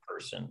different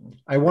person.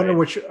 I wonder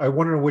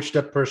which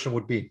that person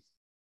would be.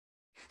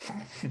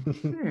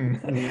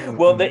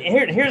 Well,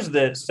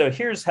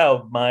 here's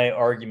how my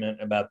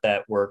argument about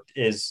that worked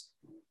is,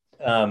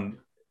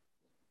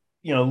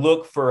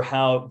 look for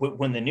how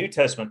when the New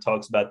Testament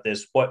talks about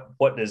this,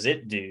 what does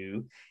it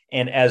do?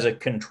 And as a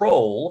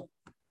control,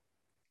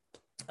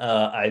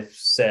 I've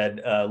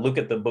said look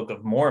at the Book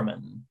of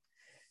Mormon.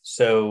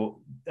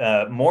 So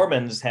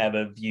Mormons have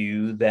a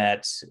view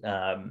that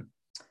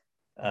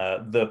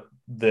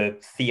the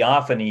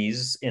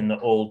theophanies in the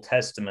Old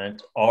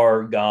Testament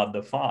are God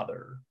the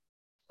Father.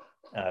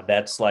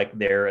 That's like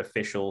their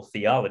official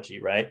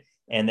theology, right?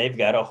 And they've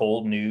got a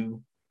whole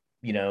new,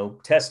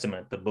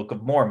 testament, the Book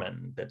of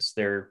Mormon. That's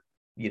their,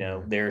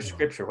 their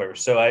scripture, whatever.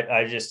 So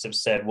I just have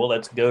said, well,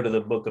 let's go to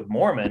the Book of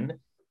Mormon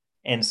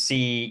and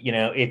see,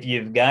 if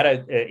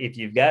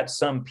you've got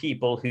some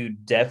people who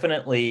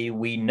definitely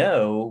we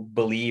know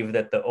believe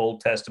that the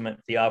Old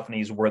Testament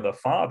theophanies were the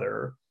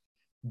Father,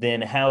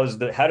 then how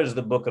does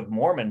the Book of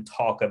Mormon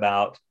talk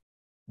about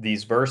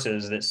these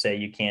verses that say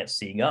you can't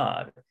see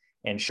God?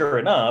 And sure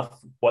enough,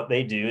 what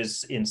they do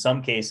is in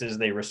some cases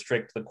they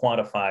restrict the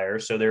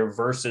quantifier. So there are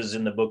verses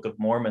in the Book of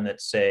Mormon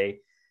that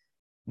say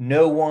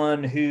no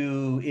one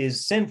who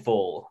is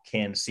sinful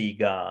can see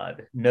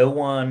God. No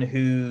one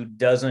who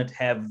doesn't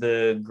have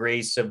the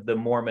grace of the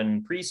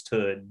Mormon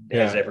priesthood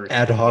has ever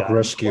ad hoc God.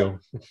 rescue.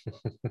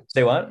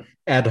 Say what?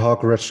 Ad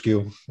hoc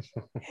rescue.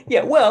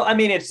 Yeah, well, I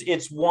mean,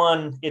 it's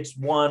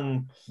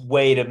one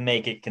way to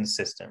make it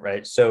consistent,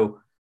 right? So,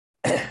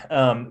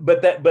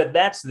 but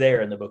that's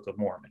there in the Book of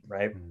Mormon,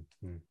 right?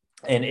 Mm-hmm.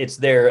 And it's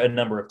there a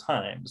number of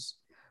times.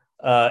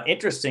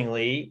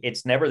 Interestingly,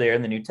 it's never there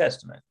in the New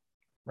Testament.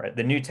 Right.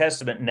 The New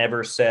Testament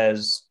never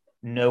says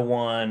no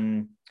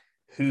one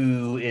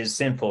who is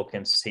sinful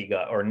can see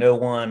God, or no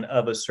one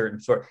of a certain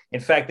sort. In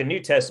fact, the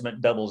New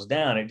Testament doubles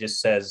down. It just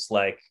says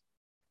like,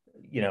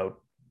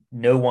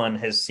 no one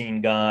has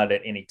seen God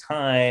at any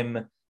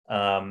time.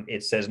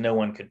 It says no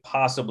one could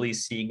possibly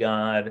see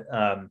God.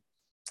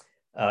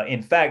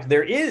 In fact,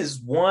 there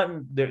is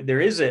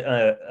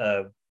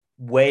a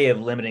way of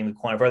limiting the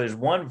quantifier. There's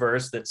one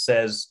verse that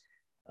says,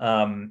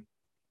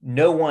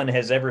 no one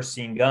has ever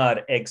seen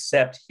God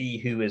except he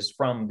who is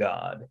from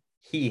God.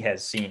 He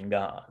has seen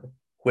God,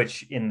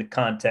 which in the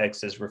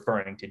context is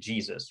referring to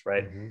Jesus,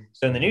 right? Mm-hmm.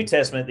 So in the New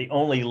Testament, the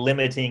only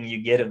limiting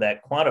you get of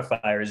that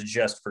quantifier is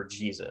just for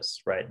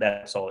Jesus, right?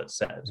 That's all it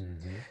says.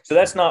 Mm-hmm. So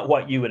that's not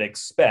what you would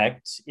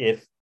expect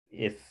if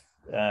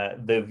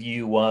the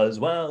view was,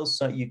 well,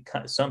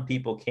 some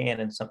people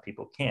can and some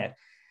people can't.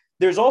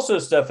 There's also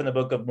stuff in the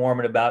Book of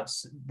Mormon about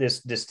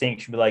this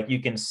distinction, like you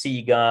can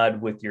see God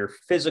with your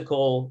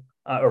physical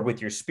or with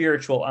your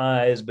spiritual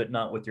eyes, but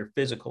not with your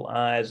physical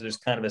eyes. There's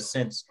kind of a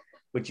sense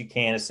which you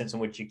can, a sense in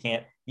which you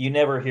can't. You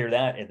never hear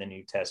that in the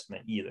New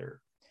Testament either,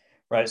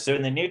 right? So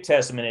in the New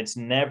Testament, it's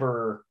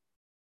never,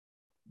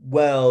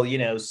 well,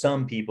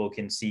 some people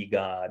can see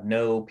God.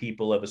 No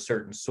people of a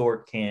certain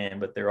sort can,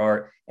 but there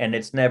are, and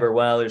it's never,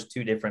 well, there's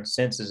two different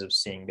senses of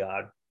seeing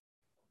God.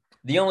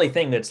 The only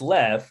thing that's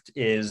left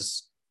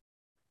is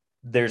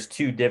there's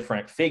two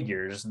different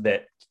figures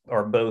that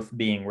are both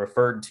being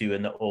referred to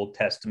in the Old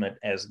Testament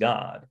as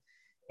God.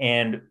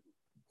 And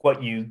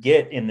what you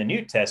get in the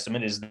New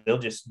Testament is they'll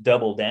just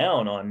double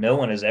down on no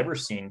one has ever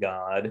seen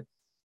God.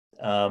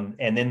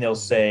 And then they'll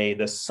say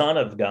the Son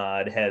of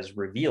God has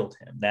revealed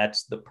him.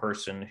 That's the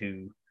person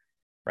who,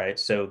 right?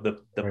 So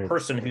the right.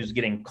 person who's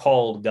getting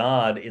called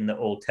God in the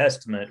Old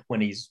Testament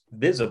when he's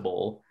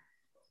visible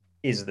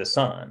is the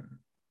Son.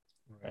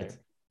 Right.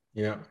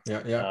 Yeah.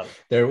 Um,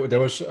 There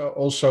was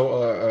also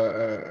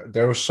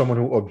there was someone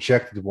who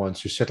objected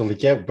once, who said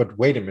like, yeah, but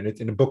wait a minute,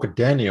 in the book of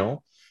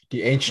Daniel,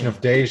 the Ancient of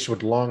mm, Days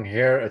with long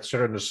hair,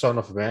 etc., and the Son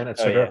of Man, oh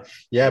etc. yeah,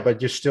 Yeah,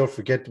 but you still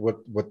forget what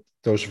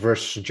those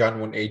verses in John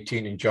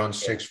 1:18 and John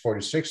yeah.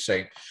 6:46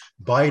 say,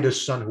 by the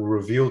Son who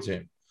revealed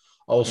him.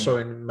 Also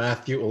Mm. in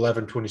Matthew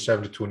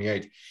 11:27 to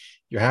 28,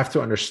 you have to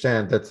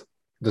understand that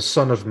the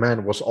Son of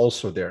Man was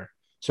also there.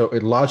 So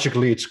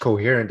logically, it's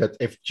coherent that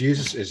if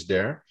Jesus is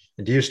there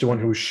and he is the one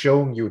Mm. who's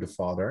showing you the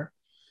Father,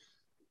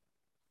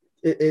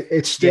 Yeah,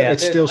 it still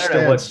I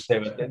don't know what to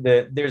stands. say,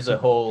 but there's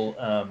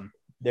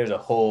a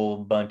whole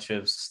bunch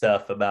of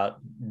stuff about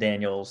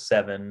Daniel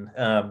 7.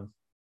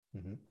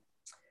 Mhm.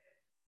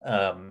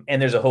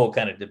 And there's a whole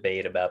kind of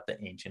debate about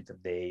the Ancient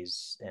of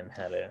Days and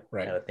how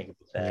Right. to think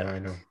about Yeah, that. I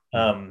know.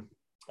 Mhm.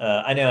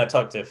 I know I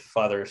talked to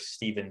Father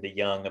Stephen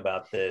DeYoung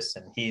about this,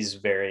 and he's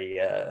very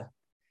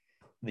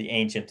the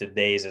Ancient of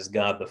Days as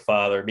God the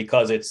Father,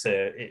 because it's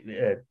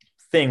a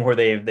thing where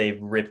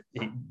they've ripped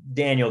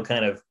Daniel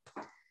kind of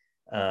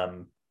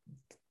um,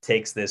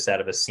 takes this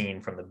out of a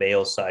scene from the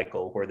Baal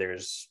cycle, where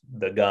there's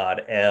the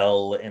god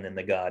El and then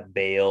the god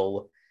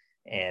Baal.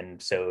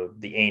 And so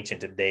the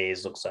Ancient of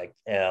Days looks like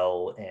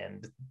El,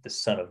 and the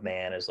Son of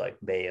Man is like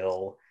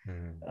Baal.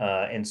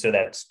 Mhm. And so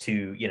that's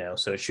two,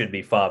 so it should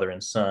be father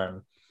and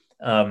son.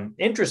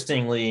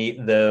 Interestingly,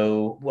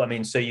 though, I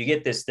mean, so you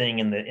get this thing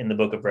in the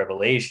book of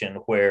Revelation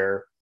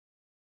where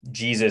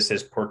Jesus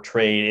is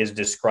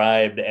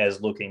described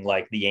as looking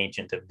like the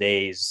Ancient of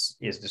Days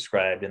is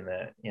described in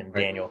Right.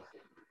 Daniel.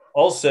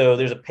 Also,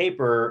 there's a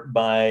paper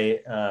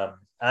by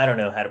I don't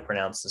know how to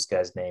pronounce this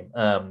guy's name.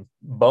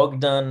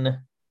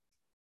 Bogdan.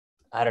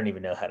 I don't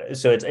even know how to.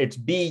 So it's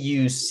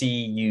Bucur,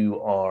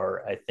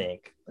 I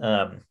think.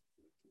 And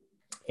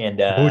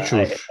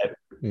Buchur.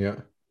 Yeah.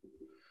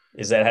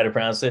 is that how to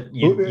pronounce it?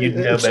 You'd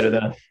know It's better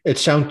than. it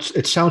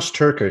sounds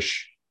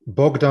Turkish.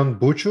 Bogdan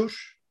Buchur,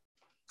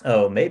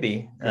 Oh,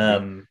 maybe.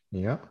 maybe.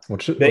 Yeah. But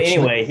What's the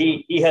anyway,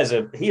 he has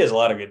a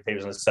lot of good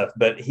papers and stuff.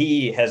 But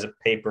he has a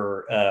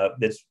paper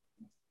that's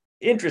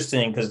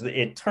interesting, because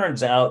it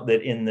turns out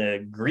that in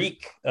the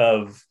Greek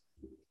of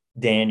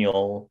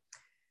Daniel,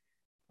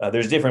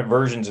 there's different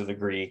versions of the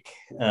Greek.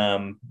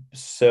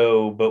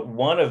 But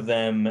one of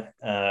them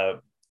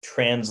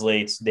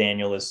translates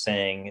Daniel as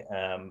saying,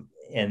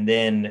 and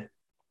then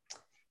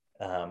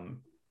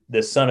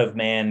the Son of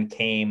Man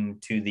came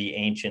to the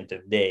Ancient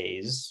of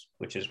Days,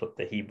 which is what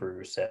the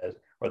Hebrew says,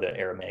 or the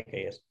Aramaic, I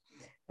guess.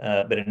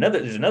 But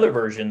there's another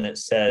version that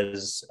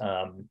says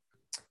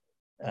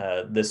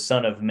the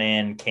Son of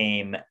Man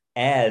came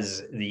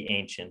as the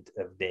Ancient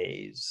of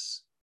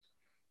Days.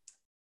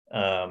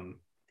 And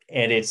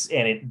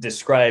it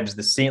describes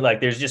the scene, like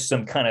there's just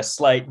some kind of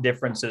slight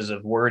differences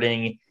of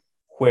wording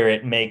where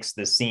it makes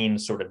the scene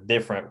sort of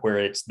different, where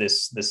it's the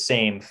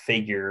same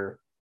figure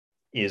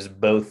is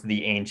both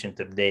the Ancient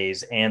of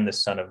Days and the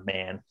Son of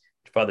Man.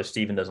 Father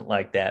Stephen doesn't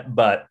like that.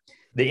 But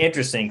the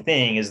interesting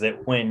thing is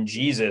that when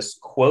Jesus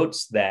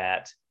quotes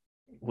that,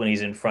 when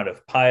he's in front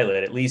of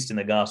Pilate, at least in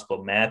the Gospel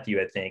of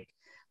Matthew, I think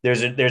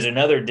there's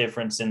another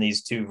difference in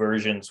these two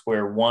versions,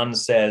 where one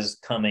says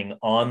coming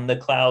on the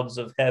clouds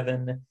of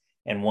heaven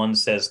and one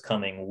says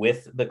coming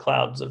with the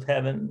clouds of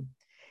heaven.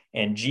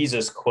 And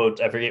Jesus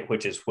quotes, I forget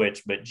which is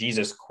which, but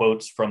Jesus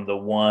quotes from the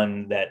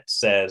one that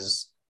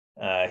says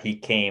he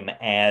came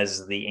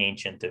as the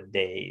Ancient of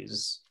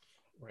Days.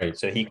 right?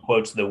 So he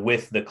quotes the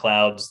with the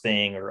clouds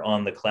thing, or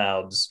on the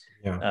clouds,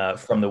 Yeah.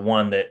 from the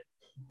one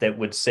that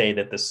would say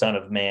that the Son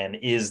of Man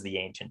is the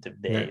Ancient of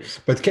Yeah. Days.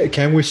 But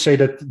can we say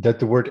that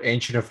the word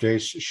Ancient of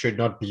Days should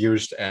not be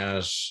used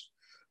as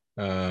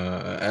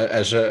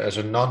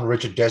a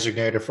non-rigid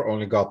designator for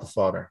only God the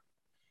Father?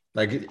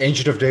 Like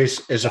Ancient of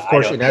Days is, of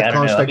course, in that I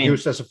don't know. I context mean,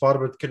 used as a father,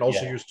 but can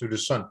also yeah, use to the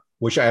son,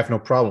 which I have no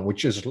problem.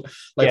 Which is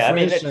like, yeah. I for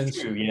mean, that's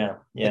instance, true. Yeah,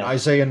 in yeah,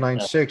 Isaiah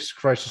 9:6,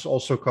 Christ is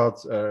also called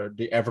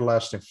the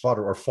everlasting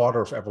Father, or Father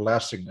of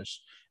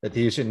everlastingness. That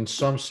he is in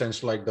some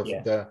sense like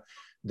yeah.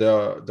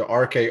 the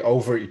arche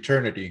over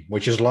eternity,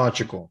 which is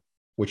logical,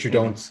 which you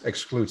Mm-hmm. don't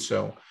exclude.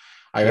 So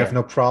I have Yeah,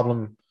 no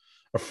problem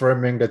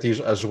affirming that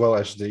he's as well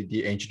as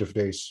the Ancient of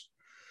Days.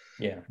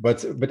 yeah.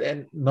 But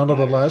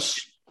nonetheless,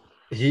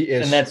 he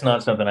And is that's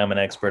not something I'm an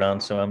expert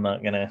on, so I'm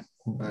not gonna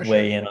sure.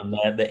 weigh in on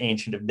that. The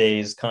Ancient of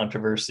Days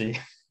controversy.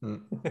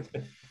 Mm.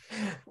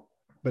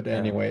 But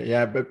anyway,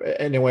 yeah. But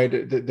anyway,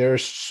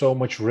 there's so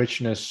much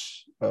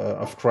richness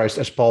of Christ,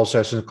 as Paul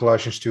says in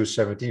Colossians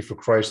 2:17. For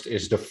Christ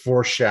is the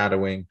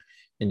foreshadowing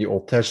in the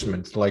Old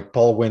Testament. Like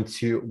Paul went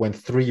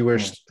 3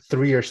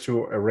 years to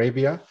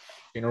Arabia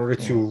in order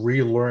Mm-hmm. to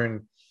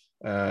relearn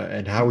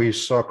and how he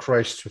saw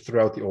Christ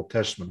throughout the Old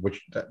Testament, which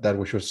that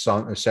which was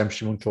Sam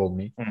Shimon told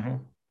me. Mm-hmm.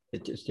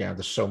 It just, yeah,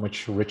 there's so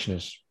much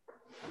richness.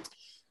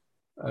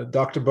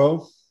 Dr.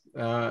 Bo,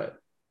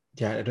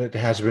 yeah, it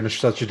has been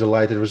such a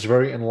delight. It was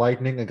very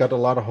enlightening. I got a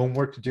lot of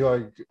homework to do.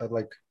 I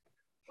like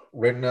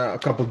written a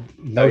couple Oh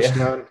notes yeah,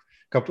 down.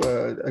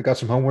 I got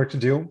some homework to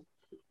do.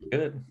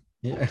 good.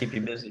 Yeah, Keep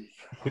you busy.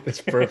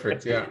 that's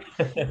perfect. Yeah.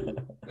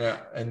 Yeah,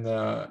 and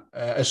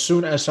as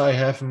soon as I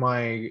have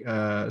my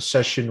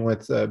session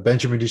with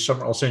Benjamin this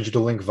summer, I'll send you the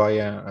link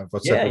via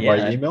WhatsApp Yeah, or via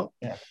yeah, email.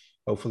 yeah,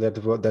 Hopefully,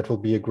 that will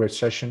be a great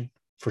session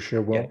for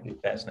sure. yeah. Will. It'd be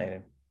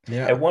fascinating.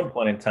 Yeah. At one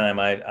point in time,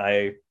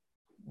 I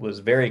was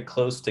very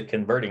close to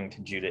converting to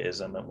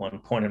Judaism at one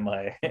point in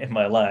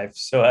my life.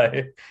 So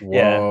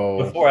yeah,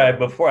 Whoa.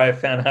 before I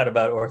found out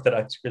about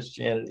Orthodox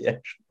Christianity,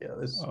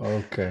 actually,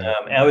 Okay.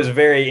 I was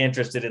very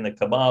interested in the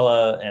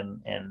Kabbalah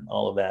and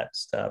all of that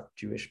stuff,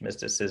 Jewish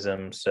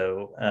mysticism.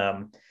 So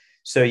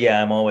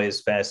yeah, I'm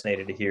always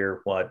fascinated to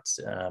hear what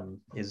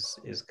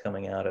is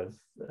coming out of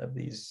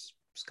these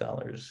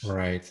scholars.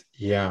 Right.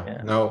 Yeah.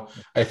 Yeah. No,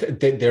 I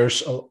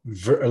there's a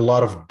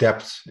lot of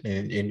depth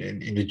in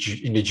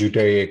the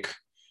Judaic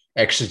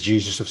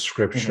exegesis of Mm-hmm.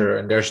 scripture,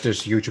 and there's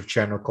this YouTube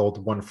channel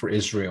called One for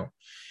Israel,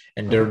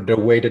 and Mm-hmm. the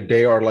way that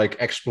they are like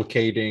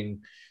explicating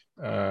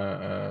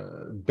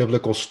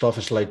biblical stuff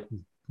is like,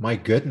 my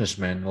goodness,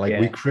 man, like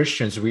we Yeah.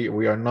 Christians,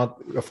 we are not,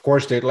 of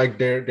course they like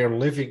they're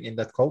living in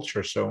that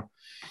culture. So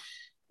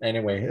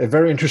anyway, a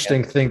very Yeah.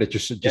 interesting thing that you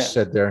just Yeah.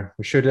 said there.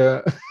 We should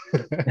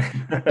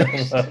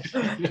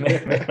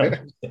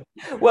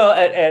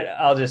Well,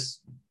 I'll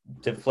just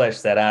to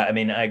flesh that out. I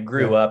mean, I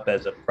grew yeah. up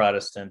as a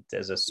Protestant,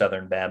 as a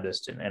Southern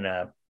Baptist, and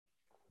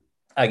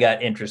I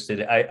got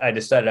interested. I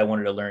decided I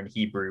wanted to learn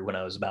Hebrew when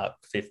I was about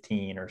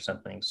 15 or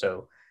something.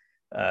 So,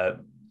 uh,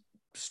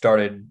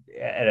 started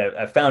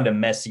I found a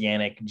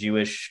Messianic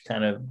Jewish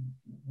kind of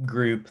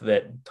group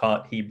that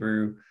taught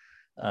Hebrew,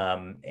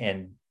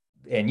 and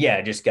yeah,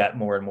 I just got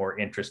more and more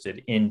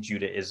interested in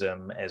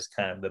Judaism as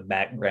kind of the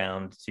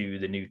background to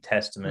the New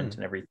Testament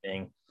and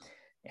everything.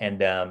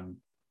 And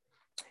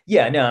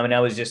yeah, no, I mean,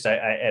 I was just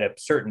at a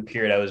certain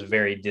period, I was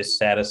very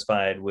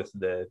dissatisfied with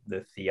the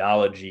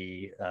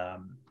theology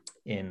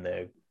in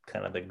the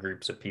kind of the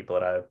groups of people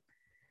that I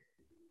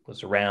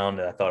was around,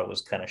 and I thought it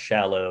was kind of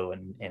shallow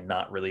and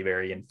not really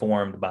very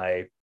informed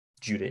by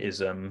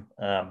Judaism.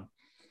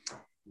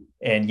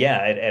 And yeah,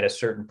 at a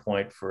certain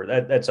point, for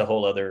that's a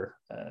whole other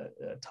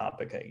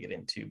topic I get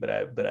into, but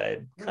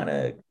I kind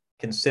of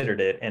considered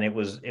it, and it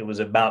was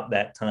about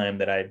that time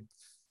that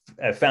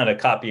I found a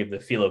copy of the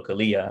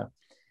Philokalia,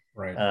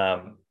 Right.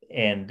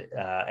 and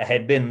I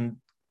had been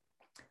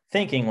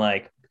thinking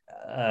like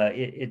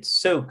it's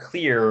so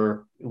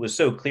clear. It was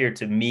so clear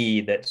to me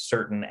that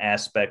certain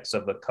aspects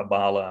of the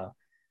Kabbalah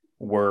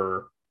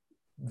were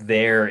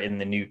there in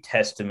the New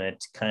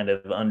Testament, kind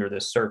of under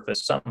the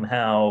surface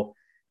somehow,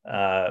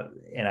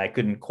 and I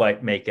couldn't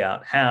quite make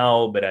out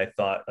how. But I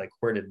thought, like,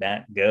 where did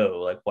that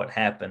go? Like, what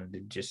happened?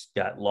 It just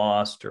got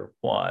lost, or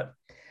what?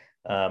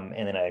 And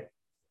then I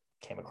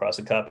came across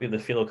a copy of the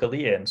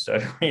Philokalia and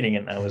started reading it,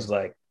 and I was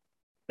like,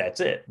 that's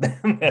it.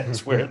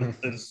 That's where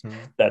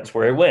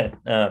it went.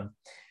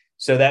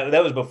 So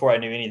that was before I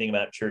knew anything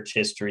about church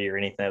history or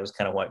anything. That was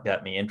kind of what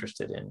got me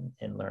interested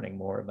in learning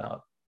more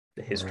about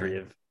the history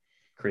Right. of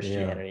Yeah.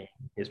 Christianity,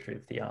 history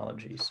of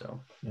theology.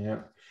 So Yeah.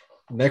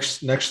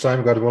 Next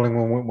time, God willing,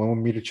 when we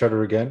meet each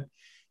other again,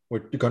 we're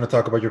going to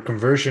talk about your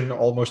conversion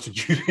almost to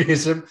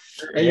Judaism,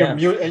 sure, and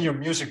yeah. your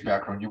music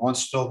background. You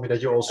once told me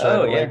that you also had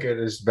Oh like yeah.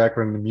 this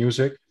background in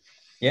music.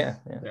 Yeah.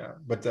 Yeah. Yeah,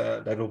 but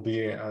that will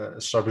be a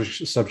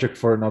subject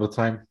for another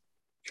time.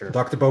 Sure.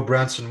 Dr. Bo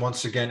Branson,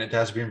 once again, it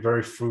has been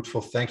very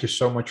fruitful. Thank you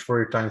so much for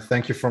your time.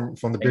 Thank you from the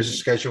Thank busy you.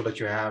 schedule that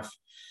you have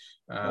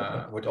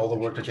Okay. with all the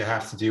work that you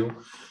have to do.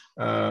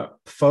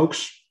 Folks,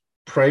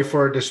 pray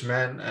for this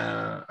man.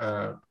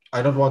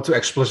 I don't want to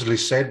explicitly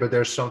say it, but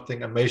there's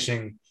something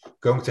amazing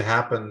going to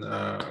happen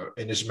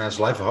in this man's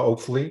life.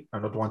 Hopefully, I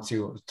don't want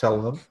to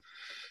tell them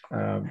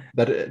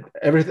that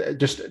everything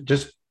just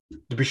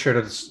to be sure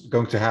that it's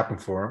going to happen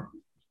for him.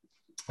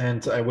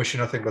 And I wish you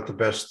nothing but the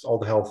best, all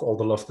the health, all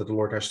the love that the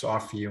Lord has to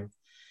offer you.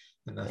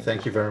 And Thank thank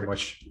you. you very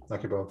much,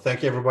 Dr. Bo.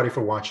 Thank you, everybody,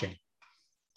 for watching.